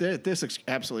 this looks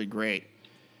absolutely great.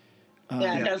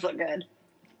 Yeah, it does look good.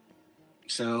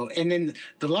 So, and then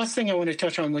the last thing I want to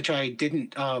touch on, which I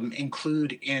didn't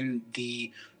include in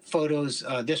the photos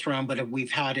this round, but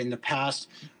we've had in the past,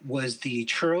 was the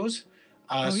churros.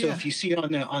 So if you see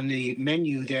on the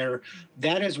menu there,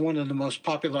 that is one of the most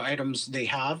popular items they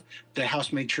have, the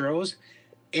house-made churros.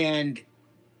 And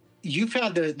you've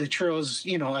had the churros,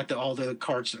 you know, at all the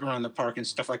carts around the park and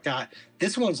stuff like that.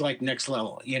 This one's like next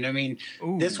level. You know what I mean?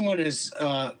 Ooh. This one is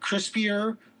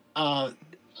crispier,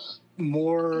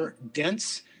 more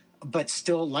dense, but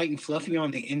still light and fluffy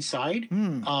on the inside.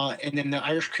 And then the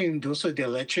Irish cream dulce de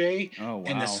leche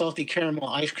and the salty caramel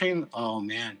ice cream. Oh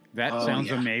man, that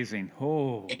sounds amazing.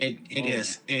 Oh, it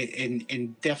is.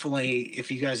 And definitely, if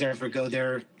you guys ever go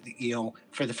there, you know,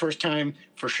 for the first time,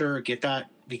 for sure, get that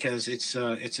because it's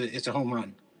a home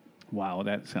run. Wow,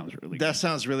 that sounds really good. That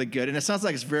sounds really good, and it sounds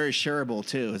like it's very shareable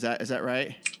too. Is that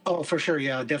right? Oh, for sure,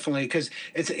 yeah, definitely, because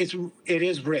it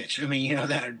is rich. I mean, you know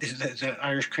that the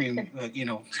Irish cream, you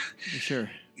know, Sure.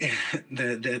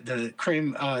 the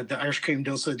cream, the Irish cream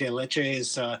dulce de leche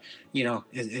is, you know,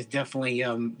 is definitely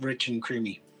rich and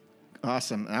creamy.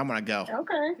 Awesome. I'm gonna go.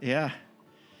 Okay. Yeah.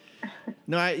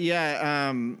 No,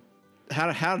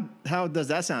 how does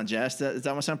that sound, Jess? Does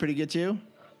that one sound pretty good too?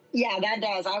 Yeah, that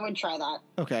does. I would try that.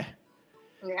 Okay.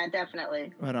 Yeah,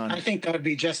 definitely. Right on. I think that would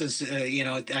be just as, you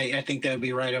know, I think that would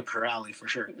be right up her alley for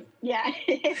sure. Yeah, I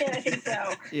think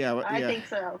so. I think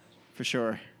so. For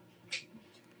sure.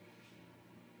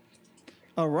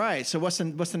 All right. So what's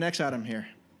the next item here?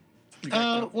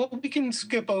 Well, we can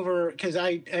skip over because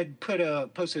I had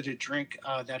posted a drink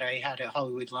that I had at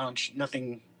Hollywood Lounge.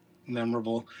 Nothing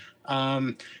memorable.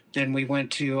 Then we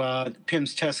went to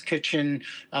Pim's Test Kitchen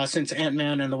since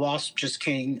Ant-Man and the Wasp just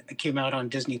came out on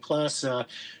Disney Plus.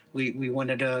 We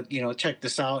wanted to check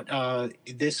this out.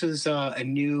 This is a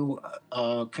new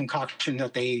concoction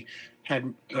that they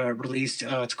had released.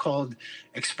 It's called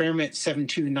Experiment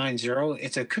 7290.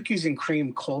 It's a cookies and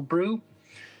cream cold brew.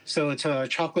 So it's a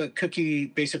chocolate cookie,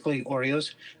 basically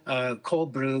Oreos,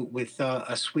 cold brew with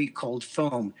a sweet cold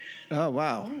foam. Oh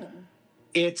wow!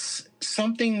 It's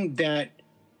something that.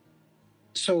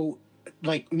 So,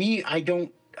 like me,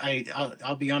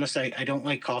 I'll be honest, I don't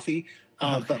like coffee,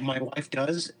 but my wife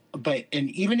does. And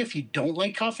even if you don't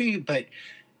like coffee, but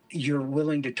you're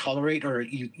willing to tolerate, or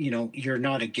you're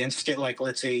not against it, like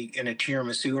let's say in a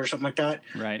tiramisu or something like that,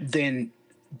 right? Then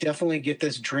definitely get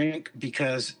this drink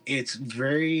because it's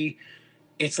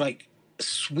like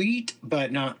sweet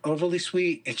but not overly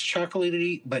sweet. It's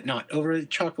chocolatey but not overly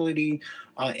chocolatey.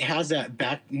 It has that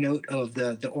back note of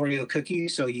the Oreo cookie,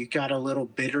 so you got a little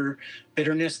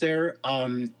bitterness there.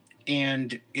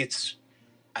 And it's,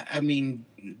 I mean,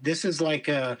 this is like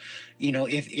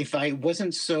if I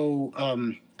wasn't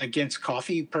so against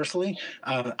coffee personally,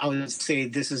 I would say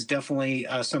this is definitely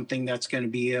something that's going to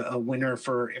be a winner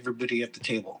for everybody at the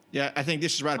table. Yeah, I think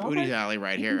this is right up Udi's alley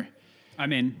right here.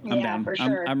 I'm in. I'm down. For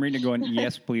sure. I'm ready to go in.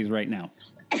 Yes, please, right now.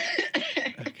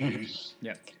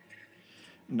 Yeah.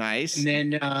 Nice. And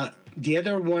then the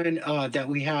other one that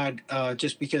we had,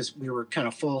 just because we were kind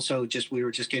of full, so we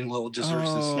were just getting little desserts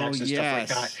and snacks and stuff like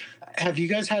that. Have you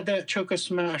guys had that Choco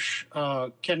Smash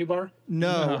candy bar?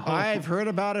 No, I've heard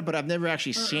about it, but I've never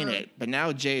actually seen it. But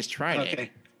now Jay's tried it.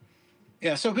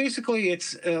 Yeah, so basically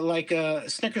it's like a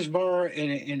Snickers bar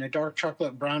and a dark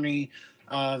chocolate brownie,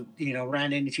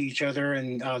 ran into each other,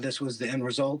 and this was the end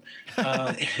result.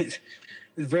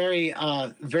 Very,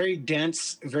 very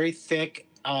dense, very thick,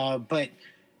 but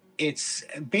it's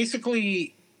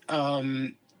basically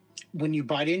when you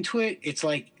bite into it, it's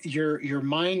like your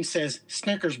mind says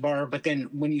Snickers bar, but then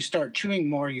when you start chewing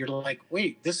more, you're like,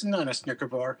 wait, this is not a Snicker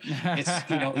bar. It's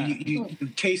you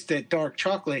taste that dark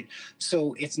chocolate,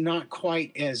 so it's not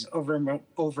quite as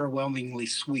overwhelmingly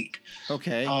sweet.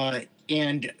 Okay.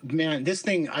 And man, this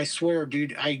thing, I swear,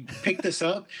 dude, I picked this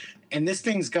up, and this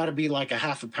thing's got to be like a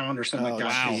half a pound or something like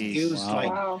that. Wow. It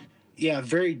was yeah,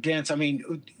 very dense. I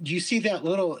mean, do you see that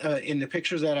little in the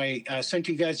pictures that I sent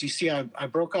you guys? You see, I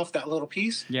broke off that little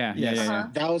piece. Yeah.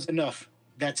 That was enough.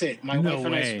 That's it. My wife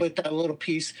and I split that little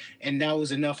piece, and that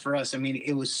was enough for us. I mean,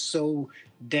 it was so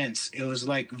dense. It was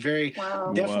like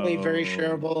definitely very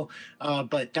shareable.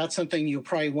 But that's something you'll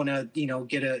probably want to,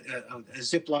 get a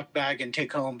Ziploc bag and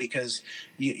take home because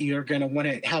you're going to want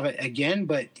to have it again,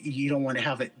 but you don't want to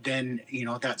have it then,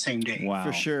 that same day. Wow.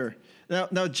 For sure.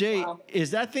 Now, Jay,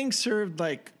 is that thing served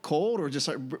like cold or just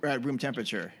like at room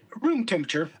temperature? Room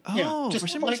temperature. Oh, yeah, just for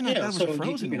some reason I thought it was a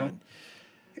frozen one.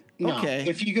 No, okay.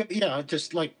 If you go,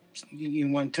 just like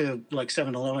you went to like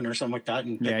 7-Eleven or something like that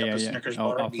and picked up a Snickers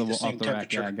bar, it'd be the same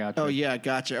temperature. Yeah, gotcha. Oh yeah,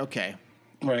 gotcha. Okay.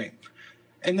 Right.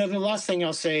 And then the last thing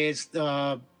I'll say is,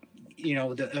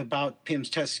 about Pim's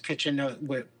Test Kitchen.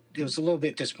 It was a little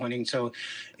bit disappointing, so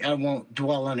I won't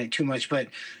dwell on it too much. But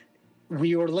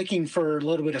we were looking for a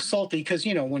little bit of salty because,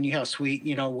 when you have sweet,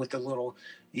 with the little,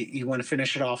 you want to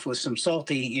finish it off with some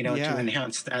salty, to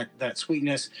enhance that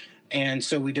sweetness. And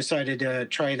so we decided to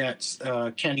try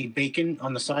that candied bacon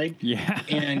on the side. Yeah.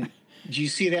 And do you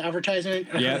see the advertisement?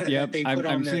 Yep.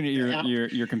 I'm seeing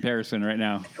it, your comparison right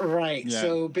now. Right. Yeah.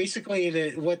 So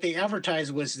basically what they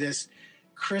advertised was this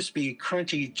crispy,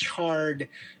 crunchy, charred,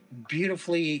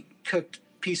 beautifully cooked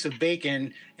piece of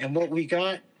bacon. And what we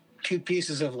got, 2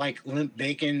 pieces of like limp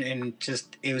bacon, and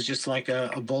it was just like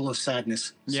a bowl of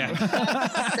sadness. Yeah.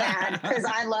 Sad, because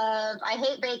I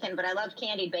hate bacon, but I love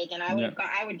candied bacon. I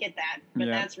would get that, but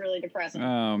that's really depressing.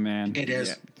 Oh man, it is.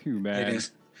 Yeah. Too bad. It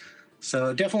is.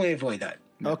 So definitely avoid that.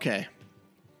 Okay.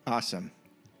 Awesome.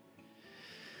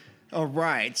 All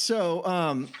right.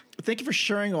 So, thank you for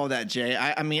sharing all that, Jay.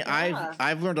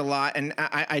 I've learned a lot, and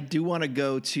I do want to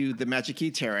go to the Magic Key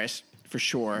Terrace for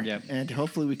sure. Yep. And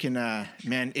hopefully we can,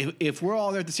 if we're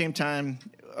all there at the same time,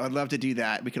 I'd love to do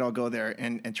that. We could all go there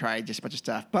and try just a bunch of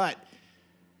stuff. But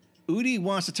Udi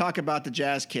wants to talk about the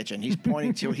Jazz Kitchen. He's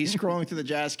pointing to it. He's scrolling through the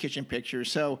Jazz Kitchen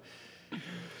pictures. So,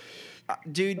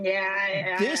 dude,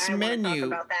 this menu, talk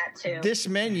about that too. This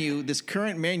menu, this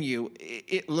current menu,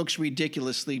 it looks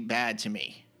ridiculously bad to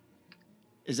me.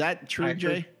 Is that true,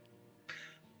 Jay?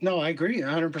 No, I agree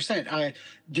 100%.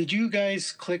 Did you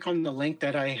guys click on the link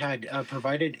that I had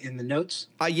provided in the notes?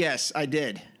 Yes, I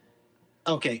did.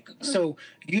 Okay, so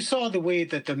you saw the way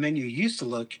that the menu used to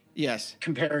look. Yes.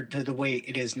 Compared to the way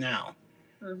it is now.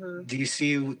 Mm-hmm. Do you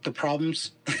see the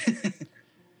problems?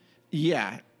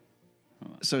 Yeah.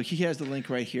 So he has the link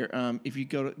right here. If you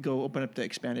go open up the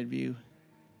expanded view.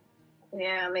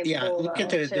 Yeah, maybe. Yeah, look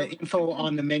at the info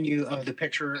on the menu of the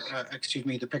picture.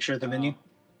 The picture of the menu.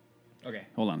 Okay,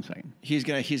 hold on a second. He's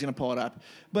gonna pull it up.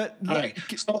 But all right,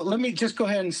 so let me just go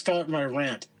ahead and start my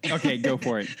rant. Okay, go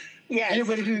for it. Yeah.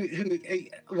 Anybody who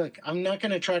look, I'm not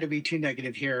going to try to be too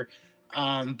negative here,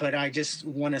 but I just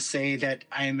want to say that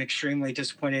I am extremely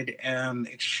disappointed,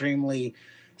 extremely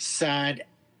sad.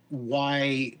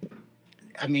 Why?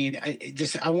 I mean,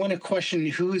 I want to question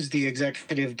who's the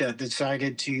executive that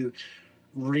decided to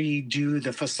redo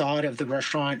the facade of the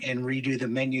restaurant and redo the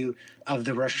menu of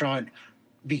the restaurant,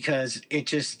 because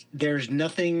there's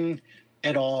nothing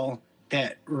at all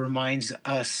that reminds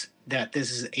us that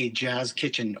this is a jazz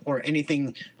kitchen or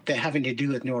anything that having to do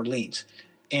with New Orleans.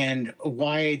 And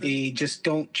why they just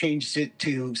don't change it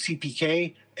to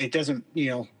CPK, it doesn't,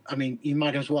 you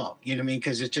might as well,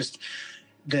 because it's just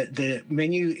the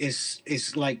menu is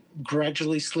like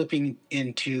gradually slipping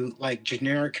into like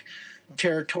generic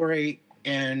territory,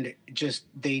 and just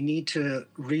they need to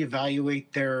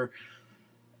reevaluate their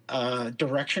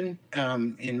direction,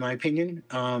 in my opinion,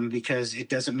 because it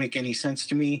doesn't make any sense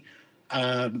to me.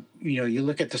 You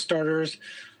look at the starters.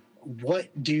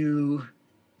 What does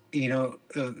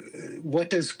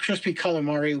crispy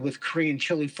calamari with Korean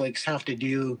chili flakes have to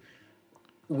do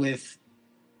with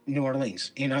New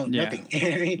Orleans? Nothing.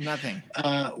 Nothing.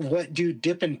 What do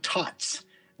Dippin' Tots?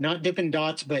 Not Dippin'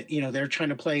 Dots, but they're trying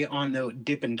to play on the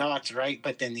Dippin' Dots, right?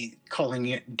 But then calling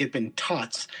it Dippin'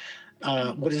 Tots.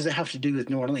 What does it have to do with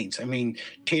New Orleans? I mean,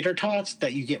 tater tots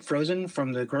that you get frozen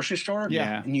from the grocery store,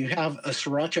 and you have a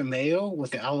sriracha mayo with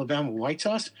the Alabama white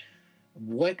sauce.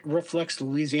 What reflects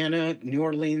Louisiana, New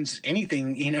Orleans,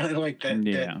 anything like that?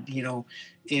 That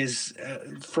is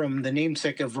from the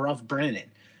namesake of Ralph Brennan.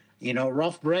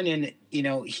 Ralph Brennan,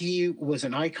 he was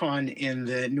an icon in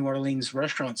the New Orleans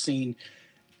restaurant scene,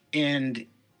 and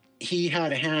he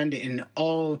had a hand in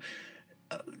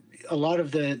a lot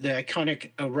of the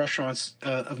iconic restaurants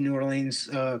of New Orleans,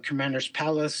 Commander's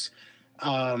Palace.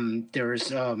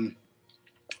 There's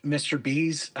Mr.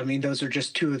 B's. I mean, those are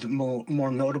just two of the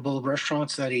more notable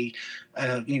restaurants that he,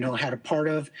 had a part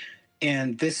of.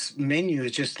 And this menu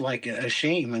is just like a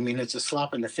shame. I mean, it's a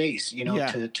slap in the face,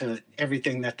 to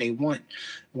everything that they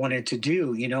wanted to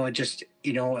do. It just,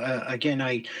 again,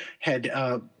 I had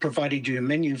provided you a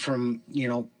menu from,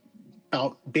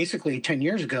 about basically 10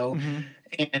 years ago. Mm-hmm.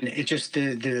 And it just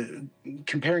the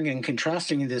comparing and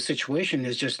contrasting the situation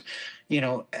is just,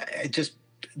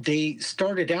 they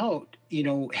started out,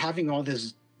 having all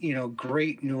this,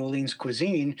 great New Orleans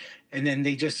cuisine, and then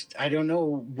they just, I don't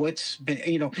know what's been,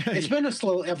 it's been a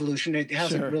slow evolution. It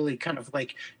hasn't really kind of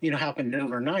like, happened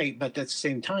overnight, but at the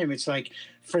same time, it's like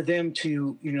for them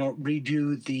to,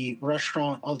 redo the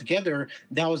restaurant altogether,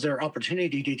 that was their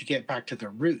opportunity to get back to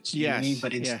their roots. You know what I mean?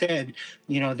 But instead,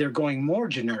 they're going more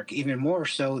generic, even more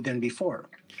so than before.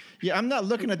 Yeah, I'm not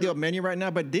looking at the menu right now,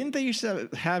 but didn't they used to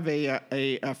have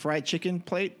a fried chicken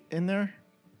plate in there?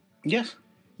 Yes.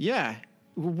 Yeah.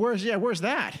 Where's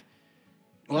that?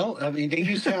 Well, I mean, they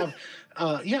used to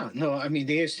have, they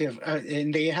used to have,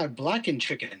 and they had blackened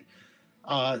chicken.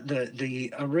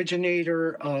 The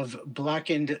originator of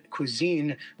blackened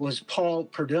cuisine was Paul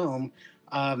Prudhomme.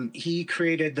 He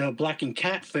created the blackened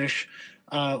catfish,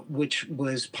 which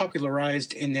was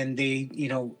popularized, and then they,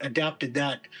 adapted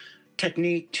that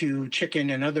technique to chicken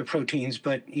and other proteins.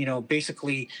 But,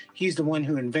 basically, he's the one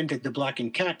who invented the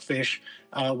blackened catfish,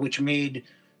 which made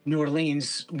New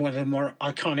Orleans one of the more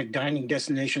iconic dining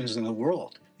destinations in the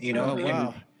world. Oh,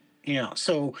 wow.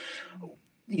 So,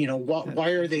 why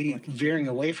are they veering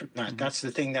away from that? That's the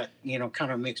thing that,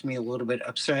 kind of makes me a little bit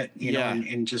upset, know,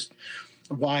 and just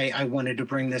why I wanted to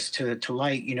bring this to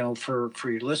light, for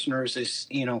your listeners is,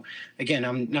 again,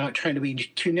 I'm not trying to be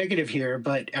too negative here,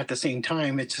 but at the same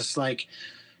time, it's just like,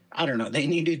 I don't know, they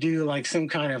need to do like some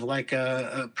kind of like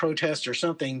a protest or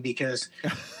something, because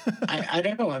I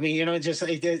don't know. I mean,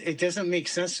 it doesn't make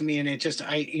sense to me. And it just,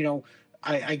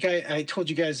 I told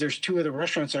you guys there's 2 other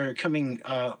restaurants that are coming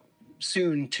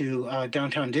soon to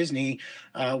downtown Disney,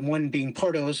 one being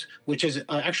Porto's, which is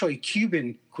actually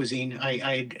Cuban cuisine.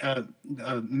 I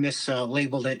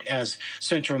mislabeled it as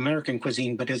Central American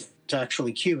cuisine, but it's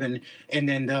actually Cuban. And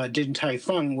then Din Tai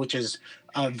Fung, which is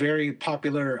a very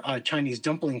popular Chinese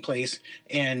dumpling place.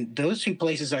 And those 2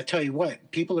 places, I tell you what,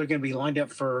 people are going to be lined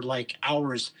up for like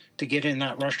hours to get in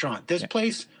that restaurant. This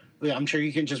place, I'm sure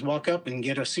you can just walk up and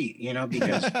get a seat,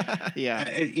 because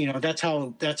that's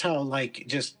how like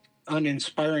just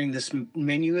uninspiring this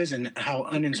menu is, and how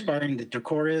uninspiring the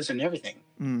decor is, and everything.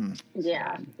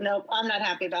 Yeah, nope, I'm not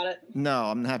happy about it. No,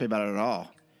 I'm not happy about it at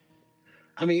all.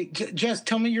 I mean, Jess,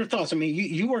 tell me your thoughts. I mean,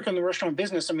 you work in the restaurant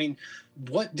business. I mean,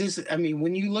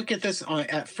 when you look at this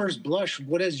at first blush,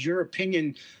 what is your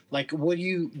opinion? Like, what do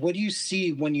you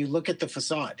see when you look at the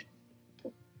facade?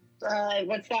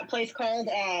 What's that place called?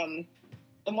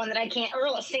 The one that I can't,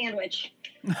 Earl a Sandwich.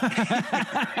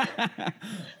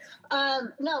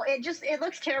 No, it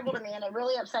looks terrible to me, and it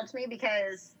really upsets me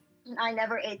because I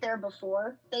never ate there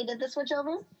before they did the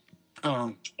switchover.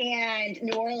 And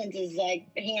New Orleans is like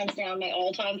hands down my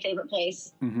all-time favorite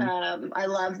place. Mm-hmm. I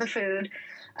love the food.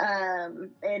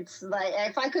 It's like,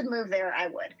 if I could move there, I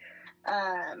would.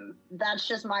 That's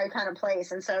just my kind of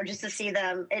place. And so just to see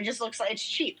them, it just looks like it's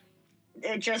cheap.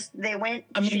 They went.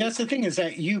 I mean, that's the thing, is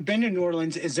that you've been to New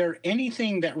Orleans. Is there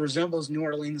anything that resembles New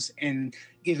Orleans in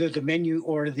either the menu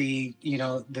or the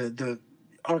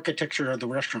architecture of the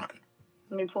restaurant?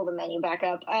 Let me pull the menu back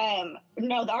up.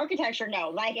 No, the architecture,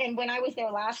 no. Like, and when I was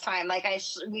there last time, like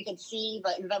we could see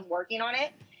like them working on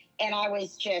it, and I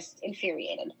was just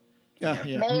infuriated. Yeah.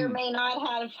 May or may not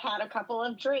have had a couple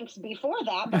of drinks before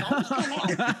that, but I was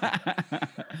kind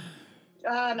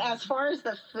of as far as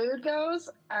the food goes,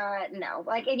 no.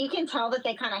 Like, and you can tell that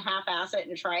they kind of half-ass it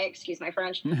and try it. Excuse my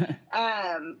French.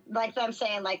 Like them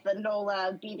saying, like the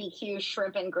Nola BBQ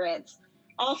shrimp and grits.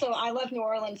 Also, I love New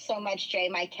Orleans so much, Jay.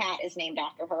 My cat is named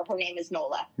after her. Her name is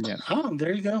Nola. Yeah. Oh,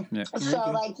 there you go. Yeah.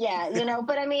 So, like, yeah,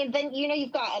 but I mean, then,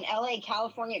 you've got an LA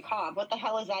California Cobb. What the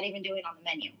hell is that even doing on the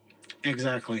menu?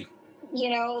 Exactly.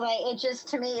 Like, it just,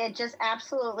 to me, it just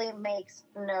absolutely makes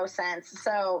no sense.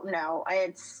 So, no,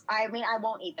 I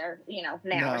won't either,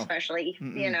 now especially,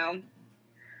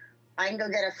 I can go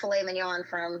get a filet mignon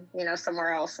from,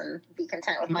 somewhere else and be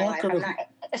content with my life. I'm not,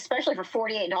 especially for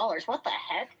 $48. What the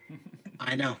heck?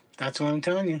 I know. That's what I'm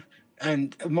telling you.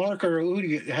 And Mark or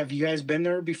Udi, have you guys been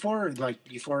there before? Like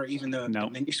before even the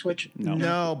menu switch?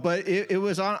 No, but it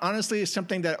was honestly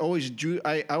something that always drew.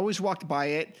 I always walked by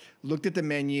it, looked at the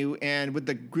menu, and with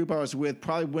the group I was with,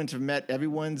 probably wouldn't have met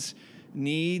everyone's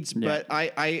needs. Yeah. But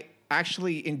I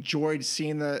actually enjoyed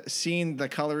seeing the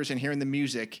colors and hearing the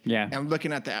music. Yeah. And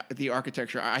looking at the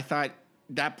architecture. I thought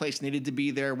that place needed to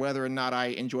be there, whether or not I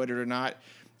enjoyed it or not.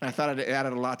 I thought it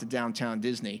added a lot to downtown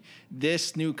Disney.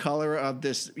 This new color of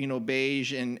this,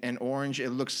 beige and orange, it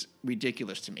looks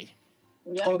ridiculous to me.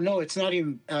 Yep. Oh no, it's not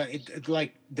even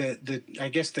like the I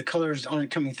guess the colors aren't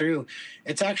coming through.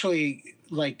 It's actually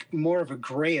like more of a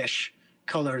grayish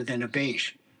color than a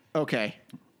beige. Okay.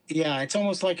 Yeah, it's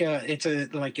almost like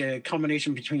a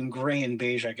combination between gray and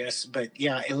beige, I guess. But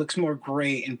yeah, it looks more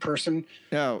gray in person.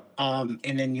 Oh. And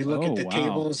then you look at the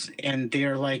tables, and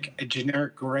they're like a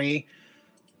generic gray.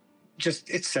 Just,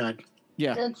 it's sad.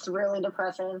 Yeah. It's really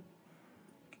depressing.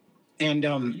 And,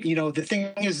 the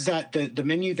thing is that the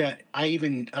menu that I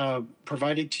even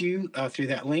provided to you through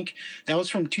that link, that was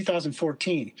from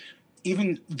 2014.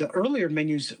 Even the earlier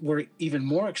menus were even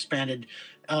more expanded.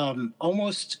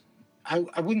 Almost, I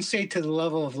wouldn't say to the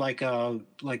level of like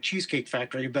Cheesecake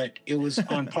Factory, but it was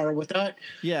on par with that.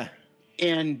 Yeah.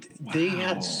 and they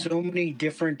had so many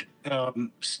different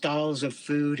styles of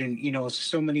food, and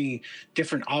so many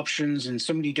different options and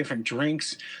so many different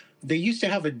drinks. They used to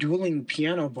have a dueling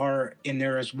piano bar in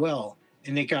there as well,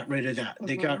 and they got rid of that.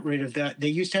 They got rid of that. They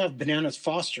used to have Bananas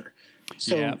Foster.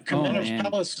 So Commander's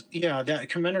Palace, that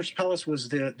Commander's Palace was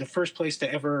the first place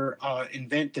to ever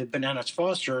invent the Bananas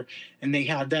Foster, and they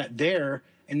had that there,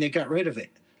 and they got rid of it.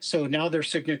 So now their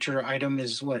signature item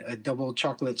is what, a double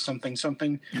chocolate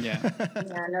something. Yeah.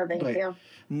 Yeah, no, thank you.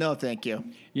 No, thank you.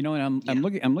 You know, and I'm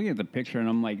looking at the picture, and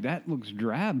I'm like, that looks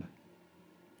drab.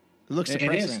 It looks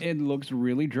depressing. It looks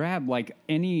really drab. Like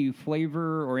any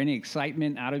flavor or any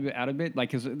excitement out of it.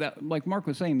 Like, cause that, like Mark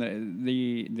was saying,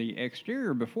 the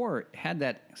exterior before had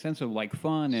that sense of like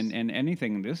fun and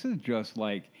anything. This is just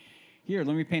like, here,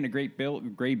 let me paint a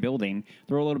gray building,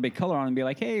 throw a little bit of color on, and be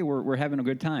like, hey, we're having a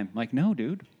good time. Like, no,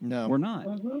 dude, no, we're not.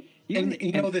 And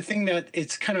the thing that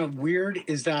it's kind of weird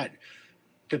is that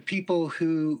the people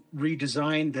who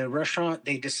redesigned the restaurant,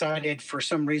 they decided for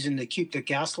some reason to keep the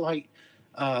gaslight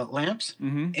lamps,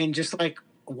 and just like,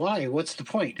 why? What's the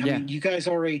point? I mean, you guys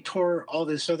already tore all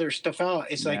this other stuff out.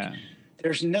 It's like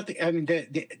there's nothing. I mean,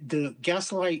 the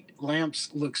gaslight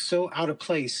lamps look so out of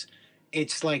place.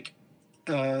 It's like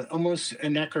almost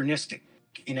anachronistic.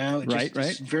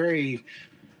 It's very.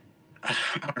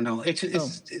 I don't know.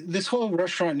 It's this whole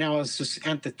restaurant now is just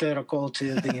antithetical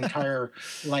to the entire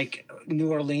like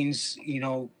New Orleans,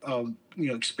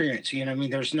 experience. I mean,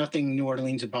 there's nothing New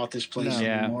Orleans about this place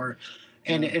anymore.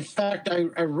 And in fact,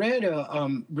 I read a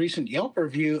recent Yelp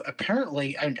review.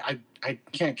 Apparently, and I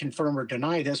can't confirm or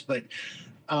deny this, but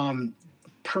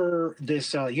per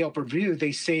this Yelp review,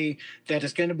 they say that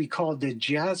it's going to be called the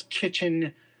Jazz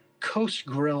Kitchen Coast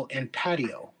Grill and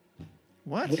Patio.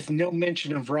 What? With no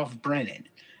mention of Ralph Brennan.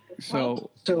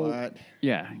 So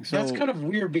that's kind of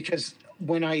weird because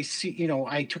when I see,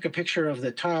 I took a picture of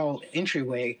the tile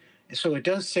entryway, so it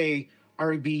does say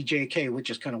RBJK, which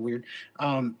is kind of weird.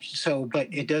 But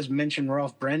it does mention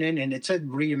Ralph Brennan, and it said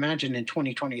reimagined in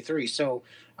 2023. So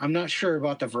I'm not sure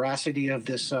about the veracity of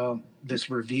this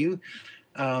review,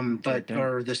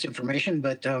 or this information.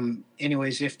 But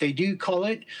anyways, if they do call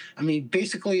it, I mean,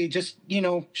 basically just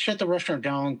shut the restaurant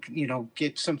down.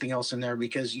 Get something else in there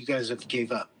because you guys have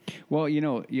gave up. Well,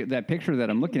 that picture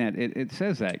that I'm looking at, it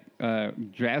says that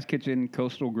Jazz Kitchen,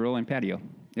 Coastal Grill, and Patio.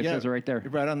 It says it right there,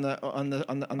 right on the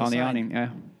awning. Yeah,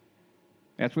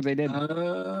 that's what they did.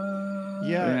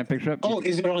 That picture up. Oh,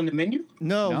 is it on the menu?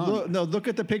 No. Look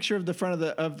at the picture of the front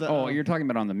of the. Oh, you're talking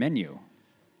about on the menu.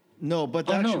 No, but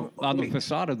on the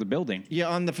facade of the building. Yeah,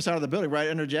 on the facade of the building, right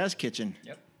under Jazz Kitchen.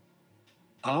 Yep.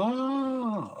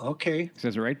 Oh, okay. It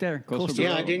says it right there. Coastal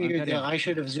I didn't even. I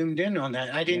should have zoomed in on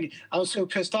that. I didn't. I was so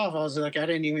pissed off. I was like, I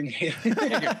didn't even.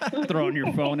 Throwing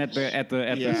your phone at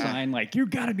the sign, like you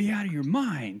got to be out of your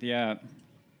mind. Yeah.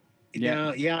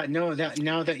 No,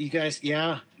 now that you guys,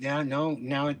 now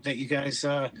that you guys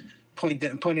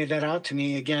pointed that out to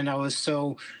me again, I was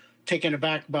so taken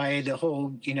aback by the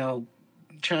whole,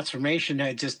 transformation.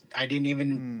 I didn't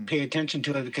even pay attention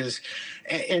to it because,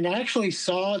 and I actually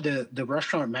saw the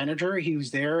restaurant manager. He was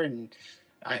there, and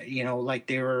like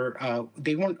they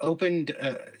weren't opened,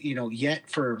 yet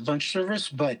for lunch service,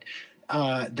 but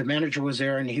the manager was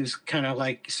there, and he was kind of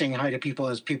like saying hi to people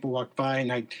as people walked by,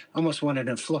 and I almost wanted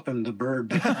to flip him the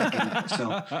bird.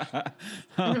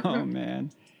 Oh man.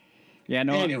 Yeah,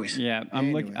 no. Anyways,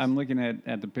 I'm looking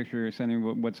at the picture,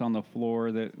 sending what's on the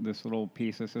floor. This little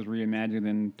piece that says reimagined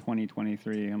in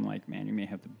 2023. I'm like, man, you may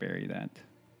have to bury that.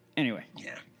 Anyway.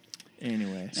 Yeah.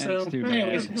 Anyway. So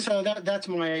that's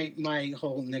my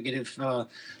whole negative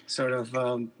sort of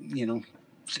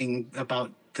thing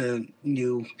about the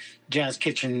new Jazz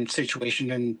Kitchen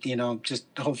situation, and just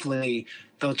hopefully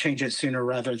they'll change it sooner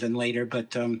rather than later.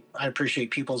 But I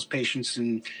appreciate people's patience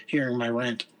in hearing my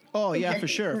rant. Oh yeah, for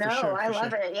sure. I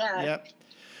love it. Yeah. Yep.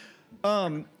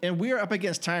 And we are up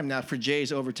against time now for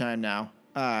Jay's overtime now.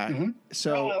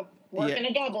 So working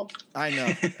a double.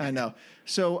 I know.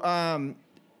 So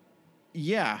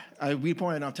we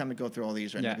probably don't have time to go through all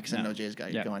these right now because I know Jay's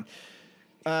got you going.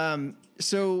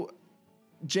 So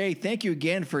Jay, thank you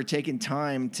again for taking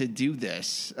time to do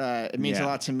this. It means a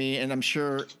lot to me, and I'm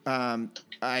sure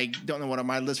I don't know what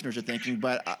my listeners are thinking,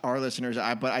 but our listeners,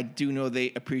 but I do know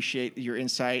they appreciate your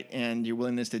insight and your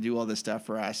willingness to do all this stuff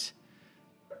for us.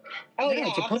 Oh yeah,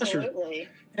 it's a pleasure. Absolutely.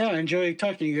 Yeah, I enjoy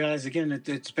talking to you guys again.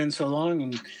 It's been so long,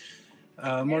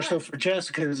 and more so for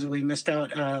Jessica because we missed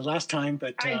out last time.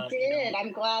 But I did.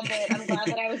 I'm glad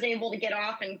that I was able to get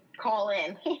off and call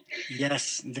in.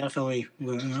 Yes, definitely.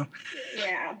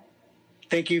 Yeah.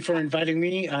 thank you for inviting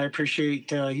me. I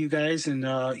appreciate you guys, and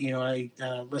I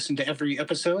listen to every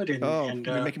episode. And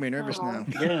you're making me nervous now.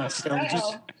 Yeah, so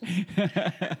just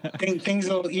things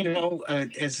will,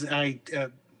 as I.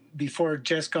 Before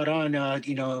Jess got on,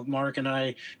 Mark and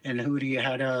I and Hootie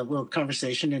had a little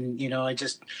conversation, and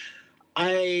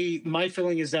my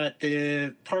feeling is that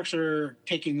the parks are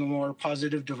taking a more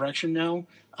positive direction now.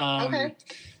 Okay.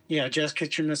 Yeah, Jess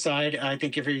Kitchen aside, I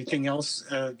think everything else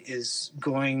is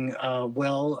going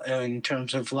well in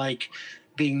terms of like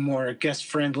being more guest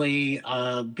friendly,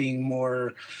 being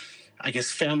more, I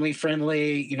guess, family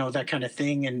friendly, that kind of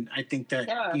thing. And I think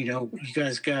that, you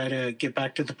guys got to get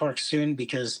back to the park soon,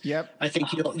 because I think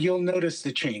you'll notice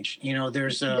the change.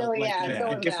 There's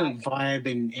a different vibe.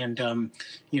 And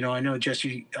I know,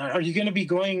 Jesse, are you going to be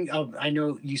going? I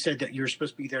know you said that you're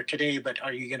supposed to be there today, but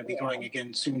are you going to be going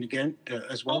again soon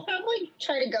as well? I'll probably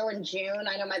try to go in June.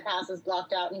 I know my pass is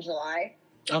blocked out in July.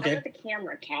 Okay. Look at the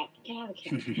camera, Cat. Get out of the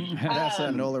camera. That's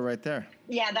Nola right there.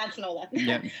 Yeah, that's Nola.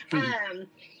 Yeah.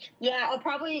 I'll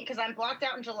probably, because I'm blocked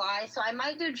out in July, so I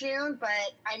might do June,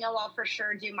 but I know I'll for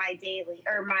sure do my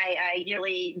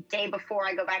yearly day before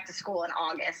I go back to school in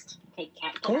August. Take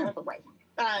Cat out of the way.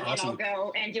 Awesome. And I'll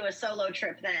go and do a solo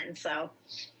trip then. So.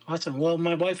 Awesome. Well,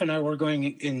 my wife and I were going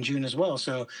in June as well,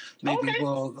 so maybe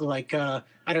we'll I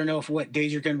don't know what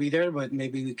days you're going to be there, but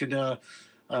maybe we could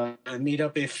meet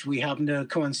up if we happen to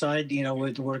coincide.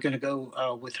 We're going to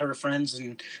go with her friends,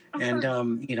 and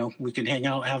we can hang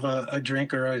out, have a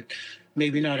drink, or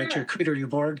maybe not a charcuterie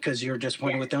board because you're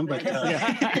disappointed with them, but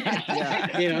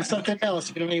something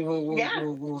else.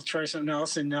 We'll try something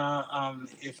else, and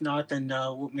if not, then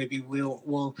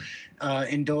we'll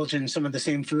indulge in some of the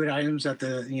same food items at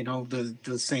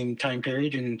the same time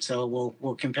period, and so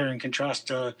we'll compare and contrast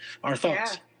our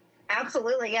thoughts. Yeah.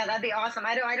 Absolutely, yeah, that'd be awesome.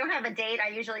 I don't have a date. I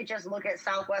usually just look at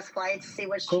Southwest flights, see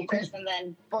what's cheapest, and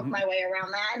then book my way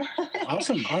around that.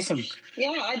 Awesome.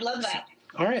 Yeah, I'd love that.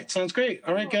 All right, sounds great.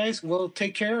 All right, guys, well,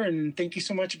 take care, and thank you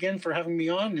so much again for having me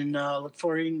on, and look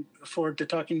forward to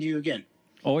talking to you again.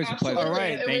 Always a pleasure. All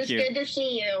right, It was good to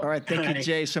see you. All right, thank you,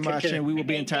 Jay, so much, and we will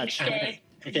be in touch. Okay,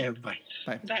 bye.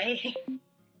 Bye.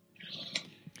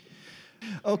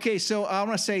 Okay, so I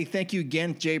want to say thank you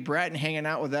again, Jay Bratton, hanging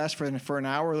out with us for an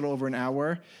hour, a little over an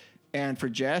hour, and for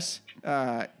Jess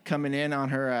coming in on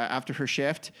her after her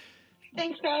shift.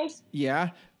 Thanks, guys. Yeah.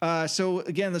 So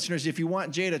again, listeners, if you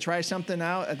want Jay to try something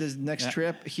out at this next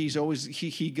trip, he's always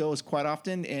he goes quite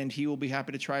often, and he will be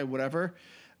happy to try whatever.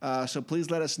 So please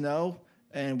let us know,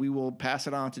 and we will pass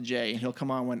it on to Jay, and he'll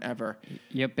come on whenever.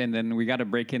 Yep, and then we got to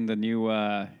break in the new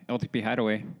LTP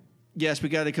Hideaway. Yes, we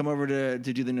got to come over to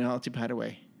do the new LTP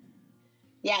Hideaway.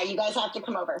 Yeah, you guys have to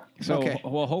come over. So,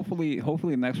 well, hopefully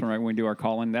the next one, right, when we do our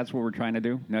call-in, that's what we're trying to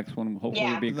do. Next one, hopefully,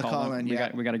 will be a call-in.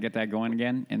 We got to get that going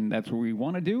again, and that's what we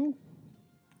want to do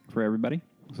for everybody.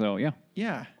 So, yeah.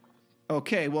 Yeah.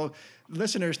 Okay, well,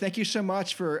 listeners, thank you so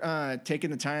much for taking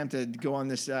the time to go on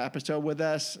this episode with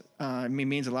us. It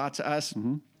means a lot to us.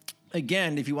 Mm-hmm.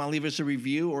 Again, if you want to leave us a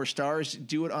review or stars,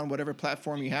 do it on whatever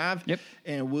platform you have. Yep.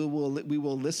 And we will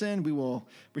listen. We will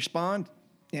respond.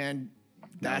 And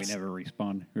we never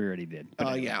respond. We already did.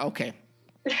 Oh, yeah. Okay.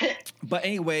 But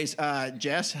anyways,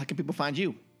 Jess, how can people find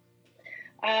you?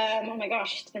 Oh my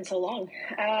gosh, it's been so long.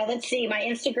 Let's see. My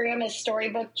Instagram is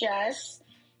Storybook Jess.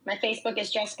 My Facebook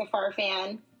is Jessica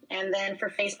Farfan. And then for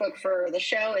Facebook for the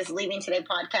show is Leaving Today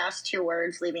Podcast. 2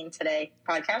 words, Leaving Today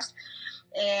Podcast.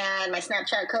 And my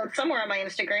Snapchat code somewhere on my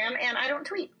Instagram, and I don't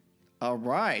tweet. All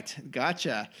right.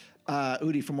 Gotcha.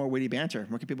 Udi, for more witty banter,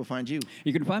 where can people find you?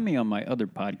 You can find me on my other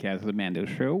podcast, The Mando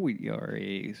Show. We are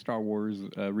a Star Wars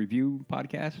review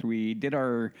podcast. We did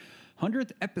our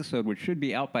 100th episode, which should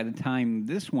be out by the time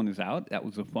this one is out. That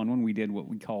was a fun one. We did what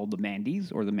we call the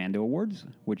Mandies, or the Mando Awards,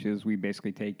 which is we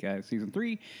basically take Season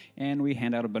 3, and we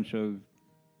hand out a bunch of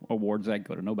awards that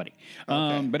go to nobody.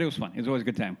 Okay. But it was fun. It was always a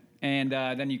good time. And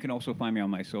then you can also find me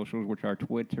on my socials, which are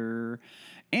Twitter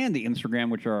and the Instagram,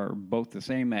 which are both the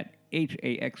same at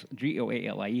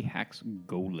HAXGOALIE,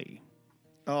 HaxGoalie.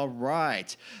 All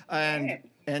right.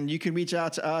 And you can reach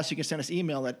out to us. You can send us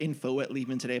email at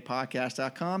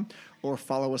info@leavingtodaypodcast.com or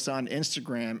follow us on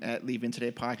Instagram at Leaving Today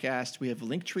Podcast. We have a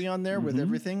Linktree on there with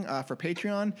everything for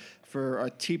Patreon, for our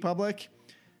TeePublic.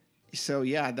 So,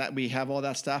 yeah, that we have all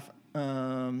that stuff. We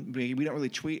don't really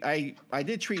tweet. I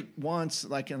did tweet once,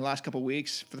 like in the last couple of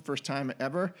weeks, for the first time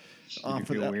ever.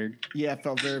 Weird? Yeah, it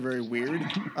felt very, very weird.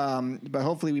 But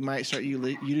hopefully we might start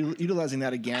utilizing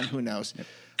that again. Who knows?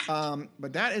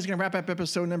 But that is going to wrap up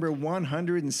episode number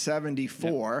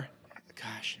 174. Yep.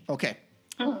 Gosh. Okay.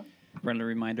 Friendly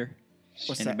reminder.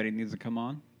 What's Anybody needs to come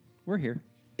on, we're here.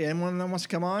 anyone that wants to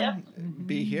come on,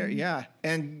 be here. Yeah.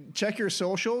 And check your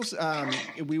socials.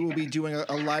 We will be doing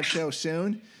a live show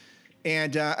soon.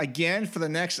 And again, for the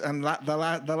next,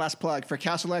 the last plug for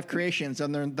Castle Life Creations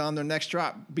on their next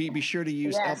drop, be sure to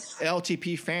use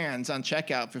LTP fans on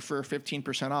checkout for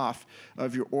 15% off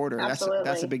of your order. Absolutely.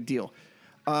 That's a big deal.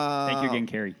 Thank you again,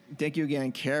 Carrie. Thank you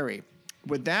again, Carrie.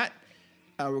 With that,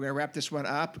 we're going to wrap this one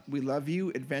up. We love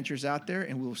you, adventures out there,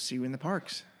 and we'll see you in the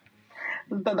parks.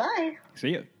 Bye-bye. See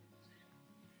you.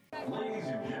 Ladies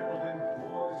and gentlemen,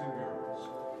 boys and girls,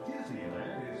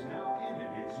 Disneyland is now in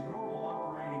its normal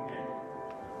operating day.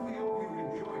 We hope you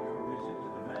enjoy your visit to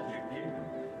the Magic Kingdom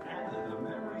and that the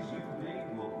memories you've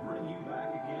made will bring you back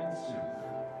again soon.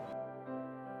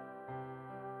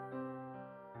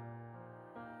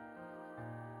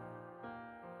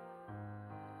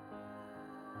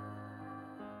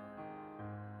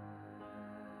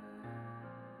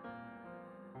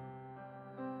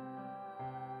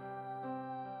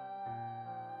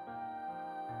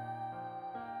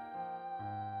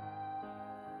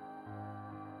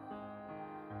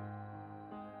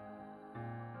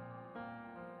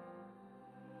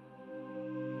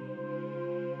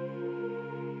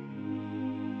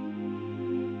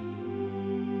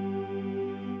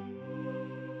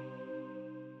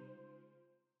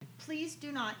 Please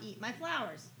do not eat my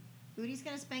flowers. Booty's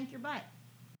gonna spank your butt.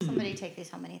 Somebody take these.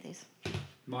 How many of these?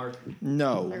 Mark.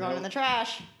 No. They're going in the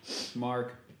trash.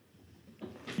 Mark.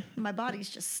 My body's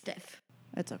just stiff.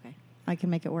 It's okay. I can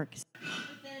make it work. But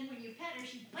then when you pet her,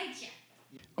 she bites you.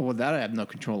 Well, that I have no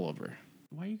control over.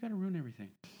 Why you gotta ruin everything?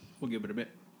 We'll give it a bit.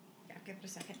 Yeah, give it a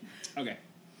second. Okay.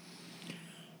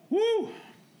 Woo!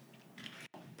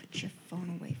 Put your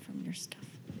phone away from your stuff.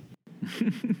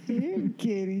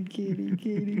 Kitty.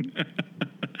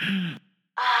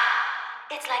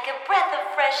 It's like a breath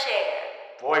of fresh air.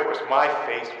 Boy, was my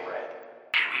face